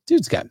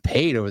 Dude's gotten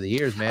paid over the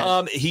years,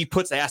 man. He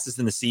puts asses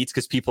in the seats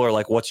because people are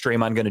like, what's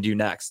Draymond going to do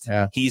next?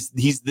 Yeah. He's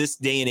this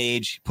day and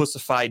age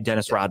pussified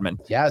Dennis Rodman.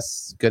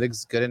 Yes. Good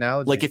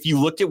analogy. Like if you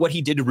looked at what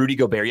he did to Rudy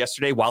Gobert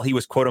yesterday while he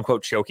was quote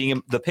unquote choking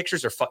him, the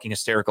pictures are fucking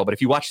hysterical. But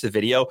if you watch the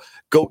video,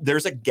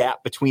 there's a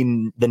gap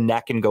between the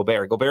neck and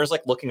Gobert. Gobert's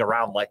like looking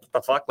around like, what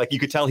the fuck? Like you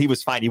could tell he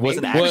was fine. He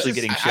wasn't actually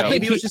getting choked.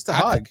 Maybe it was just a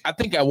hug. I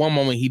think at one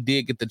moment he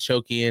did get the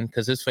choke in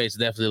because his face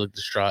definitely looked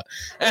distraught.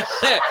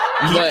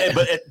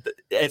 but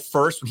at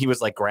first when he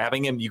was like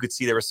grabbing him, you could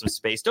see there was some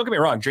space. Don't get me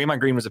wrong, Draymond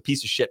Green was a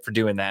piece of shit for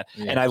doing that.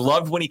 Yeah. And I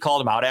loved when he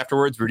called him out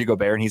afterwards, Rudy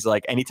Gobert, and he's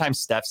like, anytime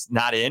Steph's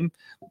not in,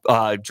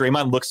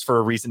 Draymond looks for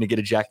a reason to get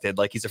ejected.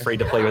 Like he's afraid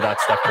to play without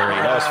Steph Curry.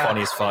 That was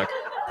funny as fuck.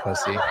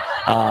 Pussy.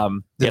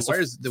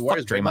 The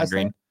Warriors Draymond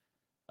Green.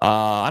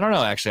 I don't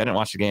know, actually. I didn't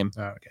watch the game.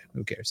 Oh, okay.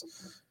 Who cares?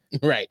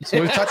 Right. So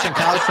we're touching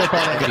college football.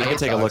 I can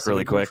take a look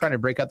really quick. We're trying to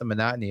break out the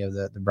monotony of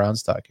the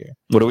Browns talk here.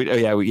 What do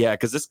we? Oh yeah,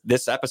 because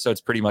this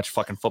episode's pretty much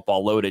fucking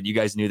football loaded. You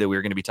guys knew that we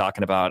were going to be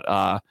talking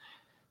about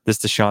this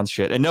Deshaun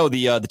shit. And no,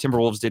 the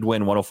Timberwolves did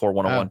win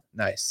 104-101. Oh,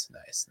 nice.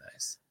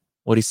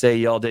 What'd he say?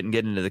 Y'all didn't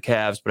get into the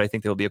Cavs, but I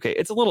think they'll be okay.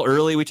 It's a little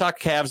early. We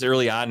talked Cavs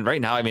early on. Right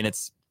now, I mean,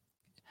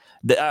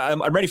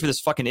 I'm ready for this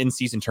fucking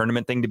in-season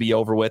tournament thing to be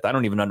over with. I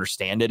don't even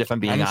understand it, if I'm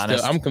being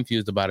honest. I'm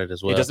confused about it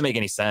as well. It doesn't make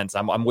any sense.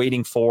 I'm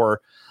waiting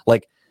for,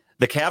 like,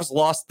 the Cavs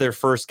lost their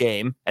first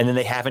game, and then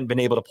they haven't been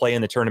able to play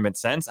in the tournament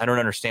since. I don't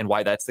understand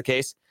why that's the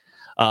case.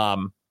 I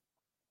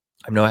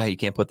know how you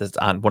can't put this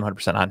on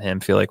 100% on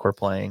him. Feel like we're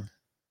playing.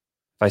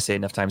 If I say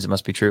enough times, it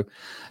must be true.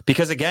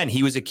 Because, again,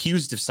 he was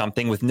accused of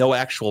something with no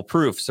actual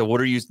proof. So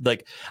what are you,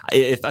 like,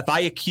 if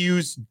I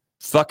accuse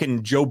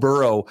fucking Joe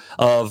Burrow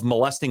of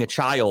molesting a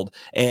child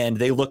and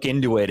they look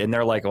into it and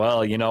they're like,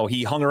 well,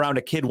 he hung around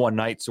a kid one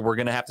night, so we're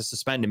going to have to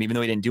suspend him even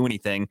though he didn't do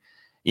anything.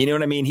 You know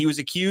what I mean? He was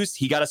accused.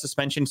 He got a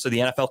suspension so the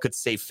NFL could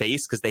save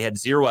face because they had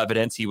zero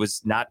evidence. He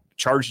was not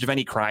charged of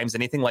any crimes,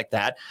 anything like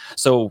that.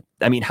 So,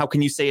 I mean, how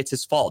can you say it's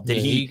his fault?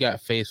 He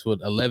got faced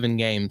with 11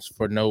 games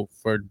for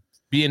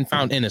being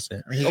found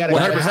innocent. He got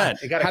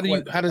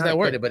 100%. How does that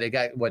work? But it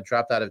got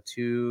dropped out of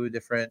 2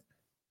 different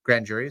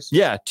grand juries.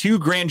 Yeah, 2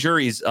 grand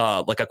juries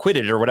like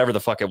acquitted or whatever the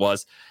fuck it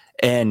was.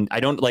 And I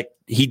don't like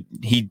he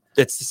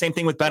it's the same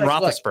thing with Ben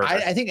Roethlisberger.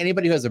 I think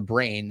anybody who has a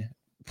brain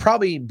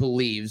probably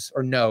believes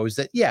or knows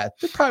that there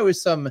probably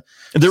was some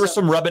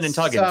rubbing and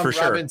tugging for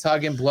sure. Rubbing,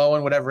 tugging,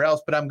 blowing, whatever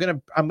else. But I'm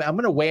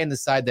gonna weigh in the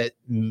side that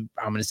I'm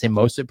gonna say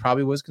most of it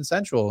probably was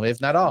consensual,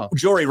 if not all.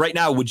 Jory, right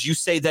now, would you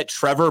say that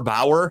Trevor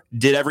Bauer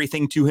did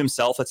everything to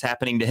himself that's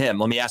happening to him?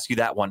 Let me ask you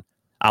that one.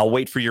 I'll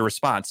wait for your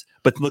response.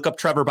 But look up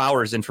Trevor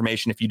Bauer's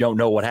information if you don't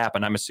know what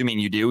happened. I'm assuming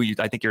you do.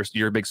 I think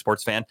you're a big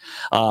sports fan.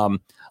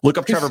 Look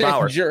up Trevor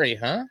Bauer. Jury,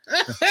 huh?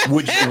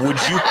 Would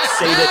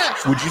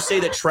you say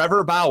that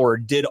Trevor Bauer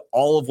did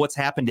all of what's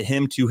happened to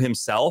him to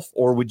himself,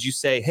 or would you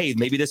say, hey,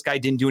 maybe this guy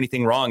didn't do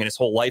anything wrong and his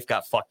whole life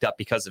got fucked up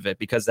because of it?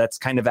 Because that's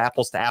kind of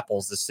apples to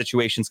apples. The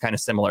situation's kind of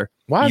similar.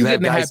 Why is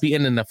getting a happy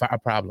ending a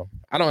problem?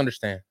 I don't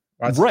understand.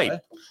 Right?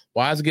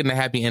 Why is it getting a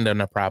happy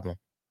ending a problem?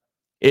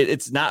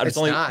 It's not. It's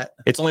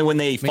only when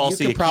they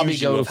falsely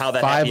accuse you of how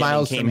that 5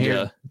 miles came from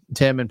here,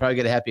 Tim, and probably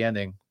get a happy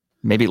ending.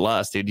 Maybe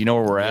less, dude. You know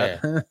where we're at.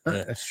 Yeah,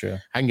 that's true.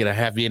 I can get a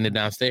happy ending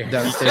downstairs.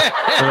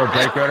 Little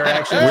break rotor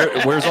action.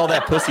 Where's all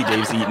that pussy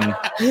Dave's eating?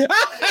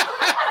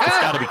 It's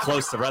got to be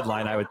close to red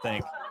line, I would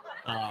think.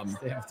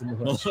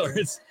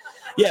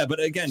 Yeah, but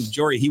again,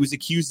 Jory, he was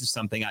accused of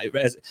something.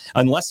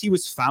 Unless he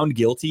was found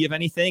guilty of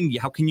anything,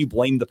 how can you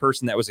blame the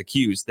person that was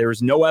accused? There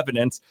is no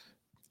evidence.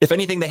 If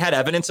anything, they had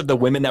evidence of the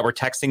women that were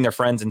texting their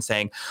friends and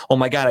saying, "Oh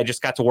my God, I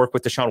just got to work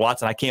with Deshaun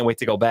Watson. I can't wait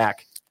to go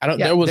back."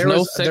 There was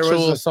no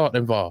sexual assault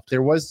involved.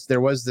 There was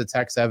the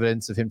text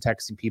evidence of him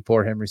texting people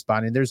or him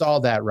responding. There's all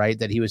that, right?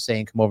 That he was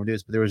saying, "Come over and do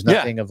this," but there was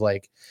nothing of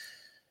like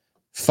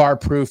far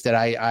proof that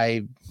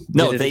I.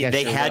 No, they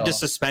had to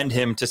suspend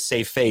him to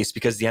save face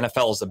because the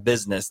NFL is a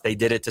business. They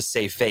did it to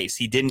save face.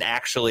 He didn't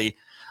actually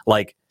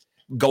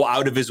go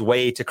out of his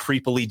way to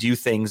creepily do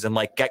things and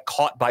get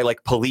caught by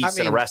police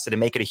and arrested and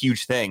make it a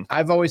huge thing.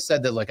 I've always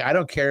said that I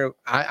don't care.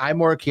 I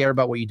more care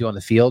about what you do on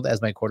the field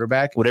as my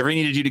quarterback. Whatever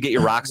you need to do to get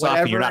your rocks off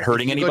and you're not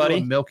hurting anybody. Go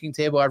to a milking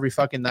table every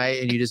fucking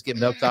night and you just get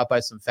milked out by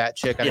some fat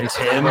chick. Tim,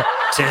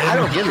 I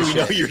don't give a shit.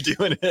 You know you're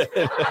doing it.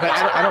 But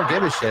I don't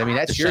give a shit. I mean,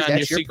 that's your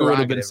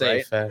prerogative,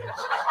 right?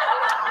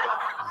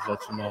 Let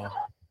you know.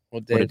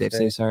 What did Dave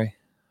say? Sorry.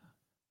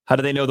 How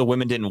do they know the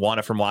women didn't want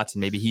it from Watson?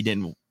 Maybe he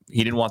didn't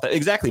want that.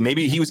 Exactly.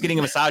 Maybe he was getting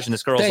a massage and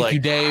this girl's Thank you,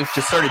 Dave.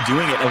 just started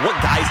doing it. And what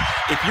guys,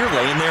 if you're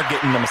laying there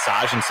getting a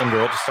massage and some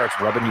girl just starts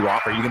rubbing you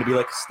off, are you going to be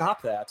like,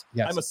 stop that?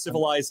 Yes. I'm a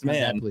civilized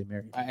man.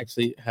 I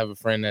actually have a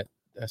friend that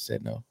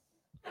said no.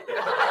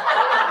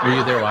 Were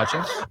you there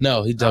watching?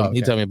 No, he told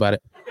me about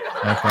it.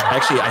 Okay.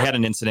 Actually, I had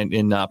an incident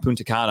in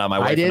Punta Cana. My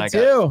wife I got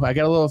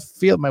a little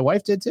feel. My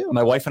wife did too.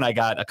 My wife and I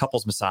got a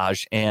couples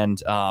massage,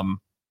 and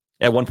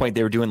at one point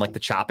they were doing the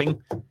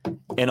chopping,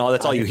 and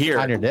that's all you hear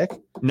on your dick.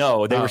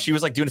 No, they were. She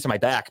was doing it to my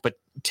back, but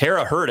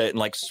Tara heard it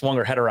and swung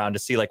her head around to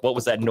see what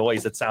was that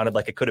noise that sounded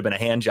like it could have been a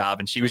hand job,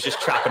 and she was just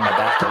chopping my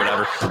back or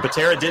whatever. But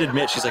Tara did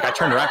admit, she's like, I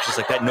turned around, she's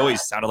like, that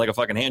noise sounded like a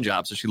fucking hand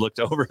job, so she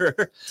looked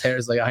over.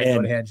 Tara's like, I know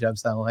what hand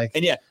jobs sound like.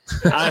 And yeah,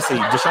 honestly,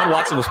 Deshaun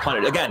Watson was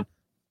punted again.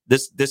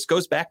 This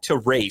goes back to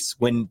race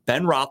when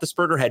Ben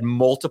Roethlisberger had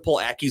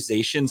multiple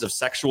accusations of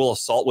sexual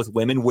assault with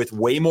women, with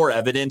way more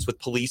evidence, with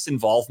police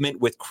involvement,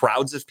 with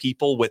crowds of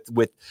people, with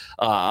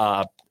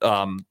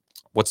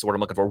what's the word I'm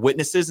looking for?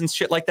 Witnesses and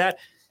shit like that.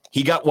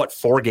 He got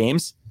 4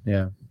 games?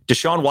 Yeah.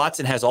 Deshaun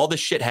Watson has all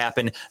this shit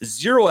happen,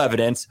 zero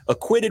evidence,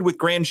 acquitted with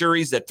grand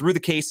juries that threw the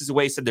cases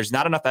away, said there's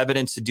not enough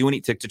evidence to do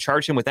to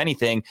charge him with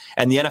anything.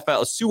 And the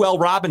NFL, Sue L.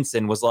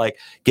 Robinson was like,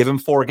 give him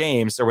 4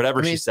 games or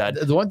whatever she said.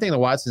 The one thing that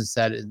Watson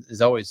said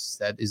is always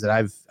said is that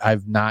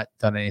I've not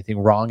done anything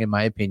wrong in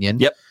my opinion.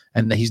 Yep.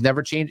 And he's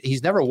never changed.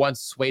 He's never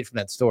once swayed from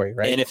that story,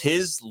 right? And if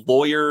his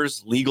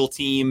lawyers, legal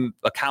team,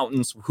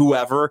 accountants,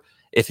 whoever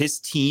if his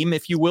team,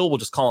 if you will, we'll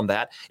just call him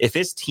that. If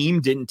his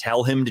team didn't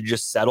tell him to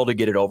just settle to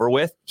get it over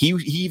with, he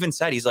even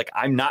said, he's like,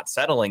 I'm not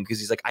settling because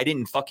he's like, I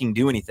didn't fucking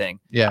do anything.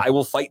 Yeah. I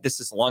will fight this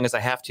as long as I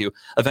have to.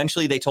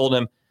 Eventually they told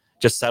him,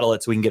 just settle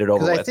it so we can get it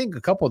over with. I think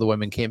a couple of the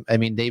women came. I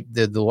mean,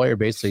 the lawyer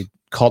basically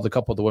called a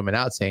couple of the women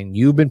out saying,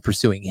 you've been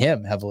pursuing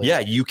him heavily.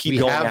 Yeah, you keep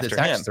going after the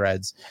text him.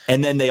 Threads.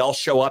 And then they all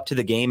show up to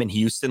the game in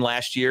Houston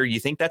last year.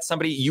 You think that's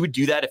somebody you would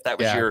do that if that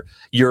was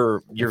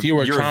your if you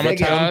were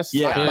traumatized?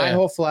 Yeah. My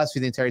whole philosophy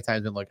the entire time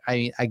has been, look,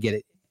 I get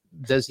it.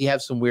 Does he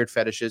have some weird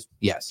fetishes?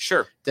 Yes.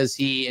 Sure. Does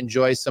he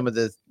enjoy some of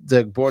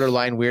the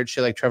borderline weird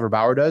shit like Trevor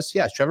Bauer does?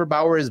 Yes. Trevor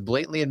Bauer is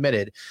blatantly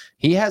admitted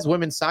he has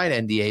women sign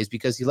NDAs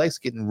because he likes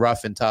getting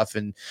rough and tough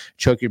and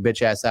choke your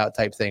bitch ass out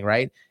type thing,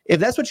 right? If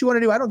that's what you want to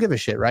do, I don't give a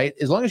shit, right?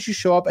 As long as you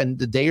show up and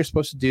the day you're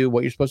supposed to do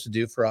what you're supposed to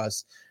do for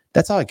us,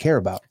 that's all I care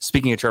about.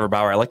 Speaking of Trevor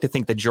Bauer, I like to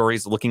think the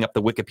jury's looking up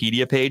the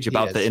Wikipedia page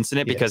about the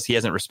incident because he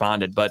hasn't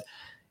responded. But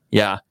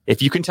yeah,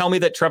 if you can tell me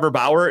that Trevor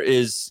Bauer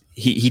is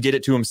he did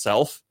it to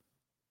himself,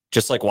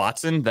 just like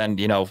Watson, then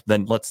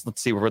let's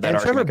see where that.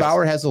 And Trevor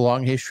Bauer has a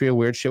long history of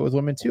weird shit with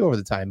women too over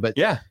the time, but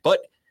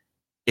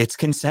it's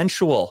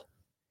consensual.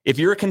 If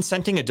you're a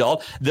consenting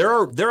adult, there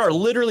are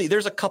literally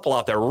there's a couple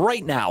out there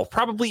right now,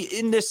 probably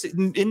in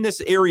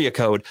this area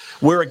code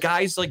where a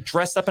guy's like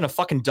dressed up in a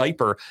fucking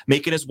diaper,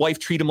 making his wife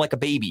treat him like a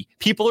baby.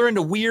 People are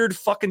into weird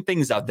fucking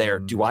things out there.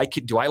 Do I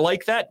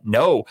like that?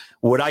 No.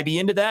 Would I be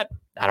into that?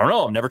 I don't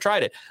know. I've never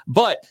tried it,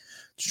 but.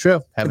 It's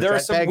true. There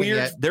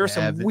are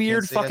some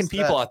weird fucking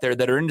people out there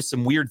that are into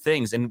some weird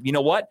things. And you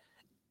know what?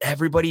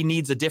 Everybody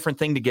needs a different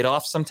thing to get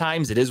off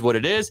sometimes. It is what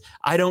it is.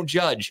 I don't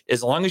judge.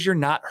 As long as you're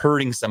not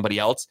hurting somebody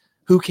else,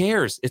 who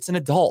cares? It's an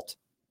adult.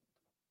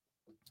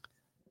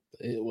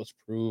 It was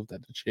proved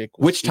that the chick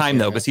was Which time,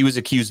 though? Because he was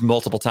accused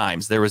multiple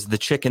times. There was the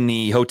chick in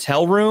the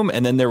hotel room,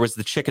 and then there was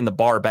the chick in the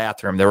bar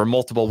bathroom. There were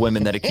multiple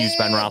women that accused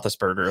Ben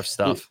Roethlisberger of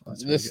stuff.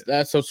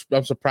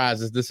 I'm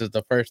surprised that this is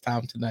the first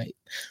time tonight.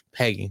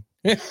 Pegging.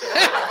 By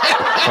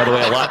the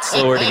way, a lot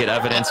slower to get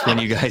evidence when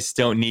you guys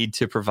don't need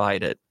to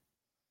provide it.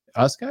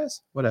 Us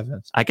guys? What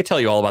evidence? I could tell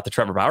you all about the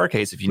Trevor Bauer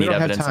case if you need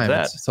evidence of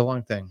that. It's a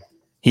long thing.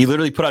 He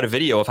literally put out a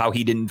video of how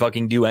he didn't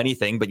fucking do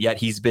anything, but yet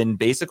he's been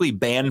basically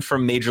banned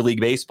from Major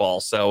League Baseball.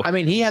 So I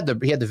mean, he had the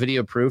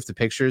video proof, the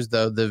pictures,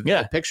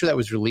 the picture that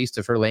was released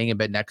of her laying in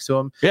bed next to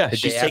him. Yeah,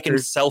 she's taking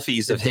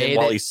selfies of him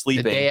while he's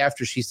sleeping. The day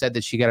after she said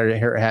that she got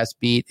her ass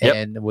beat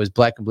and was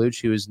black and blue,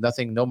 she was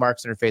no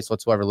marks on her face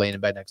whatsoever, laying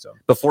in bed next to him.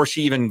 Before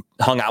she even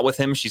hung out with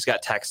him, she's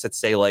got texts that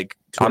say like,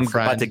 "I'm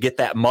about to get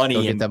that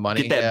money and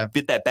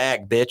get that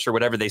bag, bitch," or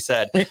whatever they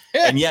said.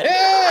 And yet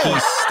he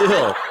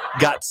still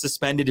got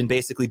suspended and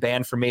basically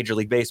banned from Major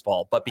League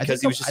Baseball. But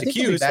because he was just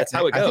accused, that's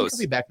how it goes. I think he'll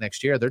be back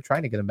next year. They're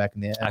trying to get him back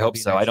in the I hope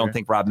so. I don't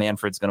think Rob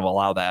Manfred's going to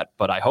allow that,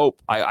 but I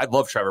hope. I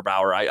love Trevor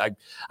Bauer. I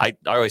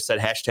always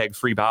said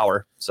 #free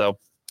Bauer. So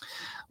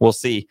we'll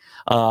see.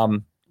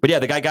 But yeah,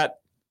 the guy got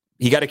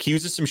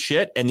accused of some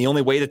shit, and the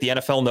only way that the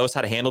NFL knows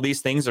how to handle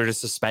these things are to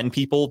suspend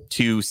people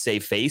to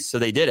save face. So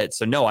they did it.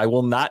 So no, I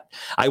will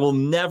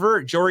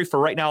never, Jory,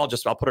 for right now,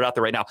 I'll put it out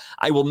there right now.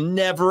 I will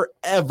never,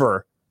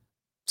 ever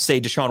say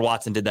Deshaun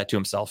Watson did that to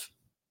himself.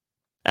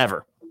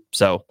 Ever.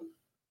 So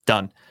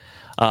done.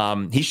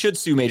 He should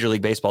sue Major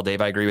League Baseball,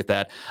 Dave. I agree with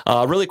that.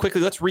 Really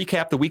quickly, let's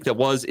recap the week that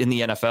was in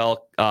the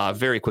NFL.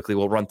 Very quickly,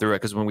 we'll run through it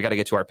because when we got to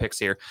get to our picks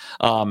here.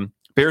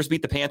 Bears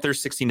beat the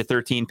Panthers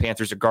 16-13.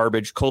 Panthers are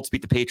garbage. Colts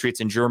beat the Patriots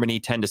in Germany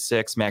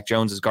 10-6. Mac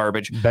Jones is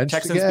garbage.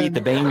 Texans beat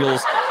the Bengals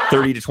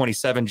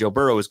 30-27. Joe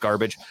Burrow is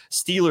garbage.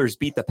 Steelers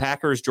beat the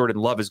Packers. Jordan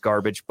Love is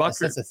garbage.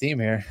 That's a theme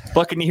here.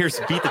 Buccaneers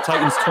beat the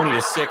Titans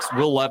 20-6.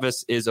 Will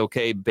Levis is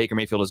okay. Baker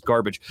Mayfield is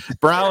garbage.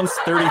 Browns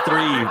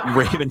 33.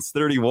 Ravens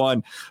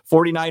 31.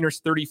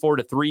 49ers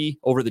 34-3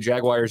 over the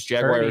Jaguars.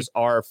 Jaguars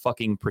are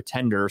fucking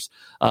pretenders.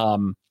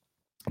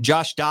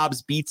 Josh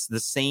Dobbs beats the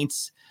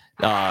Saints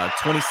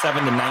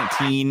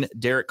 27-19.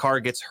 Derek Carr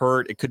gets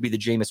hurt. It could be the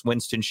Jameis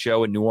Winston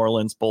show in New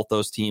Orleans. Both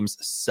those teams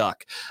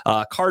suck.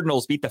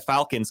 Cardinals beat the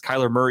Falcons.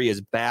 Kyler Murray is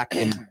back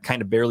and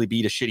kind of barely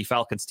beat a shitty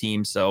Falcons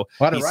team. So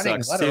a lot of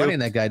running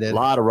that guy did. A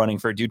lot of running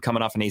for a dude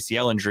coming off an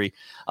ACL injury.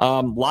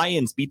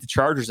 Lions beat the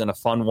Chargers in a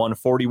fun one,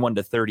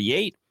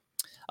 41-38.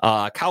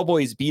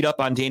 Cowboys beat up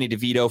on Danny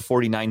DeVito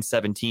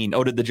 49-17.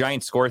 Oh, did the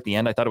Giants score at the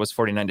end? I thought it was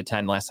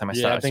 49-10 last time I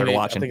started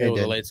watching. I think it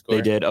was a late score.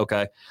 They did.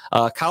 Okay.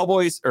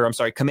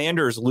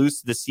 Commanders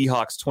lose to the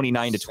Seahawks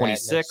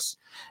 29-26.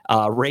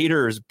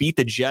 Raiders beat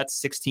the Jets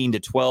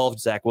 16-12.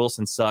 Zach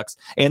Wilson sucks.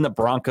 And the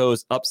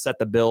Broncos upset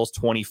the Bills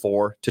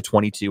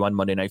 24-22 on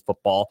Monday Night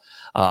Football.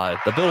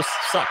 The Bills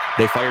suck.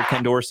 They fired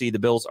Ken Dorsey. The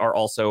Bills are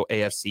also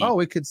AFC. Oh,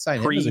 we could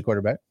sign him as a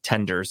quarterback.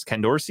 Tenders.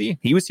 Ken Dorsey,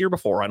 he was here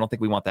before. I don't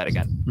think we want that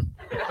again.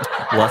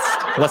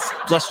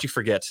 Lest you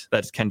forget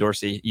that Ken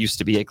Dorsey used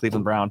to be a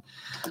Cleveland Brown.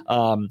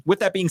 With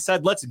that being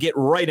said, let's get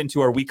right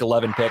into our Week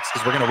 11 picks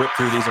because we're going to rip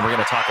through these and we're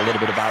going to talk a little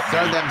bit about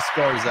them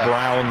scores up.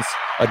 Browns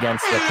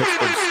against the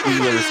Pittsburgh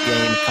Steelers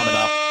game coming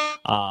up.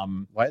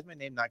 Why is my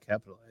name not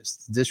capitalized?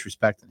 It's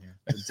disrespect in here.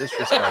 It's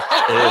disrespect.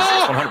 It is.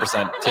 It's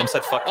 100%. Tim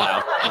said, "Fuck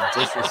Kyle." It's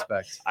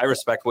disrespect. I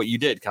respect what you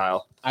did,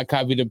 Kyle. I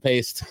copied and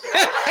pasted.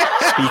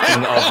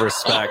 Speaking of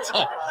respect.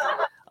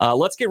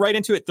 Let's get right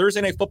into it.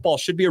 Thursday Night Football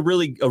should be a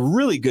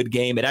really good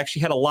game. It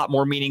actually had a lot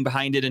more meaning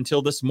behind it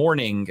until this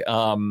morning.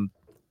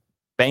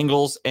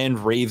 Bengals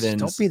and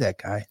Ravens. Don't be that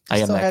guy. I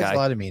am that guy. A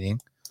lot of meaning.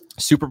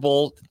 Super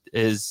Bowl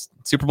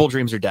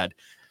dreams are dead.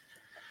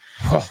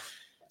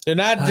 They're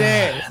not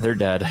dead. They're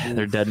dead.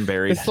 They're dead and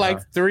buried. It's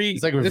like three.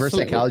 It's like reverse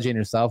psychology in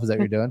yourself. Is that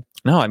what you're doing?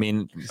 No, I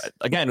mean,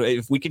 again,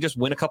 if we could just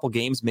win a couple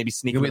games, maybe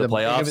sneak into the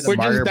playoffs. We're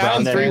just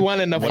down 3-1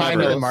 in the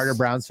finals. The Martyr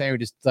Browns fan, we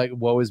just like,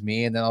 woe is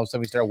me, and then all of a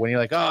sudden we start winning.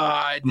 Like,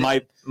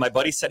 my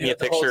buddy sent me a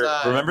picture.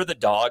 Remember the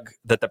dog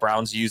that the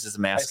Browns use as a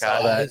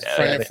mascot? His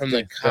friend from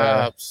the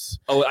cops.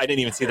 Oh, I didn't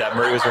even see that.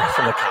 Murray was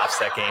from the cops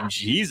that game.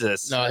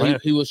 Jesus. No,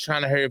 he was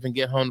trying to hurry up and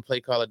get home to play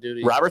Call of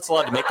Duty. Robert's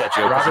allowed to make that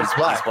joke. Robert's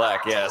black. He's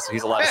black. Yeah, so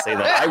he's allowed to say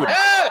that.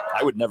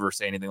 I would never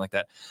say anything like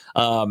that.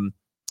 I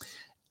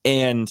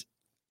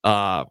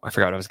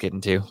forgot what I was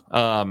getting to.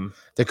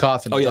 The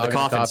coffin. Oh yeah, the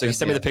coffin. So he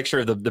sent me the picture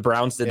of the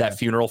Browns did that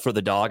funeral for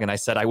the dog, and I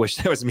said, I wish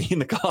that was me in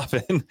the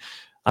coffin.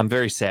 I'm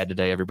very sad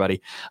today, everybody.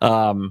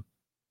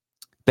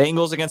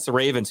 Bengals against the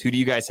Ravens. Who do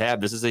you guys have?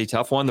 This is a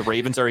tough one. The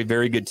Ravens are a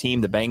very good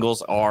team. The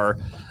Bengals are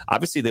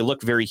obviously they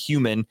look very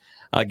human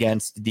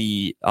against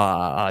the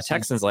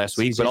Texans last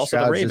week, but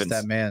also the Ravens.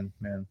 That man,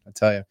 I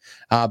tell you.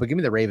 But give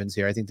me the Ravens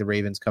here. I think the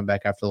Ravens come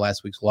back after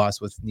last week's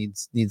loss with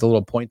needs a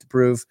little point to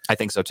prove. I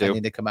think so too. I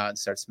need to come out and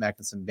start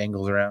smacking some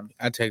Bengals around.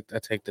 I take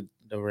the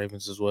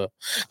Ravens as well.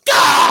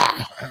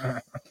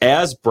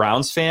 As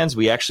Browns fans,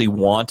 we actually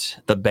want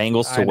the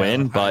Bengals to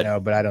win, but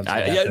I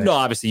don't. No,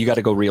 obviously you got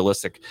to go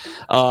realistic.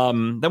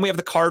 Then we have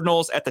the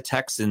Cardinals at the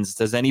Texans.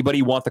 Does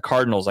anybody want the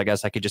Cardinals? I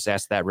guess I could just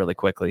ask that really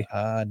quickly.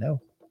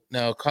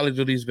 No, Call of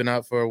Duty's been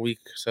out for a week,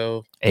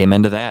 so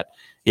amen to that.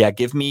 Yeah,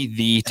 give me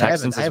the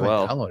Texans as well.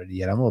 I haven't downloaded it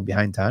yet. I'm a little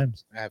behind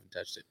times. I haven't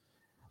touched it.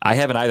 I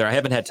haven't either. I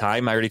haven't had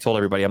time. I already told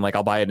everybody. I'm like,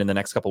 I'll buy it in the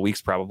next couple of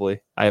weeks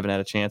probably. I haven't had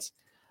a chance.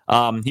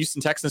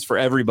 Houston Texans for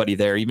everybody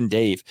there, even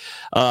Dave.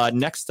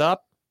 Next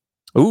up,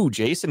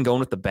 Jason going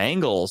with the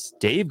Bengals.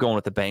 Dave going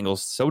with the Bengals.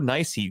 So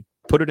nice. He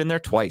put it in there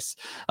twice.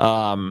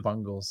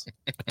 Bungles.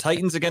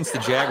 Titans against the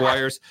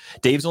Jaguars.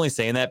 Dave's only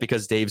saying that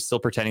because Dave's still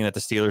pretending that the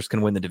Steelers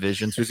can win the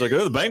division. So he's like,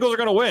 the Bengals are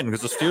going to win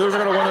because the Steelers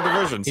are going to win the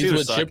division. He's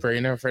with Chipper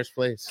in our first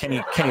place.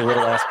 Kenny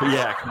Little Ass. But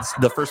yeah,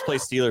 the first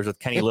place Steelers with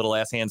Kenny Little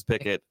Ass Hands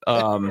Pickett.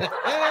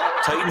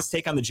 Titans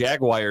take on the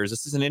Jaguars.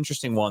 This is an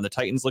interesting one. The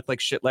Titans looked like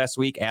shit last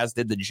week, as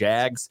did the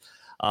Jags.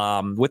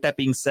 With that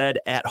being said,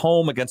 at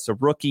home against a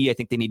rookie, I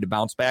think they need to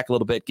bounce back a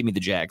little bit. Give me the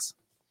Jags.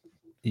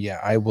 Yeah,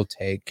 I will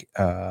take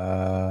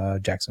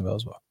Jacksonville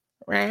as well.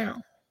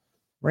 Wow.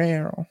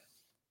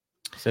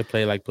 So they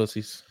play like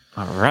pussies.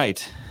 All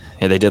right.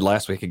 Yeah, they did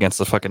last week against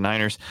the fucking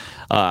Niners.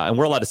 And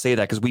we're allowed to say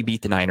that because we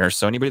beat the Niners.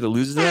 So anybody that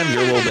loses to them,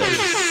 you're a little bit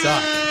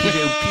suck.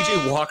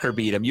 PJ Walker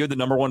beat him. You had the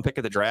number one pick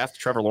of the draft,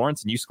 Trevor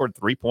Lawrence, and you scored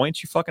 3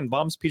 points. You fucking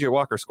bums. PJ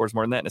Walker scores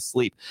more than that in his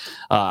sleep.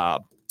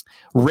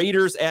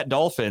 Raiders at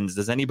Dolphins.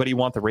 Does anybody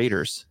want the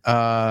Raiders?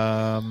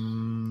 I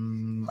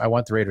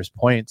want the Raiders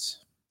points.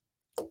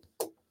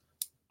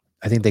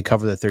 I think they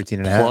cover the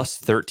 13.5. Plus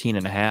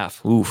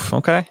 13.5. Oof.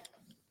 Okay.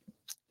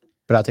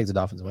 But I'll take the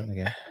Dolphins win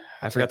again.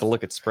 I forgot to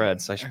look at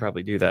spreads. So I should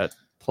probably do that.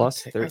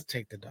 Plus I'll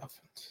take the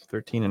Dolphins.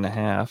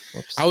 13.5.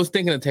 Whoops. I was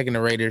thinking of taking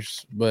the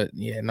Raiders, but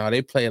yeah, no,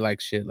 they played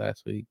like shit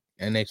last week.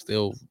 And they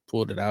still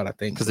pulled it out, I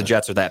think. Because the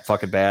Jets are that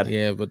fucking bad.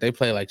 Yeah, but they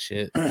play like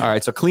shit. All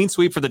right, so clean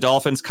sweep for the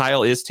Dolphins.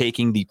 Kyle is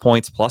taking the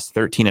points plus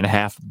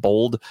 13.5.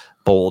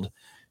 Bold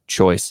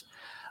choice.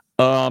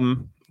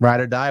 Ride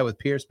or die with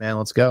Pierce, man.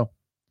 Let's go.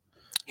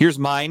 Here's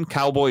mine.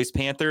 Cowboys,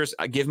 Panthers.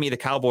 Give me the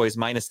Cowboys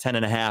minus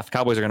 10.5.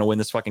 Cowboys are going to win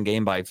this fucking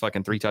game by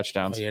fucking 3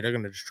 touchdowns. Oh, yeah, they're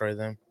going to destroy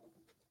them.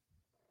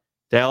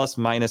 Dallas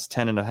minus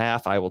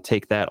 10.5. I will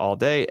take that all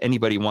day.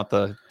 Anybody want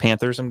the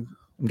Panthers? I'm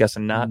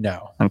guessing not.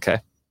 No. Okay.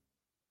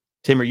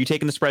 Tim, are you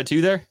taking the spread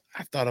too there?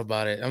 I thought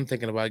about it. I'm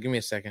thinking about it. Give me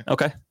a second.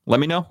 Okay. Let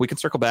me know. We can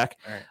circle back.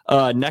 All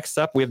right. Next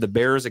up, we have the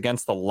Bears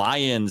against the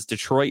Lions.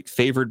 Detroit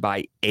favored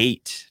by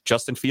 8.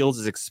 Justin Fields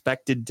is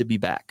expected to be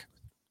back.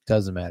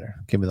 Doesn't matter.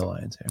 Give me the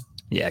Lions here.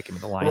 Yeah, give me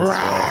the Lions.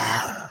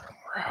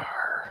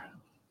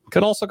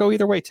 Could also go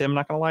either way, Tim. I'm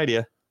not going to lie to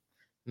you.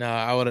 No,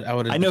 I would.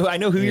 I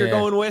know who you're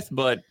going with,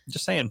 but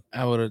just saying.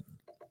 I would have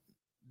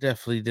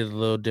definitely did a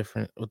little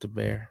different with the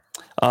Bear.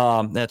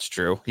 That's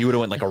true. You would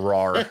have went like a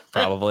roar,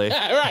 probably.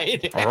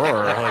 Right.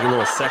 Roar, like a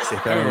little sexy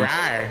thing.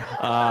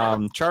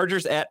 Roar.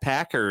 Chargers at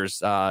Packers.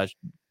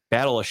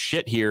 Battle of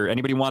shit here.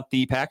 Anybody want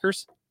the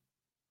Packers?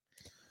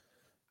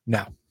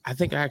 No. I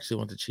think I actually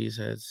want the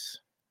Cheeseheads.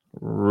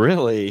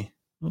 Really?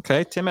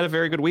 Okay. Tim had a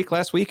very good week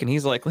last week, and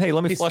he's like, hey,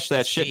 let me flush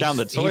that shit down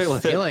the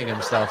toilet. He's feeling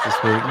himself this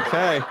week.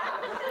 Okay.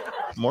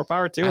 More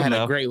power to him. I had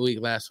a great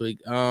week last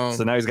week.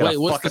 So now he's got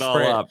to fuck it all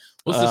up.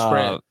 What's the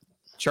spread?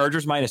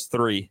 Chargers minus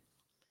 3.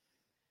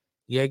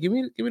 Yeah, give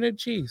me the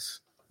cheese.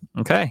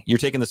 Okay. You're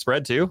taking the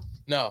spread too?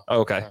 No.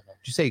 Oh, okay.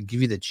 Did you say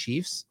give you the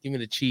Chiefs? Give me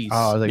the cheese.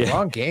 Oh, I was like,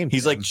 wrong game.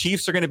 He's like,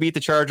 Chiefs are going to beat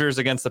the Chargers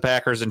against the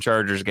Packers in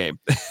Chargers game.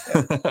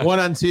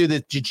 1-2,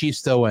 the Chiefs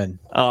still win.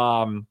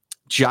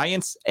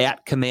 Giants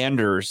at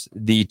Commanders.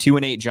 The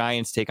 2-8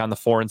 Giants take on the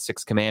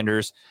 4-6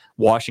 Commanders.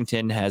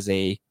 Washington has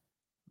a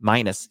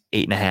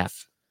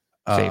 -8.5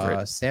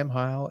 favorite. Sam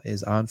Howell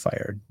is on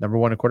fire. Number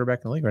 1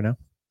 quarterback in the league right now.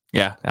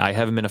 Yeah, I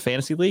have him in a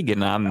fantasy league,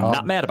 and I'm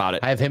not mad about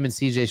it. I have him and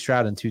CJ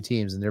Stroud in 2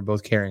 teams, and they're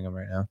both carrying him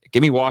right now.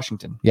 Give me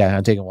Washington. Yeah,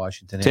 I'm taking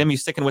Washington. Tim, you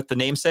sticking with the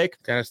namesake?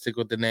 Gotta stick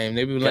with the name.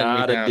 They've been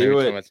letting me down do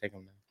every it. time I take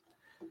them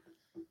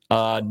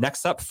down.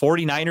 Next up,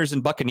 49ers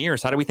and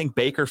Buccaneers. How do we think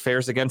Baker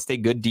fares against a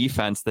good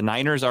defense? The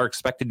Niners are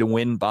expected to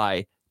win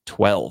by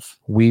 12.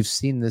 We've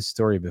seen this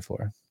story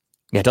before.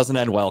 Yeah, it doesn't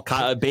end well.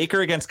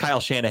 Baker against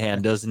Kyle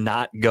Shanahan does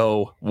not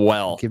go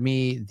well. Give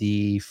me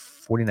the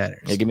 49ers.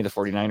 Yeah, give me the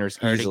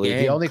 49ers easily.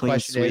 The only Clean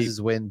question sweep.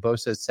 is when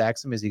Bosa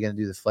sacks him, is he going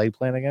to do the flag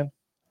plan again?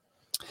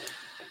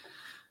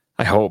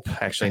 I hope,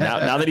 actually.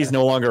 Now that he's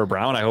no longer a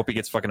Brown, I hope he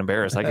gets fucking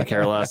embarrassed. I could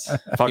care less.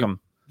 Fuck him.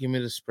 Give me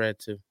the spread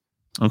too.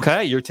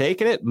 Okay, you're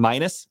taking it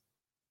minus?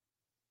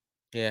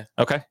 Yeah.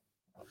 Okay.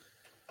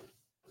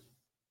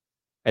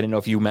 I didn't know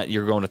if you meant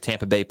you're going to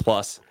Tampa Bay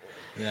plus.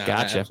 Yeah,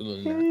 Gotcha.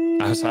 Absolutely not.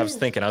 I was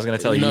thinking. I was going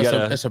to tell you.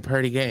 It's a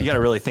pretty game. You got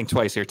to really think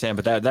twice here, Tim.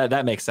 But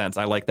that makes sense.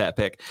 I like that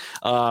pick.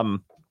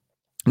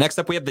 Next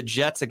up, we have the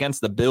Jets against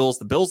the Bills.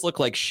 The Bills look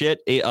like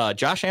shit.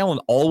 Josh Allen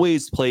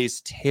always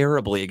plays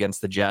terribly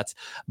against the Jets,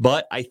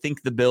 but I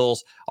think the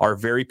Bills are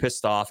very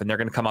pissed off, and they're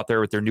going to come out there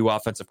with their new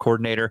offensive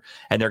coordinator,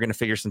 and they're going to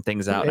figure some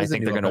things out. And I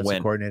think they're going to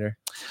win. Coordinator.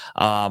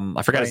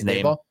 I forgot his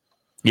name. Daboll?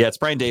 Yeah, it's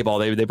Brian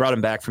Daboll. They brought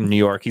him back from New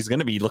York. He's going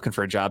to be looking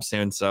for a job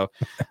soon. So,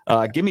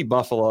 give me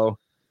Buffalo.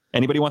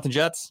 Anybody want the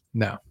Jets?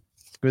 No.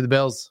 Give me the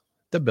Bills.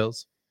 The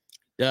Bills.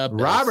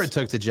 Robert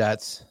took the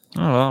Jets.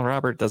 Oh, well,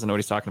 Robert doesn't know what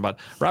he's talking about.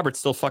 Robert's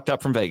still fucked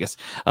up from Vegas.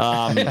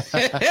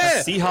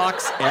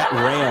 Seahawks at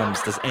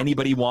Rams. Does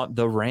anybody want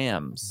the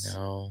Rams?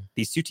 No.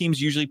 These two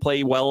teams usually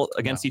play well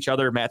against each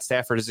other. Matt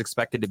Stafford is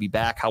expected to be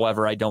back.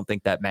 However, I don't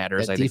think that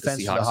matters. I think the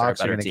Seahawks are a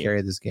better going to team.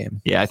 carry this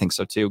game. Yeah, I think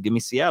so too. Give me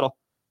Seattle.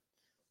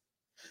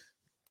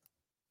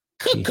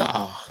 Good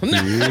God.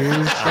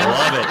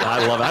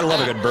 I love it. I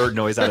love a good bird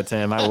noise out of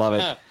Tim. I love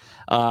it.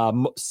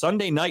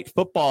 Sunday night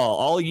football.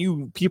 All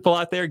you people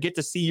out there get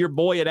to see your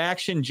boy in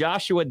action.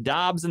 Joshua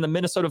Dobbs and the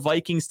Minnesota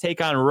Vikings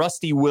take on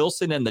Rusty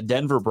Wilson and the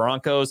Denver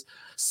Broncos.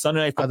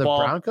 Sunday night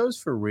football. Are the Broncos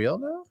for real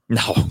now?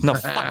 No,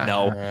 fuck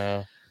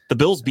no. The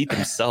Bills beat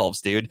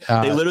themselves, dude.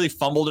 They literally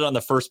fumbled it on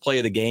the first play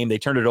of the game. They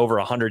turned it over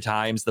 100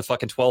 times. The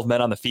fucking 12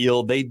 men on the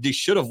field. They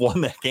should have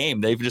won that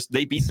game. They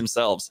beat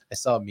themselves. I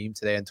saw a meme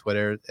today on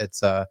Twitter.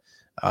 It's I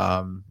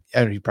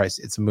don't know,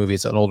 it's a movie.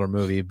 It's an older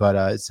movie,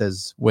 but it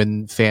says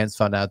when fans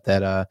found out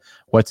that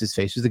what's his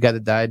face, who's the guy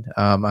that died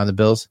on the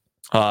Bills?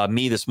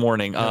 Me this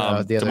morning.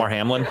 DeMar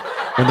Hamlin.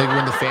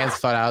 When the fans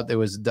found out there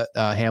was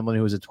Hamlin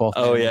who was a 12th.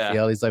 Oh yeah.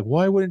 Field, he's like,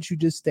 why wouldn't you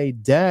just stay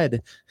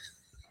dead?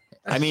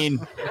 I mean,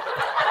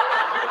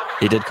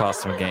 he did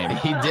cost him a game.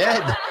 He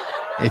did.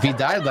 If he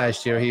died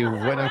last year, he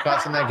wouldn't have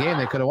cost him that game.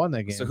 They could have won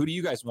that game. So who do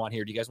you guys want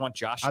here? Do you guys want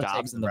Josh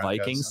Dobbs and the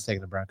Vikings? I'm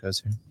taking the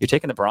Broncos here. You're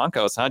taking the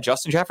Broncos, huh?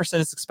 Justin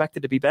Jefferson is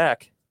expected to be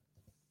back.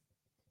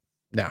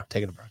 No,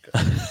 taking the Broncos.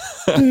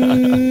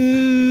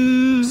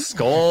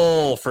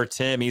 Skull for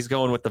Tim. He's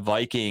going with the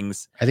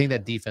Vikings. I think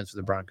that defense for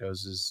the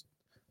Broncos is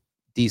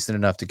decent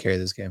enough to carry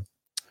this game.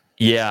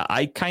 Yeah,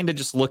 I kind of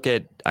just look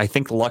at, I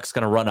think Luck's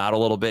going to run out a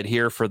little bit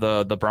here for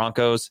the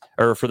Broncos,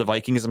 or for the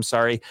Vikings, I'm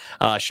sorry.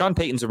 Sean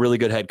Payton's a really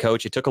good head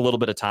coach. It took a little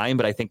bit of time,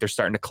 but I think they're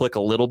starting to click a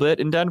little bit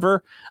in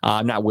Denver.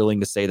 I'm not willing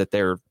to say that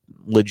they're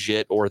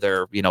legit or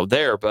they're,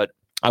 there, but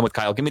I'm with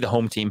Kyle. Give me the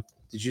home team.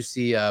 Did you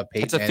see Peyton?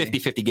 It's a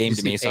 50-50 game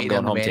to me, so I'm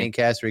going home team.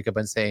 Cast where he kept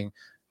on saying,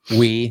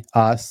 we,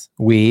 us.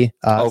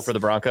 Oh, for the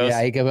Broncos?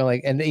 Yeah, he kept on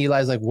like, and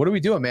Eli's like, what are we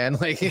doing, man?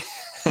 Like,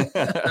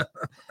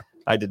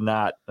 I did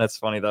not. That's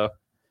funny, though.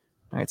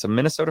 All right, so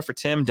Minnesota for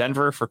Tim,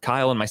 Denver for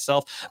Kyle and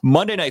myself.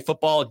 Monday Night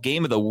Football,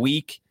 game of the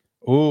week.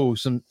 Oh,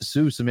 some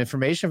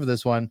information for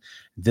this one.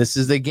 This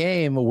is the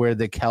game where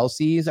the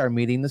Kelseys are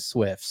meeting the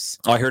Swifts.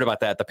 Oh, I heard about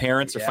that. The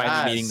parents are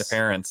finally meeting the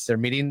parents. They're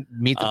meet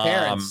the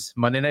parents.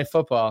 Monday Night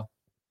Football.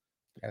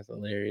 That's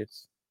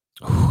hilarious.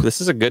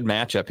 This is a good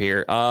matchup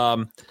here.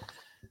 I'm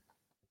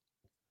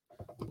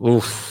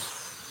going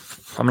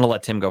to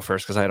let Tim go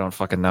first because I don't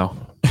fucking know.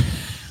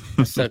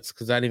 It sucks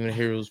because I didn't even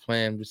hear who was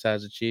playing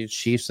besides the Chiefs.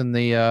 Chiefs and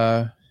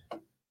the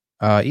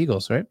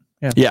Eagles, right?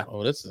 Yeah.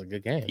 Oh, this is a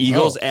good game.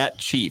 Eagles at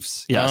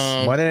Chiefs.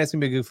 Yes. Monday night's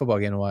gonna be a good football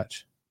game to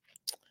watch.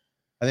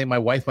 I think my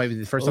wife might be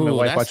the first time my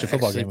wife watched a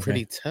football game.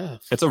 Pretty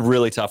tough. It's a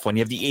really tough one.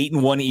 You have the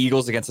 8-1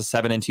 Eagles against the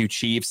 7-2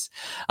 Chiefs.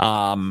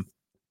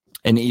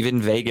 And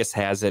even Vegas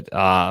has it.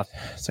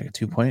 It's like a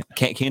 2-point.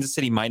 Kansas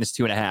City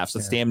 -2.5. So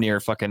it's damn near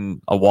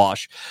fucking a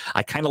wash.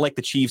 I kind of like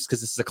the Chiefs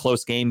because this is a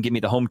close game. Give me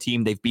the home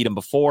team. They've beat them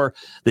before.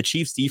 The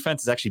Chiefs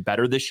defense is actually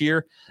better this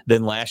year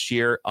than last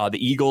year.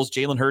 The Eagles,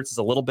 Jalen Hurts is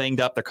a little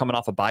banged up. They're coming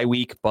off a bye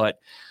week, but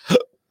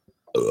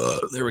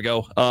there we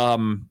go.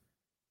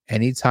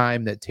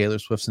 Anytime that Taylor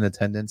Swift's in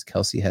attendance,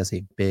 Kelsey has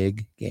a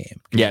big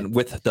game. Yeah, and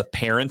with the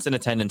parents in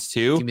attendance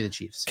too. Give me the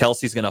Chiefs.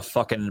 Kelsey's going to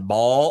fucking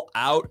ball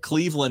out.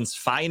 Cleveland's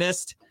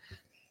finest.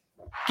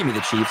 Give me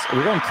the Chiefs. Are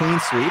we going clean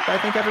sweep, I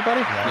think,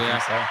 everybody?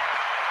 Yeah.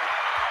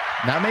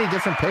 Not many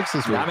different picks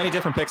this week. Not many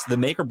different picks. The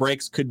make or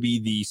breaks could be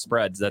the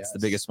spreads. That's the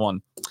biggest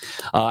one.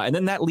 And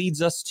then that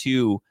leads us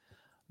to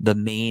the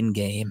main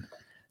game,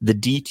 the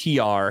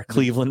DTR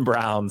Cleveland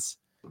Browns.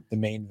 The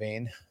main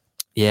vein.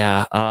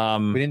 Yeah.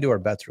 We didn't do our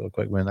bets real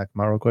quick. We didn't knock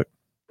them out real quick.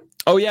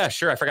 Oh, yeah,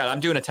 sure. I forgot. I'm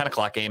doing a 10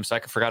 o'clock game, so I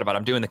forgot about it.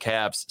 I'm doing the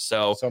Cavs.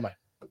 So am I.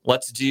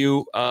 Let's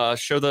do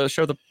show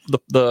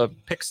the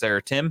picks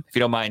there, Tim. If you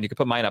don't mind, you can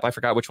put mine up. I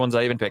forgot which ones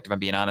I even picked, if I'm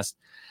being honest.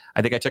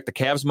 I think I took the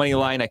Cavs money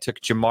line. I took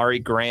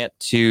Jamari Grant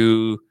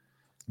to.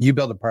 You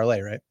built a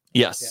parlay, right?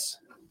 Yes,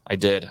 yeah. I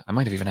did. I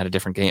might have even had a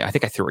different game. I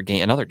think I threw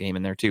another game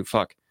in there too.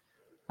 Fuck,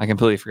 I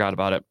completely forgot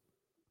about it.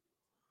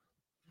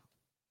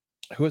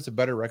 Who has a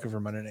better record for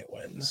Monday Night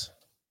Wins?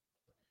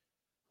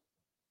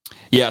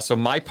 Yeah, so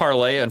my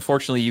parlay,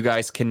 unfortunately, you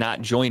guys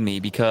cannot join me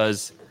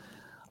because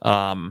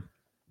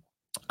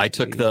I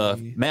took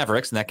the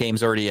Mavericks, and that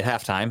game's already at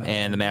halftime,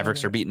 and the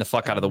Mavericks are beating the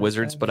fuck out of the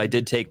Wizards. But I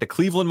did take the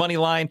Cleveland money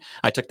line,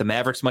 I took the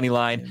Mavericks money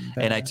line,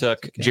 and I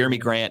took Jeremy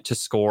Grant to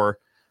score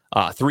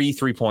 3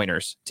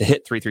 3-pointers, to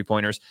hit 3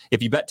 3-pointers.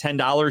 If you bet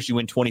 $10, you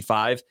win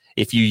 $25.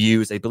 If you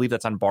use, I believe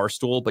that's on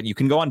Barstool, but you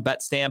can go on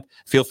BetStamp.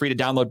 Feel free to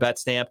download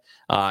BetStamp,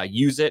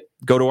 use it,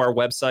 go to our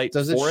website.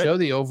 Does it show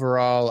the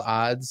overall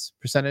odds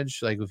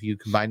percentage? Like if you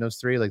combine those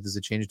three, like does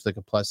it change to like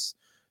a plus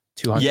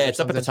 200? Yeah, it's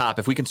up at the top.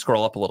 If we can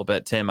scroll up a little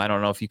bit, Tim, I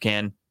don't know if you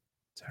can.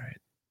 It's all right.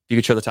 You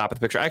could show the top of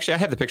the picture. Actually, I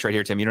have the picture right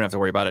here, Tim. You don't have to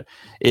worry about it.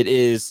 It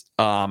is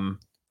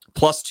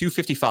plus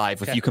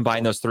 255 if you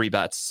combine those 3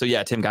 bets. So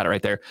yeah, Tim got it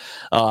right there.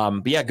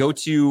 But yeah, go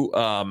to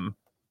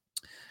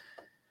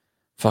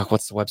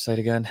what's the website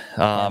again?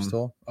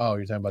 Oh,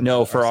 you're talking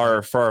about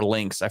for our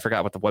links. I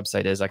forgot what the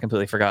website is. I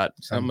completely forgot.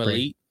 Some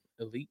elite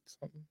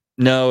something.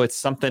 No, it's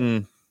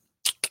something.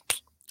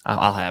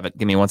 I'll have it.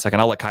 Give me 1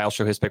 second. I'll let Kyle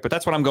show his pick, but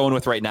that's what I'm going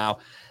with right now.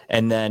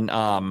 And then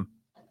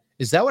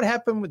is that what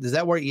happened? Is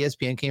that where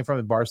ESPN came from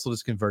and Barstool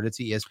just converted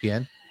to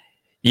ESPN?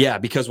 Yeah,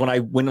 because when I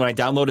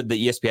downloaded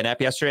the ESPN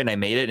app yesterday and I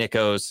made it, and it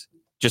goes,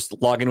 just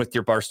log in with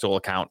your Barstool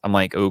account. I'm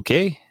like,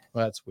 okay.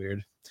 Well, that's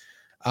weird.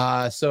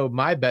 So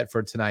my bet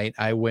for tonight,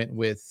 I went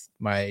with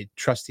my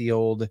trusty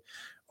old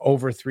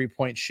over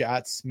 3-point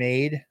shots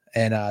made.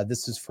 And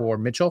this is for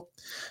Mitchell.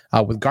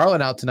 With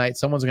Garland out tonight,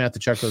 someone's going to have to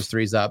check those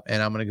threes up.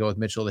 And I'm going to go with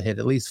Mitchell to hit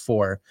at least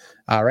 4.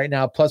 Right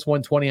now, plus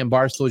 120 on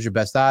Barstool is your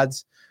best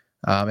odds.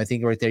 I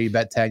think right there, you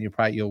bet 10,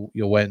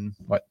 you'll win,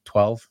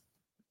 12?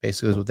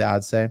 Basically is what the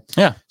odds say.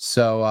 Yeah.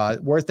 So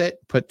worth it.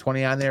 Put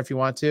 20 on there if you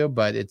want to,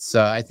 but it's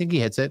I think he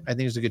hits it. I think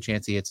there's a good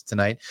chance he hits it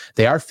tonight.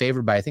 They are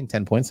favored by, I think,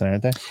 10 points tonight,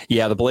 aren't they?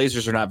 Yeah, the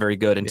Blazers are not very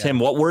good. And Tim,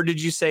 what word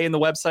did you say in the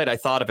website? I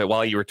thought of it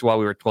while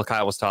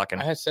Kyle was talking.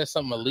 I had said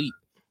something elite.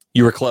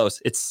 You were close.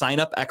 It's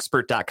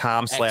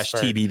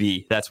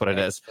signupexpert.com/TBB. That's what it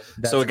is.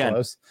 That's so again,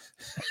 close.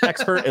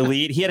 Expert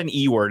elite. He had an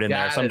E word in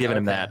there, so I'm giving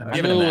him that. I'm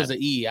giving him was an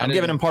E. I'm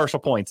giving him partial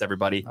points,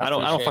 everybody. I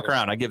don't fuck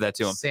around. I give that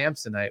to him.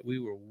 Samsonite, we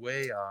were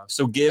way off.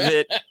 So give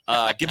it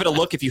a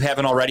look if you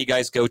haven't already,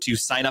 guys. Go to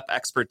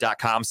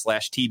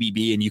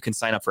signupexpert.com/TBB and you can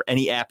sign up for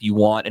any app you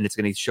want, and it's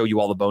going to show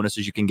you all the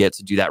bonuses you can get.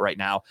 So do that right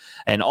now.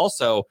 And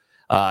also,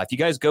 if you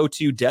guys go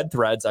to Dead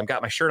Threads, I've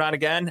got my shirt on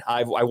again.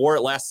 I wore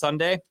it last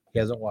Sunday. He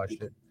hasn't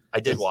washed it. I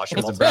did wash it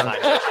because the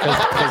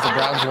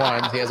Browns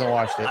won. He hasn't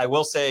washed it. I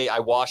will say I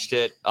washed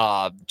it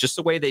just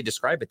the way they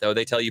describe it, though.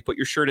 They tell you put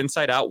your shirt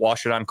inside out,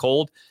 wash it on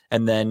cold,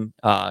 and then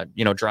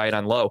dry it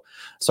on low.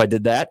 So I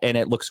did that, and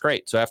it looks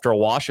great. So after a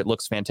wash, it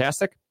looks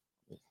fantastic.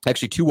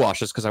 Actually, 2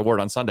 washes because I wore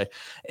it on Sunday,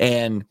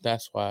 and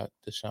that's why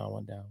Deshaun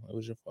went down. It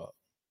was your fault.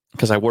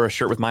 Because I wore a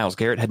shirt with Myles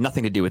Garrett. It had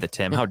nothing to do with it,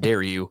 Tim. How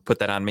dare you put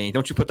that on me?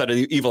 Don't you put that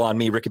evil on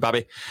me, Ricky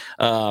Bobby.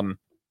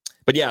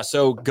 But yeah,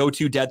 so go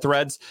to Dead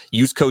Threads,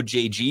 use code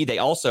JG. They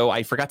also,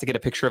 I forgot to get a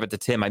picture of it to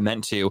Tim. I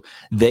meant to.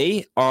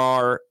 They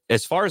are,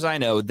 as far as I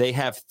know, they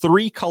have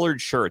 3 colored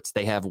shirts.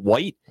 They have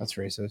white, that's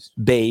racist,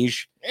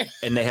 beige,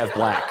 and they have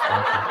black.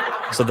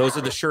 So those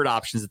are the shirt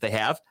options that they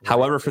have.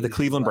 However, for the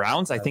Cleveland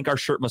Browns, I think our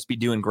shirt must be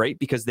doing great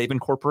because they've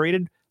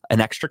incorporated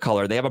an extra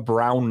color. They have a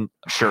brown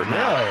shirt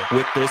now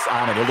with this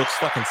on it. It looks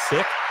fucking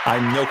sick. I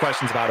have no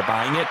questions about it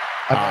buying it.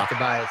 I'd have to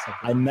buy it.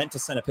 I meant to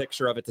send a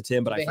picture of it to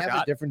Tim, but I forgot. They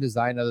have a different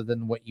design other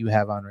than what you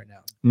have on right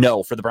now.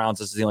 No, for the Browns,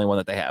 this is the only one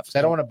that they have. So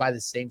I don't want to buy the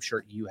same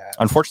shirt you have.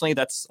 Unfortunately,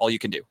 that's all you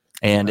can do.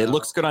 And it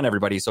looks good on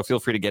everybody, so feel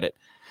free to get it.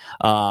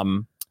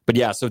 But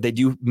yeah, so they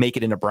do make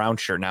it in a brown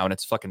shirt now, and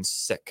it's fucking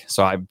sick.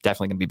 So I'm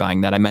definitely going to be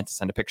buying that. I meant to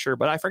send a picture,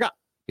 but I forgot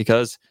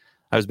because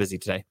I was busy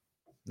today.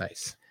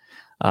 Nice.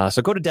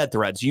 So go to Dead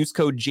Threads, use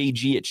code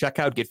JG at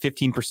checkout, get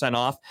 15%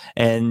 off.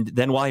 And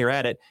then while you're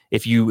at it,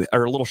 if you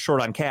are a little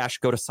short on cash,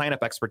 go to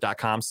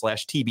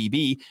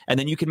signupexpert.com/TBB, and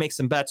then you can make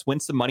some bets,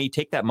 win some money,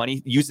 take that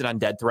money, use it on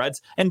Dead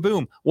Threads, and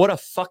boom, what a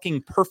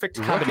fucking perfect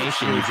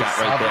combination you've got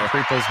right there.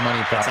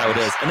 Money. That's how it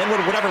is. And then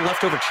whatever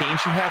leftover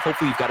change you have,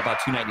 hopefully you've got about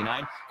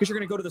 $2.99, because you're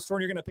going to go to the store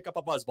and you're going to pick up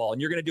a Buzzball,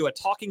 and you're going to do a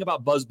Talking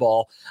About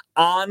Buzzball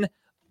on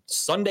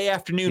Sunday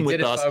afternoon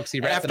with us, folks.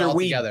 After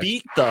we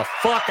beat the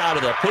fuck out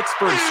of the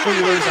Pittsburgh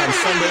Steelers on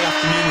Sunday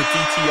afternoon with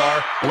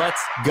DTR.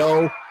 Let's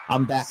go.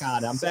 I'm back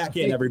on. I'm back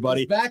in,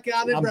 everybody. Back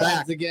on in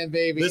Browns again,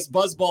 baby. This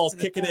buzz ball's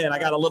kicking in. I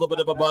got a little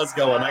bit of a buzz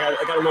going. I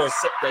got a little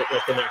sip right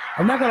in there.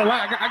 I'm not gonna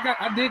lie.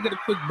 I did get a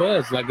quick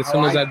buzz as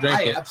soon as I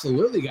drank it. I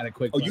absolutely got a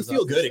quick buzz. You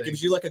feel good. It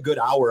gives you like a good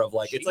hour of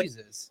like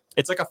Jesus.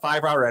 It's like a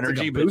 5-hour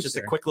energy, but it's just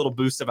a quick little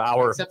boost of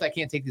hour. Except I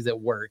can't take these at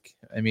work.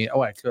 I mean,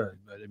 I could,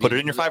 but put it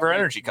in your 5-hour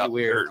energy cup,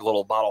 your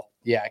little bottle.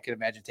 Yeah, I could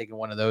imagine taking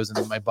one of those, and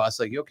then my boss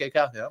like, "You okay,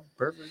 Kyle? Yeah,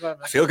 perfect.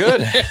 I feel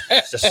good.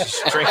 Just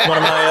drink one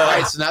of my. All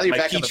right, so now that you're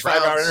back on the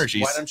 5-hour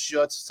energies. Why don't you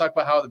let's talk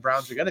about how the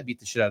Browns are going to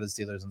beat the shit out of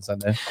the Steelers on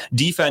Sunday?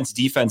 Defense.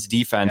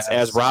 Yes.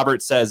 As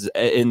Robert says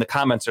in the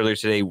comments earlier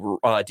today,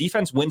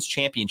 defense wins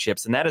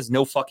championships, and that is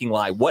no fucking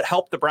lie. What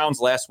helped the Browns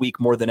last week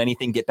more than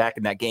anything get back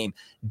in that game?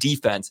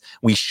 Defense.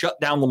 We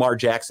shut down Lamar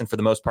Jackson for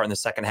the most part in the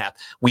second half.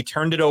 We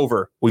turned it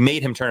over. We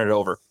made him turn it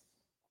over.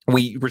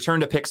 We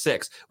returned a pick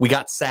 6. We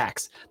got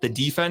sacks. The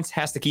defense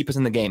has to keep us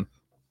in the game.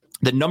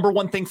 The number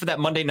one thing for that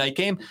Monday night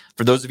game,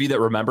 for those of you that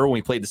remember when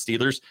we played the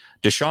Steelers,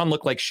 Deshaun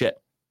looked like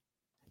shit.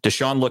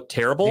 Deshaun looked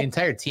terrible. The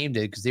entire team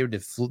did because they were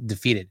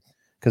defeated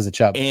because of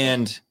Chubb.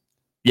 And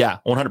yeah,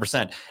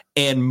 100%.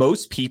 And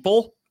most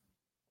people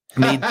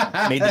made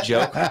the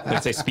joke.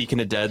 Let's say,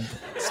 speaking of dead.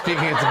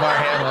 Speaking of DeMar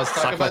Hamlin, let's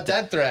talk about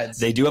dead threads.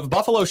 They do have a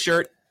Buffalo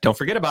shirt. Don't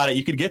forget about it.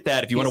 You could get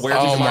that if you want to wear it.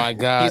 Oh my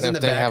God!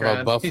 If they have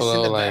a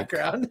Buffalo, like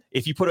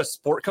if you put a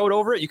sport coat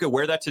over it, you could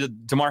wear that to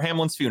DeMar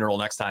Hamlin's funeral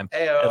next time.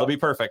 Hey-o. It'll be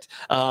perfect.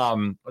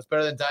 What's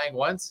better than dying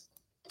once?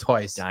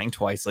 Twice. Dying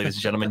twice, ladies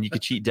and gentlemen. You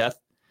could cheat death.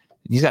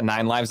 He's got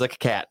 9 lives like a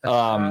cat.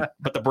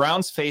 But the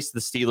Browns face the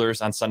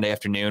Steelers on Sunday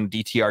afternoon.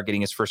 DTR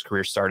getting his first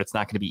career start. It's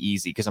not going to be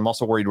easy because I'm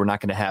also worried we're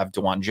not going to have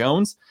DeJuan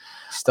Jones.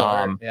 So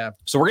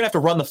we're going to have to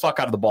run the fuck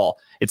out of the ball.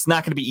 It's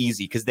not going to be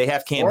easy because they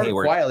have Cam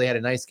Hayward. Quietly had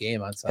a nice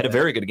game on Sunday. Had a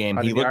very good game.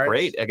 He looked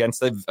great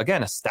against,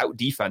 a stout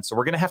defense. So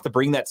we're going to have to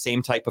bring that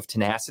same type of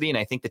tenacity, and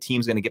I think the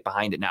team's going to get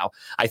behind it now.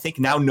 I think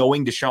now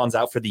knowing Deshaun's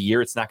out for the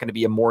year, it's not going to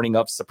be a morning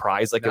of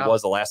surprise like it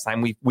was the last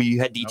time we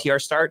had DTR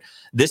start.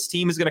 This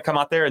team is going to come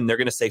out there, and they're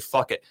going to say,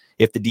 fuck it.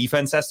 If the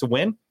defense has to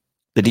win,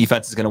 the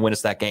defense is going to win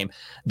us that game.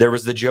 There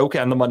was the joke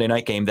on the Monday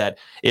night game that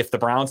if the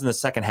Browns in the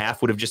second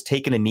half would have just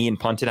taken a knee and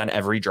punted on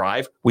every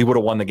drive, we would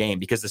have won the game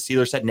because the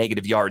Steelers had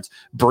negative yards.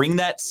 Bring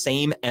that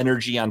same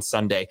energy on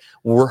Sunday.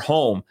 We're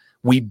home.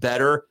 We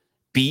better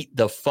beat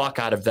the fuck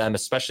out of them,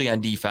 especially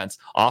on defense.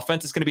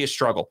 Offense is going to be a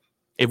struggle.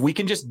 If we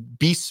can just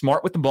be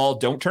smart with the ball,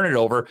 don't turn it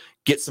over,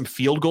 get some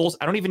field goals.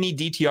 I don't even need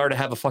DTR to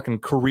have a fucking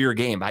career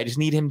game. I just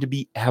need him to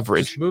be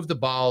average. Just move the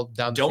ball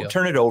down the field. Don't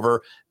turn it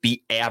over.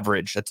 Be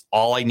average. That's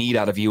all I need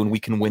out of you, and we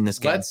can win this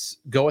game. Let's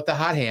go with the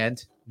hot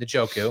hand,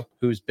 Njoku,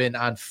 who's been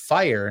on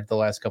fire the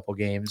last couple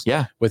games.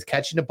 Yeah. With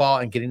catching the ball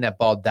and getting that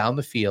ball down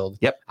the field.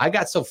 Yep. I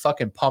got so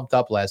fucking pumped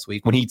up last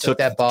week when he took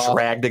that ball,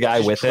 dragged the guy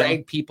with him.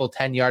 Dragged people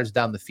 10 yards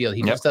down the field.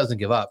 He just doesn't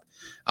give up.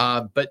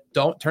 But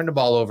don't turn the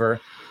ball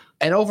over.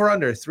 And over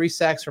under 3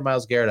 sacks for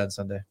Myles Garrett on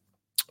Sunday.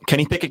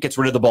 Kenny Pickett gets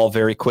rid of the ball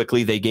very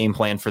quickly. They game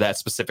plan for that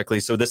specifically.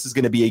 So this is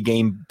going to be a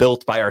game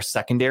built by our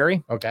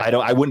secondary. Okay.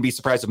 I wouldn't be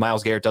surprised if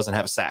Myles Garrett doesn't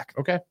have a sack.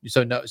 Okay.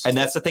 So no. And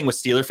that's the thing with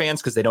Steeler fans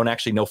because they don't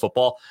actually know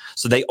football.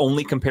 So they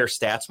only compare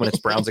stats when it's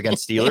Browns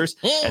against Steelers.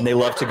 And they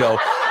love to go,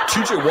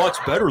 TJ Watt's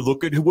better.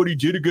 Look at what he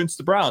did against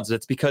the Browns.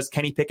 It's because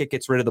Kenny Pickett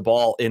gets rid of the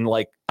ball in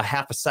like a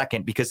half a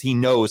second because he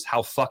knows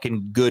how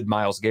fucking good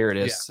Myles Garrett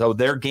is. Yeah. So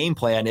their game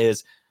plan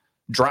is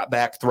drop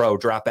back, throw.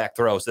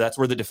 So that's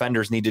where the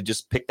defenders need to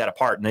just pick that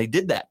apart. And they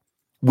did that.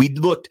 We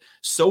looked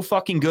so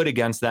fucking good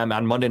against them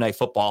on Monday Night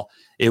Football.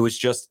 It was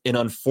just an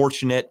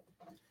unfortunate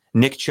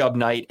Nick Chubb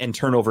night and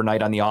turnover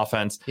night on the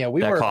offense. Yeah,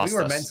 we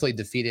were mentally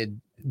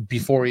defeated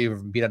before we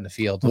even beat on the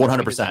field.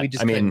 100%. We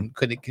just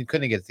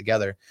couldn't get it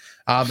together.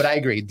 But I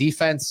agree.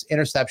 Defense,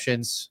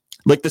 interceptions.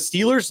 Like the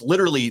Steelers,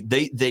 literally,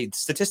 they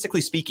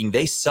statistically speaking,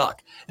 they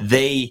suck.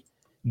 They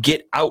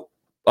get out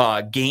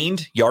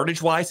gained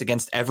yardage wise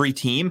against every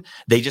team.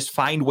 They just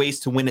find ways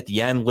to win at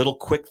the end, little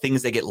quick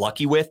things they get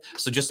lucky with.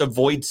 So just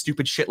avoid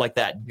stupid shit like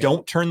that. Yeah.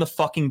 Don't turn the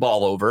fucking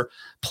ball over.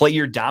 Play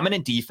your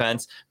dominant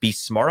defense. Be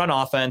smart on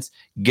offense.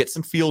 Get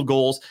some field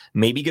goals.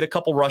 Maybe get a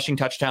couple rushing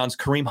touchdowns.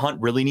 Kareem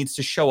Hunt really needs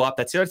to show up.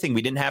 That's the other thing.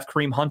 We didn't have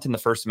Kareem Hunt in the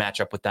first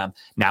matchup with them.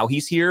 Now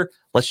he's here.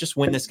 Let's just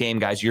win this game,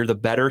 guys. You're the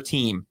better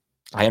team.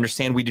 I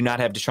understand we do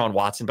not have Deshaun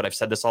Watson, but I've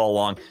said this all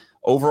along.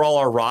 Overall,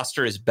 our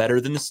roster is better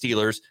than the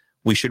Steelers.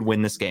 We should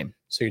win this game.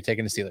 So you're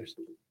taking the Steelers.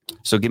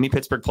 So give me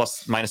Pittsburgh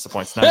plus minus the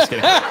points. No, I'm just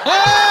kidding.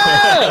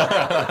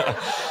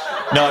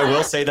 No, I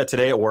will say that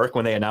today at work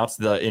when they announced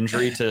the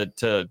injury to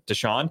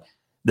Deshaun,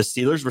 the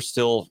Steelers were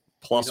still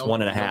plus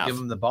 1.5. Give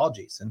them the ball,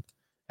 Jason.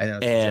 I know.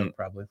 And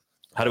probably.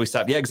 How do we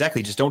stop? Yeah,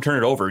 exactly. Just don't turn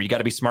it over. You got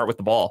to be smart with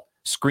the ball.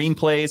 Screen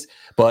plays,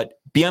 but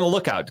be on the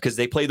lookout because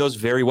they play those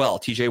very well.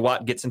 TJ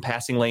Watt gets in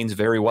passing lanes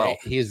very well.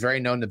 He is very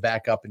known to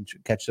back up and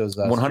catch those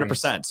 100%.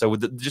 Screens. So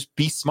just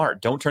be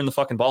smart. Don't turn the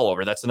fucking ball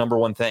over. That's the number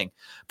one thing.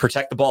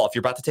 Protect the ball. If you're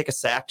about to take a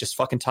sack, just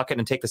fucking tuck it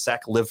and take the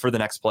sack. Live for the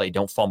next play.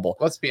 Don't fumble.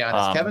 Let's be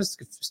honest. Kevin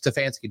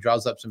Stefanski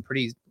draws up some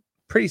pretty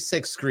pretty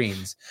sick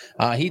screens.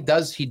 He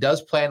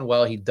does plan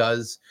well. He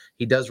does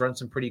run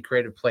some pretty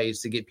creative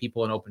plays to get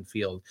people in open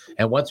field.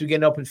 And once we get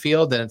an open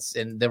field, then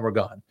we're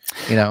gone.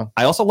 You know.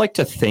 I also like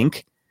to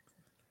think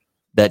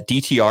that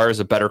DTR is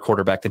a better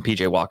quarterback than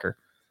PJ Walker.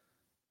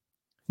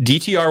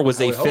 DTR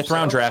was a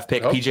 5th-round draft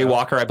pick. PJ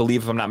Walker, I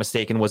believe, if I'm not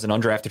mistaken, was an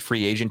undrafted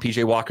free agent.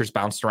 PJ Walker's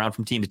bounced around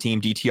from team to team.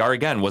 DTR,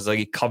 again, was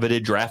a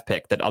coveted draft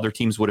pick that other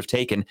teams would have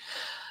taken.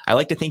 I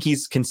like to think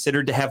he's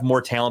considered to have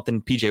more talent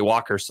than PJ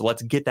Walker, so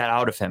let's get that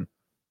out of him.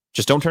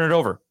 Just don't turn it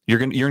over. You're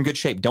in good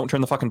shape. Don't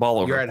turn the fucking ball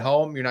over. You're at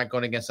home. You're not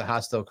going against a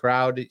hostile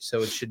crowd,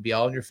 so it should be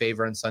all in your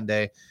favor on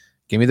Sunday.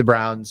 Give me the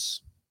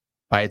Browns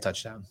by a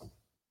touchdown.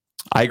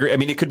 I agree. I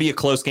mean, it could be a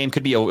close game.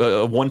 Could be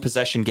a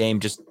one-possession game.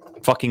 Just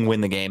fucking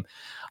win the game.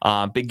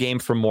 Big game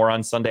for Moore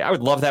on Sunday. I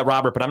would love that,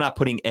 Robert, but I'm not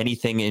putting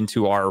anything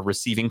into our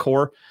receiving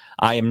core.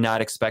 I am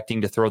not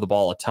expecting to throw the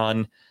ball a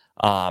ton.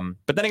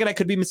 But then again, I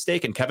could be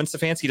mistaken. Kevin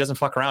Stefanski doesn't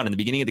fuck around. In the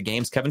beginning of the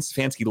games, Kevin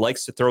Stefanski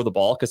likes to throw the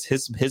ball because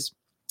his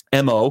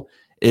MO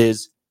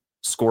is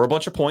score a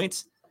bunch of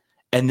points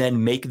and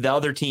then make the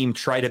other team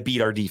try to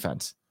beat our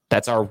defense.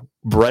 That's our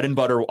bread and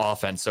butter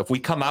offense. So if we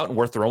come out and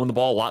we're throwing the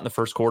ball a lot in the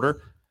first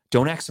quarter,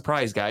 don't act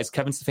surprised, guys.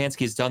 Kevin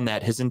Stefanski has done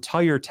that his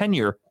entire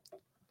tenure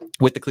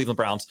with the Cleveland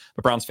Browns,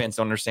 but Browns fans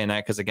don't understand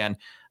that because, again,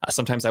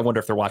 sometimes I wonder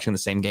if they're watching the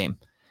same game.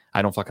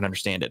 I don't fucking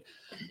understand it.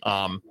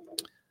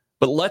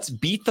 But let's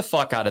beat the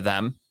fuck out of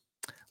them.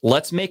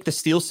 Let's make the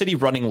Steel City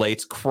running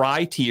lates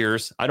cry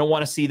tears. I don't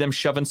want to see them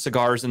shoving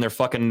cigars in their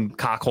fucking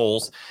cock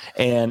holes,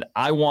 and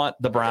I want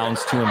the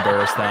Browns to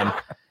embarrass them.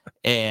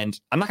 And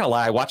I'm not going to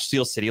lie, I watched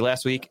Steel City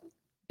last week.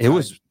 It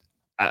was,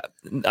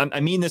 I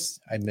mean this.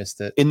 I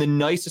missed it. In the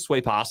nicest way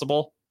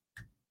possible.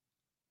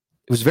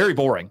 It was very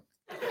boring.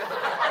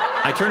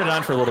 I turned it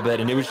on for a little bit,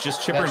 and it was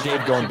just Chipper and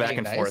Dave going back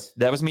and forth.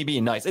 That was me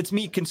being nice. It's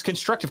me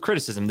constructive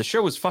criticism. The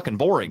show was fucking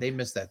boring. They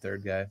missed that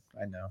third guy.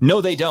 I know.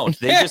 No, they don't.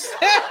 They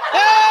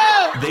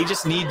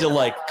just need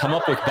to come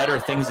up with better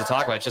things to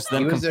talk about. It's just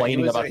them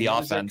complaining about the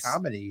offense.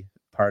 Comedy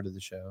part of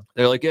the show.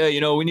 They're like, yeah,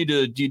 we need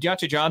to.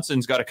 Deontay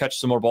Johnson's got to catch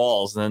some more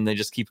balls, and then they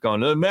just keep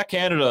going. Matt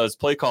Canada's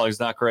play calling is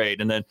not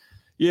great, and then.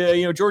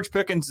 Yeah, George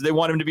Pickens, they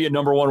want him to be a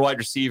number 1 wide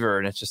receiver.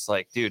 And it's just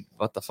like, dude,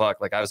 what the fuck?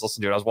 I was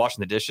listening to it. I was washing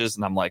the dishes,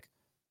 and I'm like,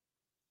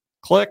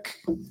 click,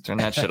 turn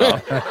that shit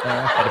off. I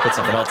had to put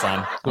something else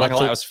on.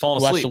 I was falling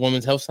asleep. Watch the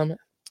Women's Health Summit?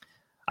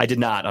 I did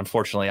not,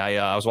 unfortunately.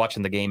 I was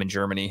watching the game in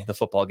Germany, the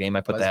football game.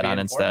 I put that on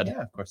instead.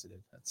 Yeah, of course it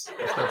did. That's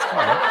what it's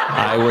called,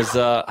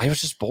 right? I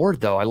was just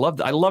bored though. I love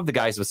the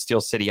guys with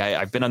Steel City.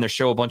 I've been on their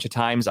show a bunch of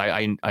times.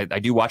 I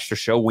do watch their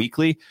show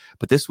weekly,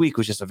 but this week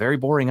was just a very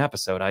boring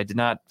episode. I did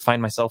not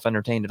find myself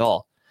entertained at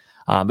all.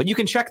 But you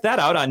can check that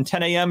out on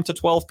 10 a.m. to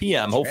 12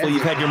 p.m. Hopefully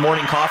you've had your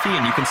morning coffee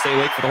and you can stay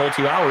awake for the whole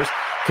 2 hours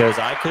because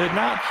I could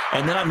not.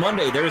 And then on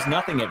Monday, there is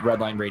nothing at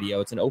Redline Radio.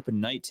 It's an open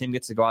night. Tim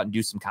gets to go out and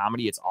do some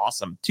comedy. It's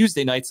awesome.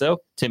 Tuesday nights, though,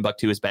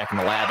 Timbuktu is back in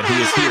the lab, and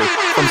he is here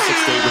from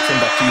 6 to 8 with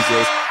Timbuktu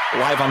Tuesdays,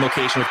 live on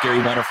location with Gary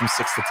Wenner from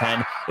 6 to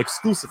 10,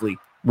 exclusively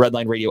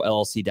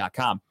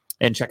RedlineRadioLLC.com.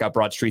 And check out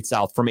Broad Street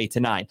South from 8 to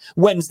 9.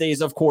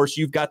 Wednesdays, of course,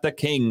 you've got the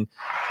Kings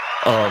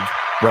of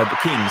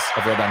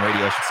Redline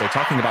Radio, I should say,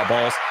 talking about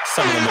balls,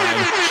 7 to 9.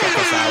 Check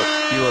us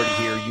out. You're already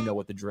here. You know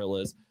what the drill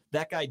is.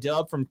 That guy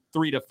Dub from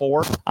 3 to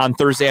 4 on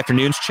Thursday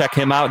afternoons. Check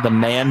him out. The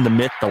man, the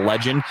myth, the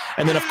legend.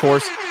 And then, of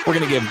course, we're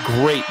going to give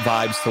great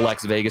vibes to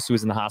Lex Vegas, who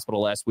was in the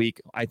hospital last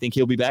week. I think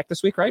he'll be back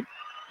this week, right?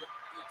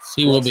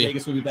 He will be.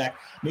 Vegas will be back.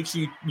 Make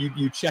sure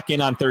you check in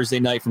on Thursday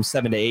night from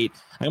 7 to 8.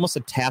 I almost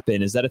said tap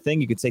in. Is that a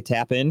thing? You could say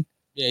tap in?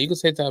 Yeah, you can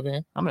say tap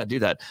in. I'm going to do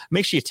that.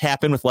 Make sure you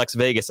tap in with Lex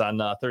Vegas on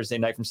Thursday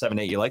night from 7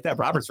 to 8. You like that?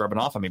 Robert's rubbing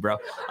off on me, bro.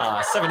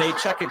 7 to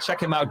 8. Check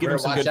him out. Give him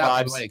some good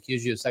vibes. He might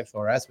accuse you of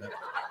sexual harassment.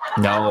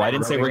 No, I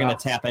didn't say we're going to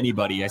tap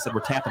anybody. I said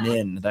we're tapping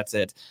in. That's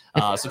it.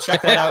 So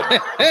check that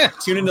out.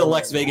 Tune into the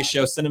Lex Vegas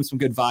show. Send him some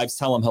good vibes.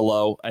 Tell him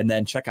hello. And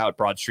then check out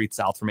Broad Street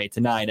South from 8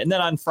 to 9. And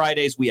then on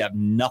Fridays, we have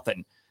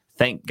nothing.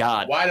 Thank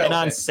God. And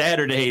on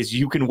Saturdays,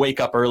 you can wake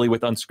up early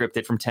with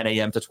Unscripted from 10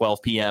 a.m. to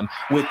 12 p.m.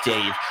 with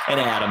Dave and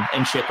Adam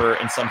and Chipper.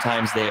 And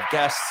sometimes they have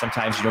guests.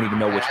 Sometimes you don't even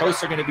know which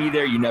hosts are going to be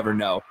there. You never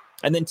know.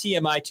 And then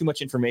TMI, Too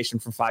Much Information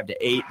from 5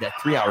 to 8. That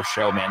 3-hour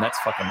show, man, that's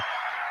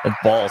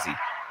ballsy.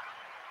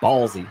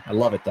 Ballsy. I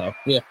love it, though.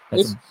 Yeah.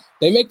 They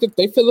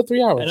fill the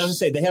 3 hours. And I was going to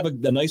say, they have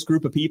a nice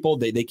group of people.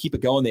 They keep it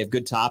going. They have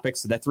good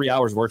topics. So that 3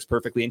 hours works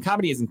perfectly. And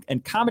comedy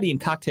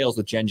and cocktails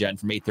with Jen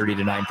from 8:30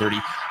 to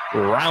 9:30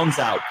 rounds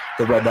out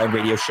the Redline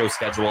Radio show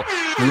schedule.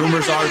 The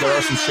rumors are there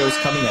are some shows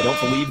coming. I don't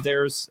believe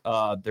there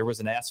was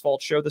an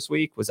asphalt show this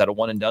week. Was that a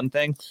one and done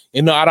thing?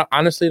 I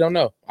honestly don't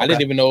know. Okay. I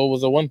didn't even know it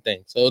was a one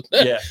thing. So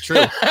yeah, true.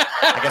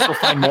 I guess we'll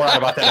find more out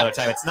about that another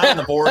time. It's not on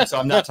the board, so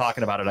I'm not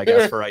talking about it, I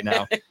guess, for right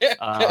now.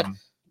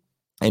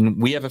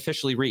 And we have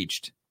officially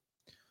reached.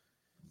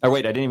 Oh,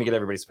 wait, I didn't even get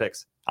everybody's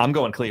picks. I'm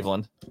going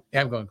Cleveland. Yeah,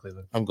 I'm going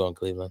Cleveland. I'm going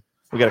Cleveland.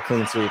 We got a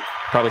clean sweep.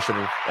 Probably should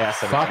have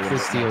asked them. Fuck the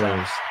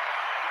Steelers.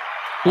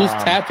 Who's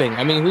tapping?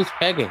 I mean, who's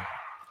pegging?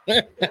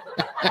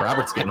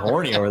 Robert's getting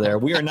horny over there.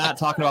 We are not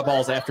talking about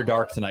balls after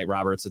dark tonight,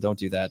 Robert, so don't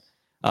do that.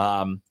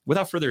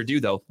 Without further ado,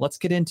 though, let's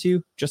get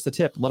into just the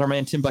tip. Let our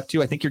man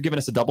Timbuktu. I think you're giving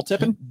us a double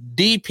tipping.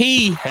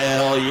 DP.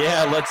 Hell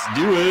yeah, let's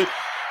do it.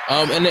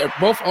 And they're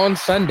both on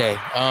Sunday.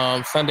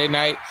 Sunday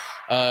night.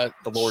 The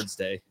Lord's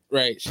Day.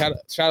 Right. Shout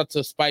out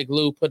to Spike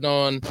Lee putting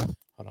on.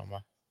 Hold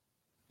on,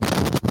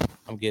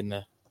 I'm getting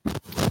a.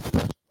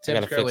 I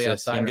gotta fix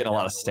this. I'm getting a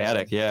lot of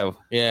static. Yeah.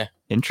 Yeah.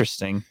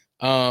 Interesting.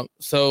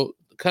 So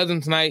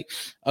Cousins night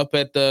up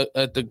at the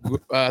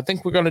I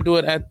think we're gonna do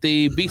it at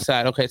the B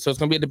side. Okay, so it's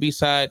gonna be at the B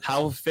side.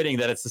 How fitting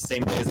that it's the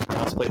same day as the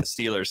Browns play the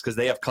Steelers, because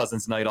they have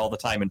Cousins night all the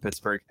time in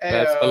Pittsburgh.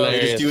 That's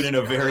hilarious. They just do it in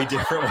a very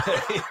different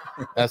way.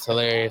 That's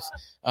hilarious.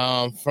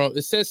 From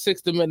it says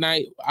 6 to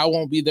midnight. I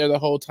won't be there the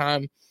whole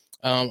time,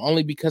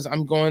 only because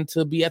I'm going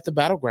to be at the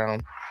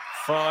Battleground.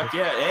 Fuck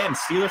yeah, and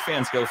Steeler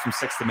fans go from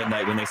 6 to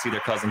midnight when they see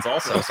their Cousins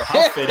also. So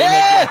how fitting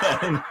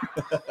again.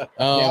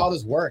 All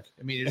this work.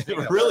 I mean,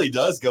 it really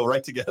does go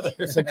right together.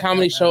 It's a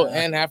comedy show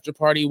and after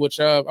party, which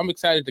I'm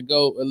excited to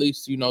go at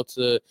least,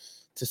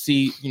 to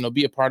see,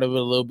 be a part of it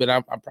a little bit.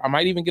 I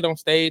might even get on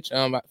stage.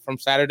 From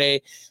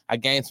Saturday, I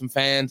gained some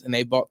fans and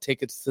they bought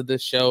tickets to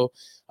this show,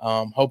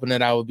 hoping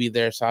that I would be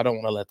there. So I don't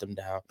want to let them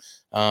down.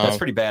 That's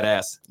pretty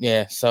badass.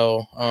 Yeah.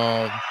 So,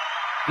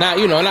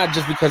 not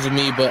just because of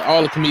me, but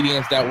all the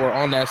comedians that were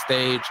on that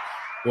stage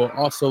will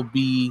also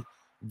be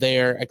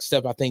there,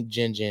 except I think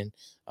Jin.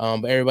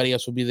 But everybody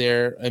else will be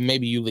there, and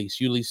maybe Ulysses.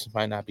 Ulysses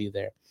might not be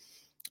there.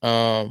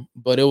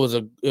 But it was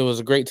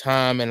a great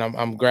time, and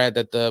I'm glad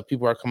that the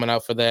people are coming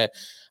out for that.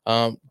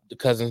 The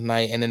Cousins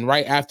night, and then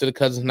right after the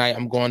Cousins night,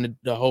 I'm going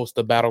to host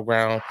the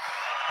Battleground.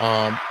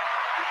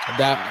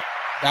 That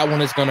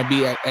one is going to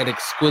be at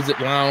Exquisite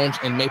Lounge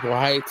in Maple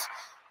Heights.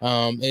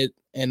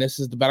 And this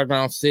is the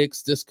Battleground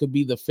 6. This could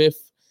be the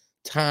 5th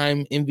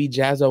time MV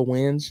Jazzo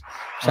wins.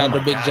 Shout out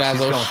to Big Jazzo.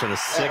 She's going for the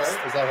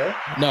 6th. Is that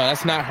her? No,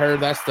 that's not her.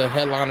 That's the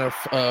headliner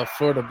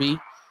for the B.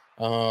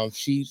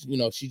 She's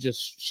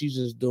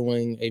just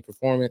doing a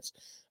performance.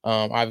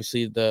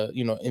 Obviously the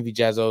MV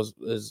Jazzo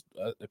is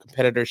a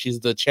competitor. She's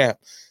the champ.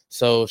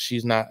 So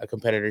she's not a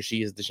competitor.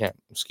 She is the champ.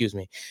 Excuse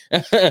me.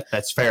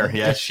 That's fair.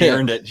 Yeah, she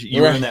earned it.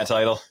 You earned that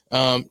title.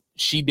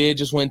 She did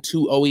just win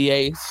 2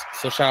 OEAs.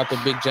 So shout out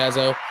to Big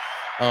Jazzo.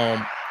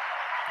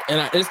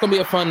 And it's gonna be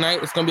a fun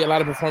night. It's gonna be a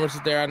lot of performances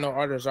there. I know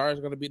Arthur Zara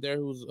is gonna be there,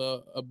 who's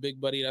a big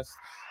buddy. That's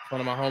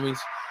one of my homies.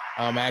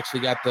 I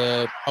actually got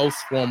the host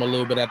for him a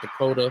little bit at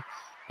Dakota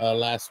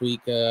last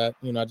week. I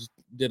just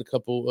did a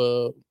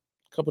couple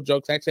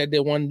jokes. Actually, I did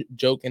one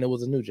joke and it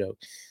was a new joke.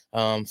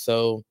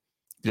 So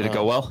did it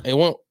go well? It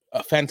went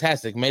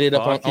fantastic. Made it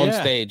up on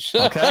stage.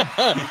 Okay.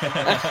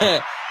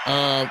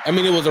 I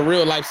mean, it was a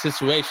real life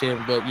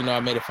situation, but I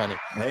made it funny.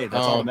 Hey,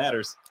 that's all that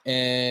matters.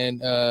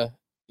 And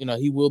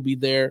he will be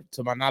there,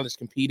 to my knowledge,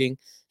 competing.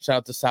 Shout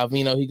out to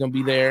Salvino, he's gonna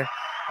be there.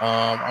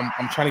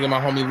 I'm trying to get my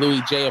homie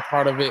Louis J a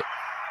part of it,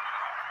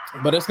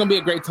 but it's gonna be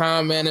a great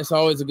time, man. It's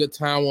always a good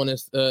time when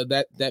it's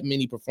that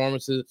many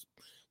performances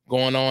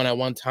going on at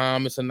one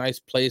time. It's a nice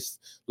place.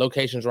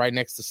 Location's right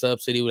next to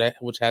Sub City,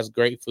 which has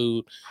great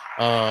food.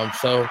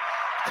 So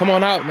come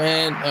on out,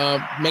 man.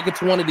 Make it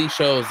to one of these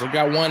shows. I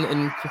got one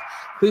in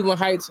Cleveland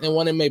Heights and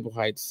one in Maple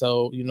Heights.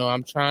 So,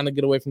 I'm trying to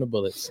get away from the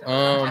bullets.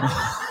 I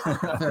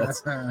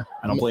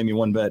don't blame you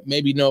one bit.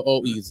 Maybe no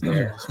OEs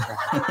there.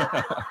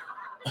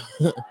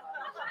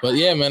 But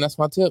yeah, man, that's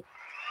my tip.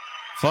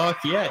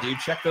 Fuck yeah, dude.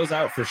 Check those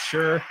out for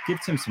sure.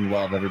 Give Tim some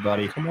love,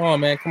 everybody. Come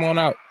on, man. Come on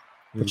out.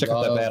 Go check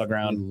out that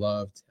Battleground.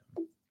 Loved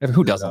him.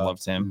 Who doesn't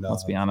love Tim?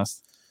 Let's be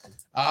honest.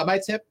 My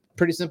tip,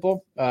 pretty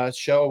simple.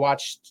 Show I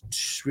watched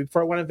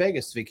before I went on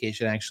Vegas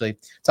vacation, actually.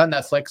 It's on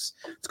Netflix.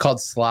 It's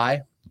called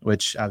Sly,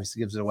 which obviously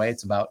gives it away.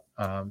 It's about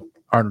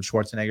Arnold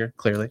Schwarzenegger,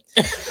 clearly.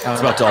 It's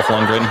about Dolph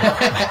Lundgren.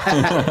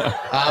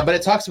 But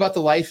it talks about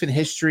the life and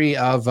history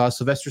of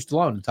Sylvester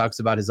Stallone. It talks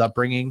about his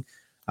upbringing,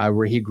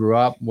 where he grew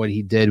up, what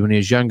he did when he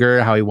was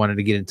younger, how he wanted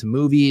to get into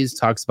movies,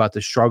 talks about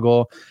the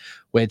struggle,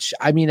 which,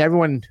 I mean,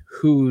 everyone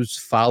who's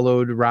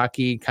followed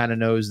Rocky kind of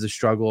knows the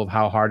struggle of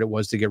how hard it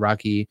was to get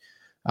Rocky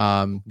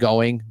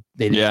going.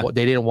 They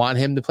didn't want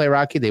him to play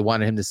Rocky. They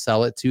wanted him to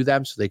sell it to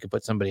them so they could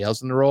put somebody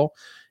else in the role.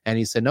 And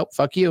he said, nope,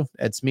 fuck you.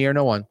 It's me or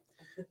no one.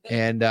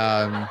 And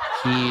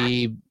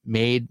he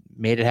made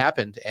it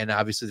happen. And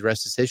obviously the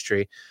rest is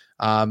history.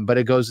 But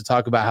it goes to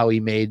talk about how he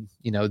made,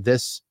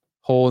 this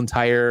whole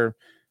entire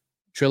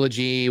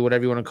trilogy,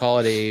 whatever you want to call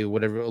it, a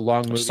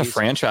long movie. Just a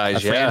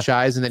franchise,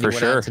 franchise. And then he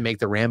went on to make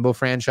the Rambo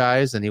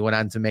franchise, and he went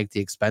on to make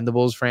the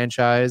Expendables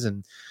franchise.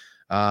 And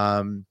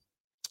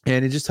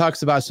it just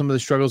talks about some of the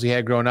struggles he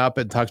had growing up.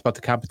 It talks about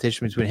the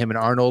competition between him and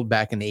Arnold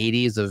back in the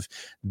 80s of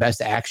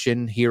best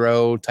action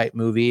hero type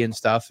movie and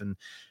stuff.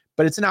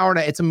 But it's an hour and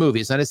it's a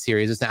movie. It's not a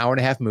series. It's an hour and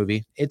a half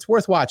movie. It's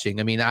worth watching.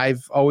 I mean,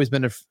 I've always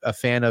been a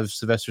fan of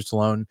Sylvester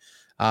Stallone.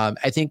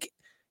 I think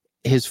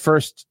his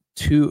first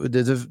two,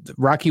 the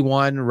Rocky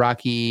 1,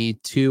 Rocky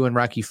 2, and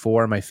Rocky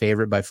 4 are my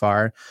favorite by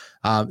far.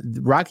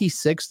 Rocky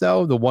 6,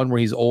 though, the one where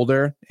he's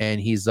older and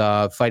he's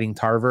fighting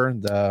Tarver,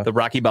 the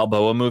Rocky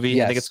Balboa movie,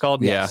 yes, I think it's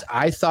called. Yes. Yeah,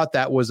 I thought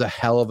that was a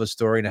hell of a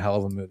story and a hell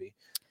of a movie.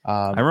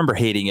 I remember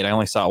hating it. I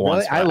only saw it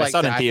once. Really? I saw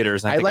it in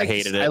theaters. And I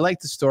hated it. I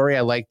liked the story.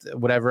 I liked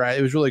whatever.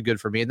 It was really good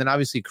for me. And then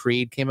obviously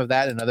Creed came of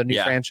that, another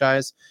new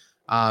franchise.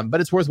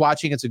 But it's worth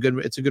watching. It's a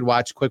good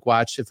watch, quick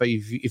watch.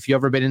 If you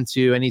ever been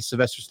into any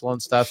Sylvester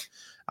Stallone stuff,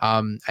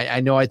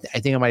 I know I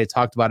think I might have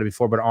talked about it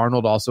before, but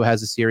Arnold also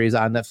has a series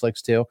on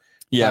Netflix too.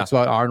 Yeah, talks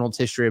about Arnold's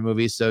history of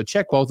movies. So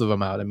check both of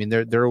them out. I mean,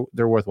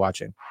 they're worth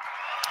watching.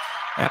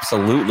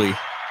 Absolutely,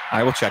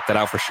 I will check that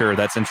out for sure.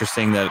 That's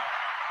interesting. That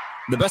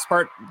the best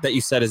part that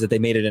you said is that they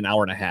made it an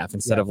hour and a half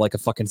instead of like a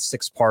fucking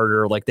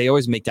 6-parter. Like they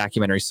always make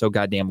documentaries so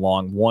goddamn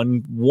long.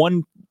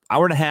 One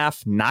hour and a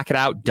half, knock it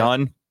out,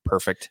 done.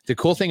 Perfect. The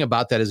cool thing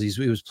about that is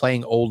he was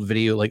playing old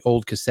video, like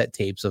old cassette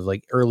tapes of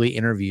like early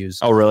interviews.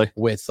 Oh, really?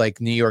 With like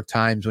New York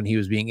Times when he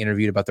was being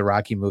interviewed about the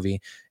Rocky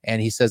movie.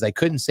 And he says, I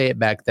couldn't say it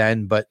back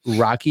then, but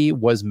Rocky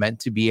was meant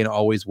to be and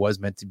always was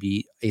meant to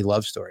be a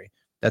love story.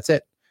 That's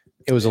it.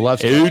 It was a love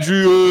story.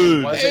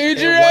 Adrian!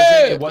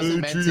 It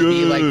wasn't meant to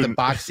be like the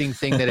boxing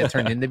thing that it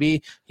turned into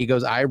be. He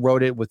goes, I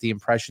wrote it with the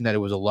impression that it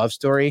was a love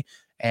story.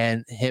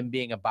 And him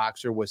being a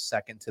boxer was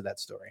second to that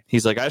story.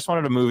 He's like, I just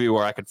wanted a movie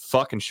where I could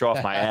fucking show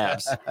off my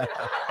abs.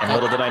 And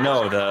little did I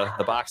know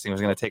the boxing was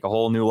going to take a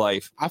whole new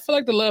life. I feel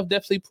like the love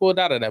definitely pulled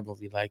out of that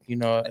movie. Like,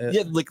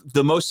 like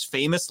the most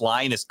famous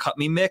line is "Cut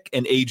me, Mick"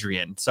 and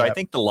Adrian. So I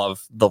think the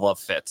love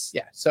fits.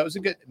 Yeah. So it's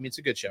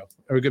a good show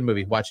or a good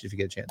movie. Watch it if you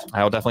get a chance.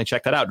 I will definitely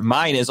check that out.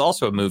 Mine is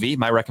also a movie.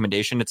 My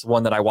recommendation. It's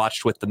one that I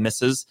watched with the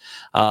missus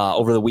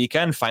over the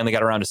weekend. Finally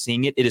got around to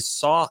seeing it. It is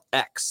Saw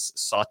X,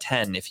 Saw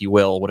 10, if you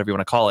will, whatever you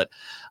want to call it.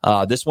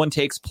 This one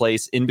takes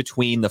place in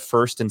between the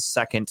first and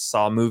second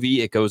Saw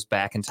movie. It goes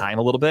back in time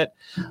a little bit.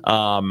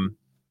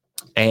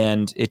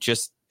 And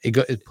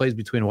it plays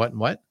between what and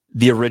what?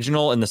 The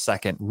original and the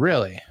second.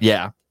 Really?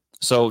 Yeah.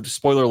 So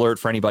spoiler alert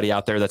for anybody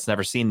out there that's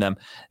never seen them.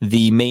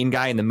 The main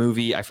guy in the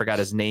movie, I forgot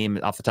his name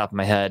off the top of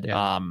my head.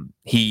 Yeah.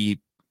 He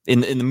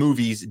in the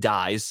movies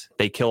dies.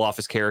 They kill off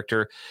his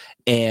character.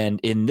 And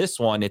in this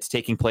one, it's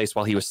taking place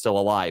while he was still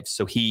alive.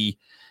 So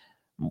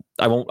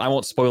I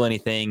won't spoil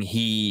anything.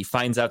 He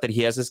finds out that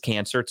he has his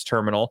cancer. It's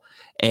terminal.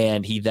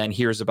 And he then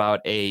hears about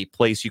a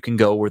place you can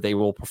go where they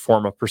will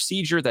perform a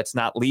procedure that's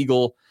not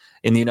legal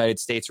in the United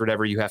States or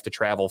whatever. You have to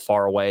travel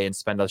far away and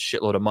spend a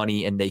shitload of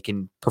money, and they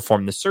can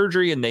perform the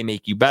surgery and they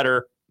make you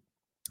better.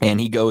 And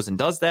he goes and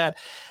does that.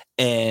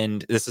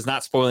 And this is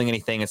not spoiling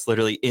anything. It's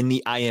literally in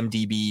the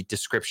IMDb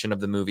description of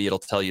the movie. It'll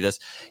tell you this.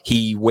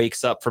 He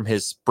wakes up from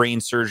his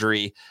brain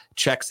surgery,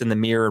 checks in the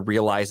mirror,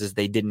 realizes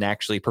they didn't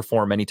actually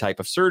perform any type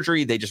of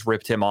surgery. They just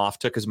ripped him off,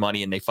 took his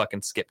money, and they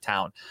fucking skipped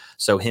town.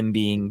 So him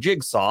being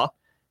Jigsaw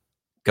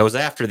goes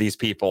after these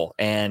people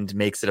and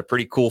makes it a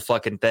pretty cool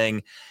fucking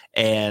thing.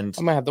 And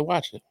I'm gonna have to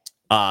watch it.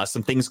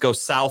 Some things go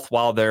south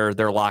while they're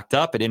locked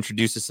up. It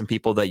introduces some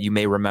people that you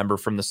may remember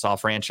from the Saw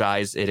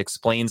franchise. It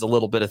explains a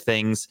little bit of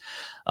things.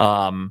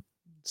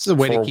 It's a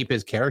way to keep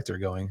his character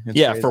going. It's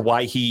crazy. For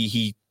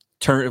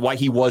why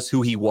he was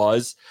who he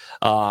was.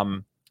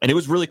 And it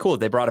was really cool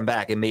that they brought him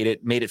back. It made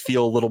it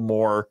feel a little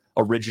more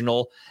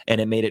original, and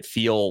it made it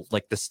feel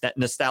like the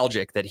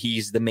nostalgic that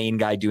he's the main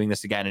guy doing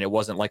this again. And it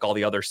wasn't like all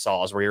the other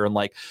Saws where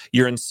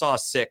you're in Saw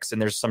 6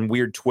 and there's some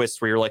weird twist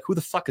where you're like, who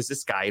the fuck is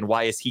this guy? And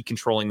why is he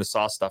controlling the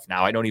Saw stuff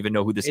now? I don't even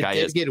know who this guy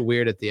is. It get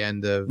weird at the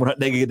end of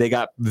they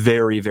got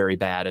very, very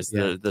bad as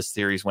the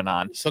series went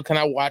on. So can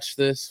I watch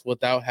this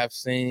without have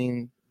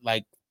seen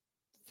like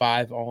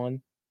 5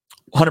 on?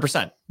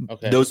 100%.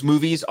 Okay. Those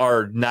movies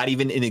are not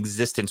even in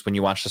existence when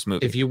you watch this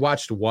movie. If you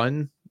watched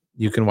 1,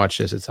 you can watch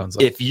this. It sounds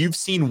like if you've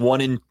seen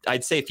 1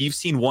 I'd say if you've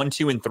seen 1,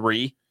 2, and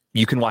 3,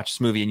 you can watch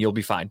this movie and you'll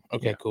be fine.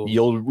 Okay, cool.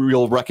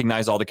 You'll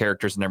recognize all the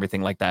characters and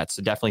everything like that.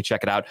 So definitely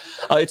check it out.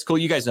 It's cool.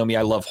 You guys know me.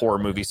 I love horror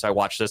movies, so I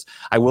watch this.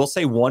 I will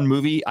say one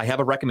movie. I have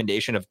a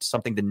recommendation of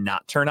something to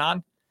not turn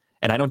on,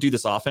 and I don't do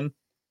this often.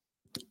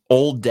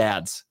 Old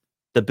Dads.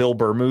 The Bill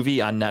Burr movie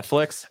on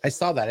Netflix. I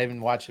saw that. I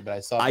didn't watch it, but I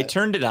saw it. I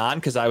turned it on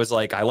because I was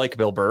like, I like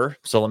Bill Burr,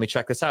 so let me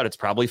check this out. It's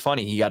probably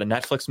funny. He got a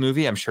Netflix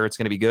movie. I'm sure it's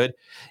going to be good.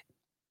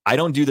 I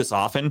don't do this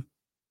often.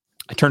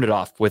 I turned it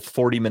off with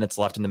 40 minutes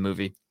left in the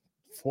movie.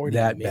 40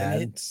 minutes?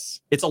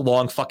 Bad? It's a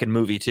long fucking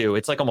movie, too.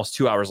 It's like almost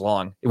 2 hours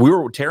long.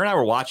 Tara and I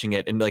were watching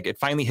it, and like it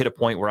finally hit a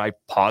point where I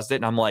paused it,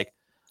 and I'm like,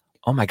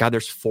 oh my God,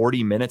 there's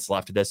 40 minutes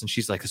left of this. And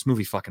she's like, this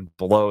movie fucking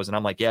blows. And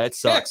I'm like, yeah, it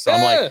sucks. So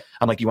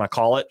I'm like, you want to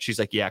call it? She's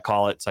like, yeah,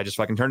 call it. So I just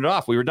fucking turned it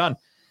off. We were done.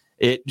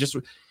 It just,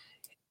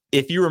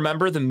 if you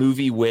remember the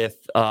movie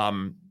with,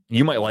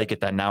 you might like it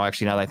then now,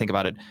 actually, now that I think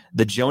about it,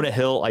 the Jonah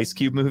Hill Ice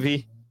Cube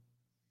movie.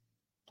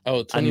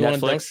 Oh, 21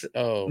 Netflix.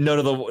 Oh,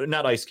 no,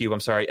 not Ice Cube. I'm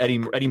sorry.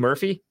 Eddie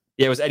Murphy.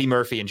 Yeah, it was Eddie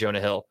Murphy and Jonah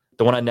Hill.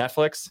 The one on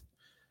Netflix.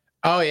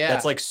 Oh yeah,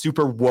 that's like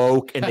super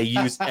woke, and they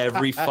use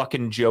every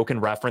fucking joke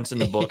and reference in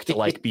the book to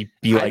like be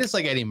like. I just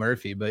like Eddie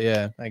Murphy, but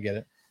yeah, I get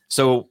it.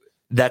 So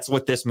that's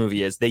what this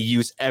movie is. They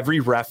use every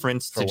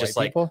reference to just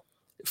like. People?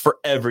 for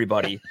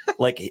everybody.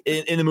 Like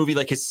in the movie,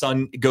 like his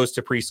son goes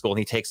to preschool and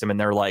he takes him and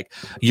they're like,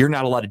 you're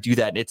not allowed to do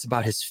that. And it's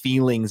about his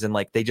feelings. And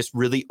like, they just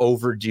really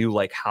overdo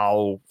like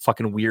how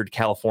fucking weird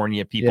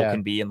California people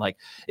can be. And like,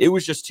 it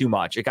was just too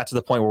much. It got to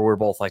the point where we're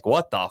both like,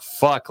 what the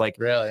fuck? Like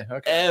really?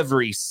 Okay.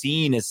 Every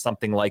scene is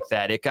something like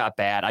that. It got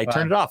bad. I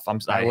turned it off.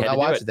 I had to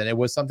watch it then. It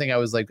was something I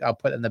was like, I'll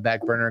put in the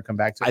back burner and come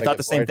back to it. I thought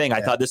the same thing.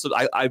 I thought this was,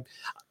 I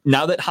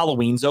now that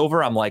Halloween's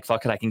over, I'm like,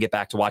 fuck it, I can get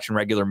back to watching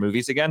regular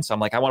movies again. So I'm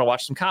like, I want to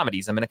watch some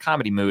comedies. I'm in a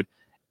comedy mood.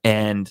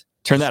 And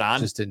turn that on.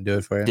 Just didn't do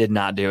it for you. Did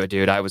not do it,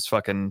 dude. I was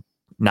fucking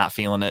not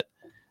feeling it.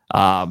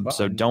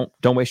 So don't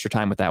waste your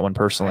time with that one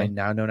personally. I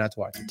now know not to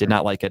watch it. Did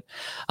not like it.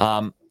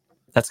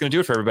 That's gonna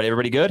do it for everybody.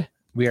 Everybody good?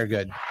 We are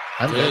good.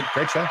 I'm good.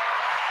 Great show.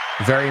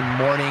 Very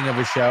morning of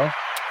a show.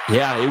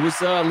 Yeah, it was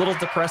a little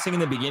depressing in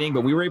the beginning,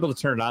 but we were able to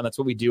turn it on. That's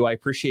what we do. I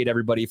appreciate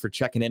everybody for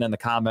checking in on the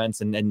comments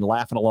and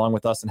laughing along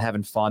with us and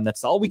having fun.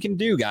 That's all we can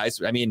do,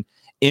 guys. I mean,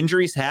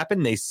 injuries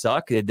happen. They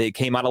suck. They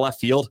came out of left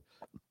field.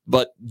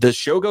 But the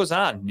show goes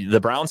on. The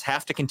Browns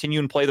have to continue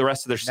and play the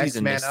rest of their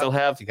season. They still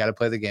have. You got to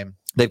play the game.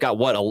 They've got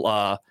what?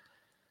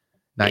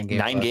 9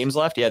 games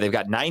left. Yeah, they've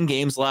got 9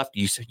 games left.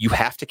 You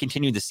have to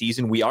continue the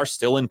season. We are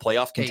still in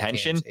playoff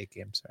contention. 8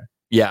 games. Sorry.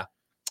 Yeah.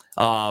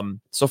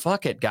 So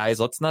fuck it, guys.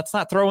 Let's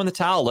not throw in the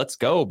towel. Let's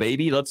go,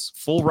 baby. Let's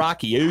full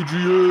Rocky.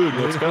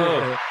 Adrian, let's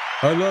go.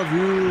 I love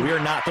you. We are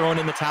not throwing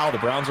in the towel. The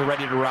Browns are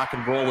ready to rock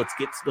and roll. Let's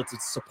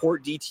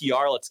support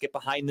DTR. Let's get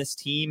behind this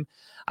team.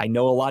 I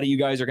know a lot of you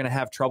guys are going to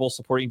have trouble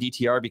supporting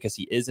DTR because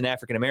he is an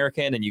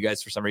African-American and you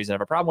guys, for some reason,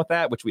 have a problem with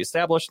that, which we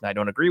established and I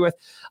don't agree with.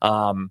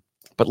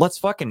 But let's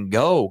fucking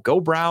go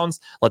Browns.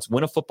 Let's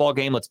win a football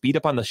game. Let's beat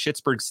up on the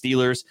Pittsburgh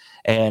Steelers,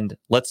 and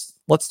let's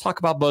talk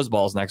about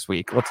buzzballs next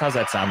week. How's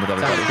that sound with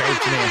everybody? Sounds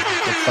great to me.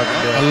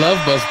 I love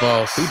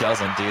buzzballs. Who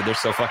doesn't, dude? They're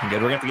so fucking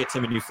good. We're gonna have to get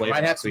Tim a new flavor.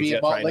 Might have to be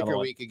a malt liquor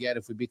week again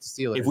if we beat the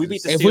Steelers. If we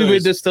beat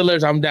the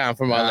Steelers, I'm down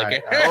for malt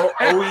liquor.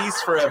 Always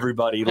for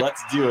everybody.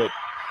 Let's do it.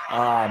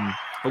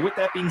 But with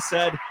that being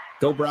said,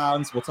 go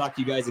Browns. We'll talk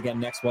to you guys again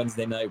next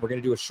Wednesday night. We're going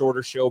to do a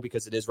shorter show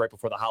because it is right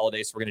before the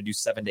holidays. So we're going to do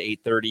 7 to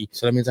 8:30.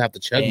 So that means I have to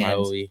chug my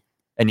OE.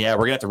 And yeah, we're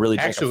going to have to really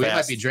drink Actually, we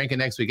might be drinking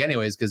next week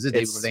anyways because it's the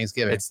day before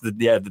Thanksgiving.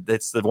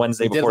 It's the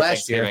Wednesday before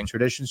Thanksgiving.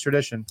 Tradition's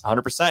tradition.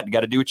 100%. You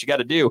got to do what you got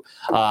to do.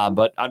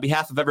 But on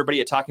behalf of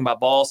everybody at Talking About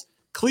Balls,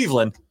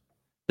 Cleveland,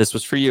 this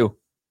was for you.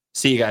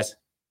 See you guys.